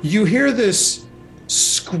 you hear this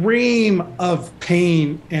scream of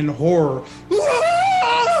pain and horror.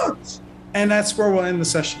 And that's where we'll end the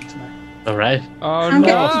session tonight. All right. Oh, Okay.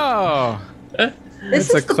 no.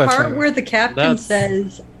 This is the part where the captain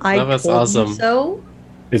says, I told awesome. you so.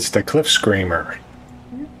 It's the Cliff Screamer.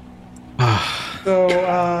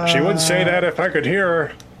 So She would say that if I could hear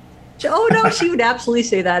her. Oh, no, she would absolutely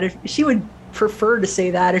say that. If she would prefer to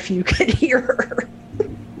say that if you could hear her.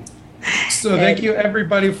 So thank you,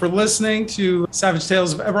 everybody, for listening to Savage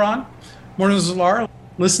Tales of Eberron. Morning, Zalar.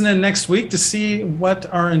 Listen in next week to see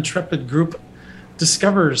what our intrepid group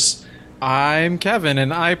discovers. I'm Kevin,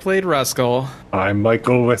 and I played Ruskell. I'm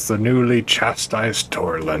Michael with the newly chastised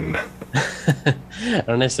Torlin.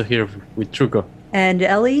 Ernesto here with Truco. And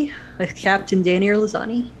Ellie with Captain Daniel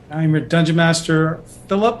Lazani. I'm your Dungeon Master,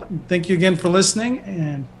 Philip. Thank you again for listening,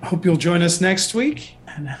 and I hope you'll join us next week.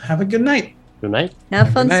 And have a good night. Good night.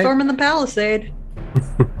 Have fun Good night. storming the palisade.